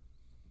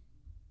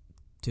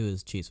 2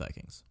 is Chiefs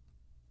Vikings.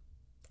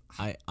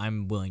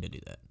 I'm willing to do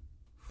that.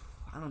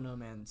 I don't know,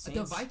 man. The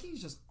Saints,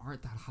 Vikings just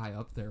aren't that high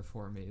up there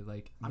for me.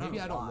 Like, I don't maybe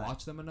know I don't why.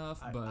 watch them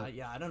enough, but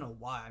I don't know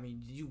why. I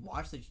mean, did you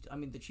watch the? I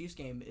mean, the Chiefs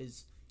game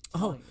is.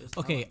 Oh, is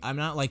okay. telling. I'm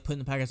not like putting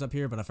the Packers up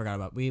here, but I forgot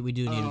about we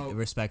do need Oh. to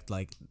respect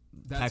like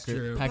that's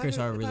true. Packers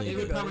are The really It Packers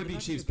would good. are probably The be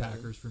Packers Chiefs are good.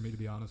 Packers for me, to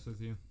be honest with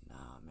you. Nah,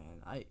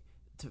 man.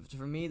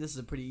 For me, this is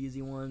a pretty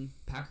easy one.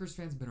 Packers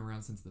fans have been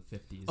around since the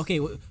 50s. Okay,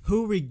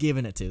 who are we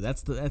giving it to?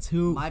 That's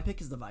who. My pick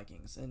is the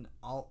Vikings, and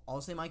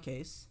I'll say my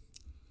case.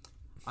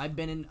 I've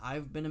been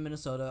in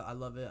Minnesota. I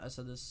love it. I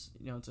said this,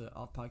 to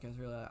off podcast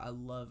earlier. I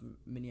love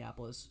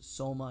Minneapolis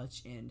so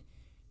much, and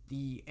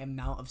the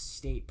amount of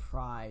state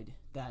pride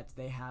that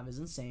they have is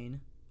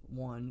insane.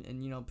 1,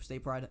 and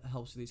state pride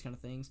helps with these kind of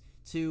things.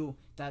 2,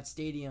 that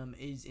stadium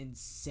is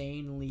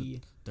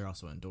insanely. They're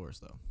also indoors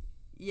though.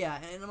 Yeah,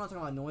 and I'm not talking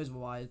about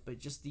noise-wise, but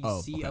just the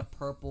Oh, sea okay. of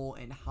purple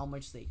and how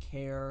much they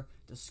care.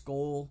 The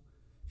skull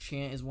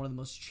chant is one of the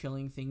most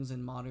chilling things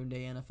in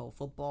modern-day NFL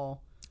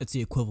football. It's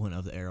the equivalent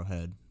of the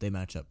Arrowhead. They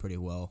match up pretty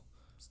well.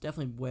 It's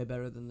definitely way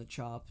better than the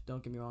chop.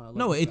 Don't get me wrong. I love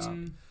No, the it's- chop.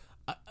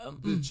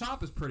 The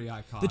chop is pretty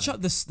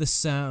iconic. The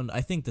sound. I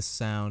think the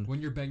sound.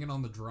 When you're banging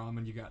on the drum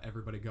and you got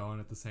everybody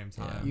going at the same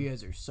time. You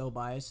guys are so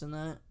biased in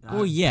that. I'm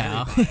Well,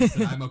 yeah. very biased,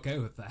 and I'm okay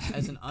with that.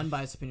 As an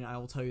unbiased opinion, I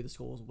will tell you the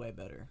skull is way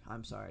better.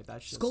 I'm sorry.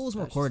 That's just Skull is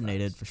more that's just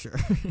coordinated facts. for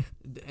sure.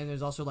 And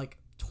there's also like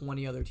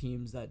 20 other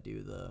teams that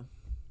do the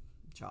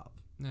chop.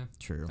 Yeah.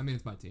 True. I mean,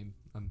 it's my team.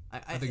 I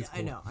think it's cool.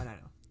 I know.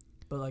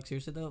 But like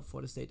seriously though,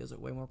 Florida State does it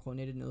way more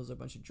coordinated, and those are a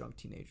bunch of drunk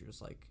teenagers.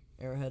 Like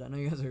Arrowhead, I know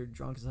you guys are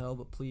drunk as hell,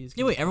 but please.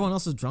 Yeah, wait. Everyone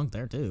else is drunk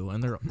there too,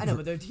 and they're. I know,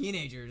 but they're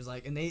teenagers,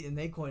 like, and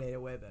they coordinate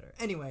it way better.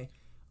 Anyway,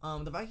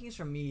 the Vikings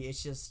for me,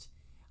 it's just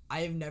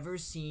I have never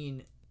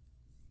seen,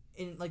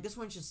 and like this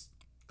one's just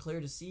clear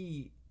to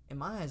see in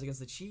my eyes against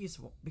the Chiefs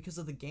because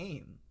of the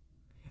game.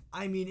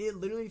 I mean, it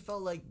literally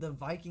felt like the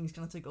Vikings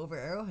kind of took over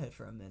Arrowhead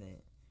for a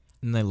minute.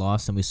 And they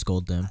lost, and we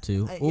scolded them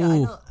too.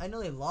 I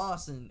know they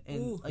lost, and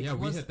Ooh. like Yeah, it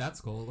we was, hit that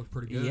skull. It looked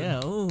pretty good.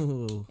 Yeah.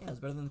 Ooh. yeah, it's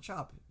better than the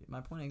chop.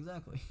 My point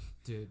exactly.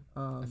 Dude,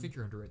 Um, I think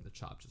you're underrating the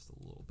chop just a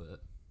little bit.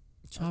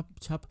 Chop.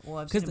 Well,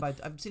 I've 'Cause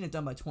seen it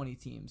done by 20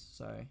 teams.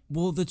 Sorry.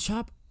 Well, the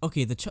chop.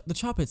 Okay, the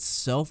chop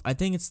itself. I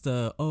think it's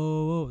the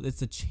it's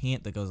the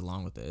chant that goes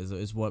along with it.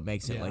 Is what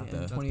makes it Yeah. like And the.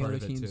 That's 20 part other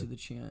of it, teams too. do the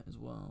chant as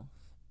well.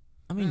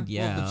 I mean,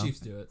 yeah. Well, the Chiefs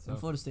do it, so And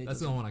Florida State. that's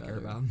the does only it one I care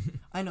better. about.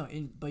 I know,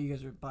 but you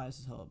guys are biased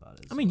as hell about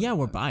it. I mean, so yeah,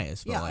 we're whatever.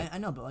 biased, but Yeah, like, I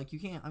know, but like you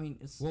can't. I mean,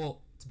 it's.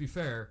 Well, to be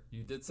fair,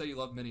 you did say you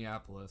love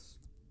Minneapolis,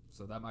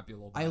 so that might be a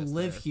little. I biased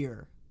live there.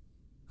 here.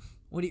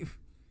 What do you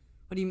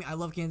mean? I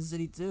love Kansas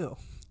City too.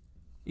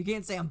 You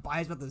can't say I'm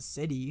biased about the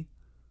city.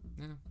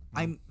 Yeah.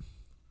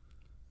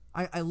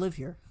 I live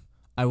here.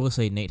 I will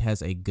say Nate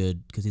has a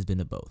good because he's been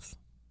to both.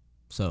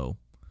 So,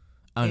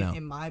 I don't know.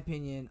 In my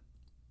opinion,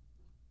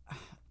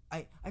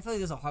 I feel like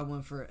there's a hard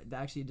one to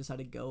actually decide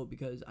to go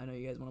because I know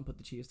you guys want to put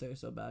the Chiefs there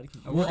so bad.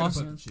 We're Well, gonna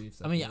also- put the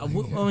Chiefs. I mean, yeah,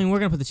 feel like. we're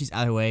gonna put the Chiefs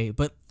either way,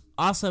 but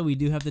also we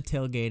do have the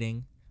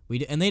tailgating. We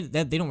do, and they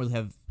don't really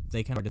have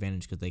they kind of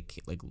advantage because they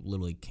like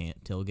literally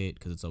can't tailgate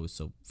because it's always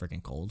so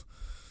freaking cold.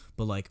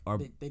 But like our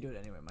They do it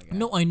anyway, my guy.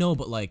 no, I know,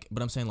 but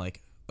I'm saying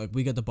like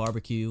we got the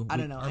barbecue. I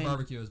don't know. Our and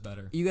barbecue is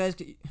better. You guys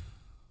could.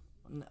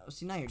 No,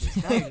 see now you're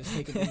just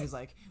taking things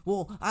like,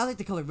 well, I like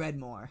the color red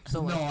more.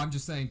 So No, like, I'm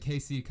just saying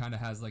KC kind of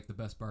has like the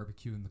best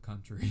barbecue in the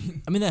country.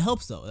 I mean that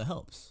helps though. That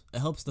helps. It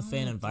helps the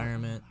fan Oh,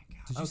 environment. oh my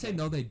God. Did you say Okay.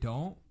 no? They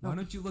don't. Why No.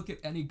 don't you look at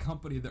any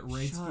company that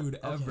rates Shut- food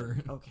okay, ever?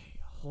 Okay,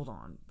 hold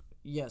on.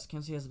 Yes,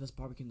 Kansas City has the best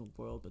barbecue in the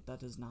world, but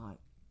that does not.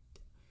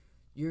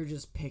 you're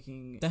just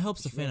picking. That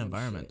helps the just fan random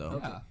environment, shit. though.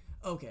 Okay.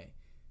 Yeah. Okay.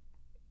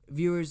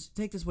 Viewers,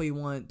 take this way you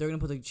want. They're gonna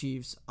put the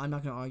Chiefs. I'm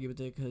not gonna argue with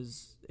it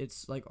because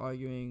it's like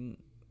arguing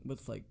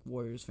with like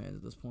Warriors fans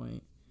at this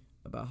point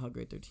about how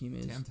great their team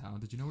is. Damn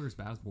town. Did you know we were as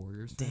bad as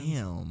Warriors fans?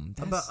 Damn.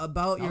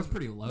 About That your was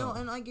pretty low. No,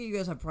 and I get you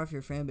guys have pride for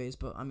your fan base,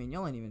 but I mean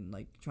y'all ain't even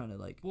like trying to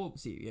like Well-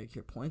 see like,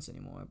 your points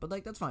anymore. But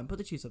like that's fine. Put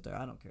the Chiefs up there.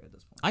 I don't care at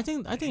this point. I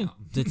think Damn.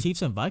 the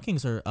Chiefs and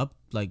Vikings are up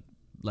like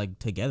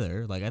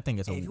together. Like I think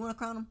it's Hey, a. if you want to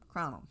crown them,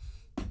 crown them.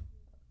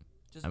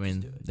 Just, I just mean,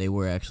 do it. they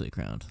were actually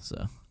crowned,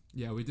 so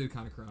Yeah, we did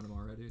kind of crown him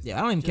already. yeah.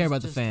 I don't even care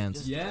about the Just- fans.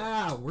 just-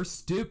 Yeah, we're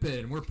stupid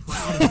and we're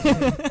proud of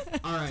it.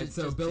 All right, Just-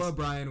 so just- Bill just-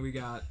 O'Brien, we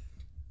got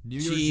New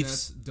York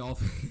Chiefs. Jets,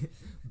 Dolphins.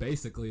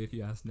 Basically, if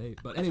you ask Nate.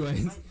 But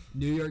anyways,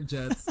 New York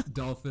Jets,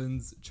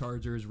 Dolphins,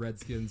 Chargers,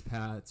 Redskins,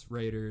 Pats,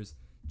 Raiders,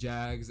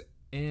 Jags.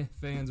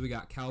 Fans, we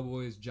got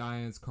Cowboys,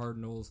 Giants,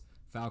 Cardinals,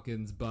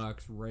 Falcons,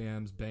 Bucks,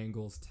 Rams,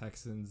 Bengals,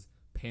 Texans,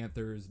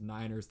 Panthers,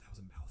 Niners. That was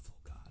a mouthful,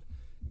 God.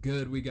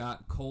 Good, we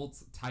got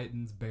Colts,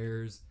 Titans,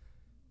 Bears,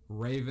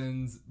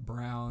 Ravens,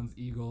 Browns,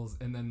 Eagles,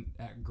 and then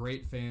at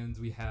great fans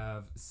we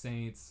have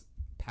Saints,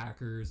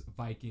 Packers,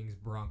 Vikings,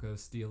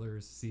 Broncos,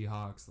 Steelers,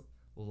 Seahawks,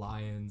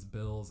 Lions,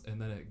 Bills,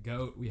 and then at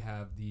GOAT we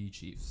have the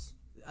Chiefs.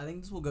 I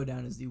think this will go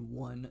down as the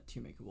one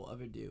team maker we'll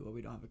ever do where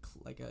we don't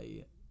have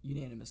a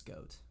unanimous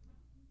goat.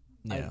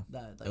 Yeah,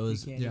 Like, It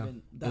was- we can't yeah.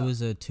 even, it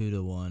was a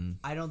 2-1.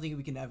 I don't think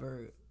we can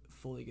ever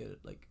fully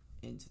get like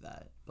into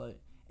that. But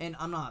and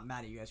I'm not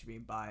mad at you guys for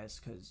being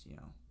biased because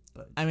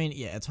But I mean,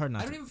 yeah, it's hard not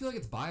I don't to. even feel like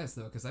it's biased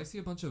though, because I see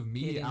a bunch of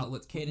media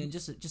outlets. Caden,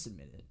 just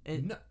admit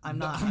it. No, I'm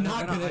no, not. I'm not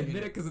gonna gonna argue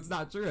admit it because it's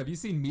not true. Have you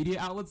seen media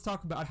outlets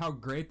talk about how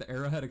great the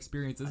Arrowhead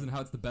experience is and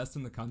how it's the best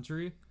in the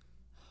country?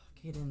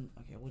 Caden,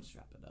 okay, we'll just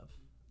wrap it up.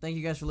 Thank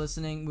you guys for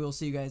listening. We will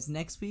see you guys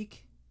next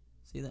week.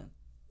 See you then.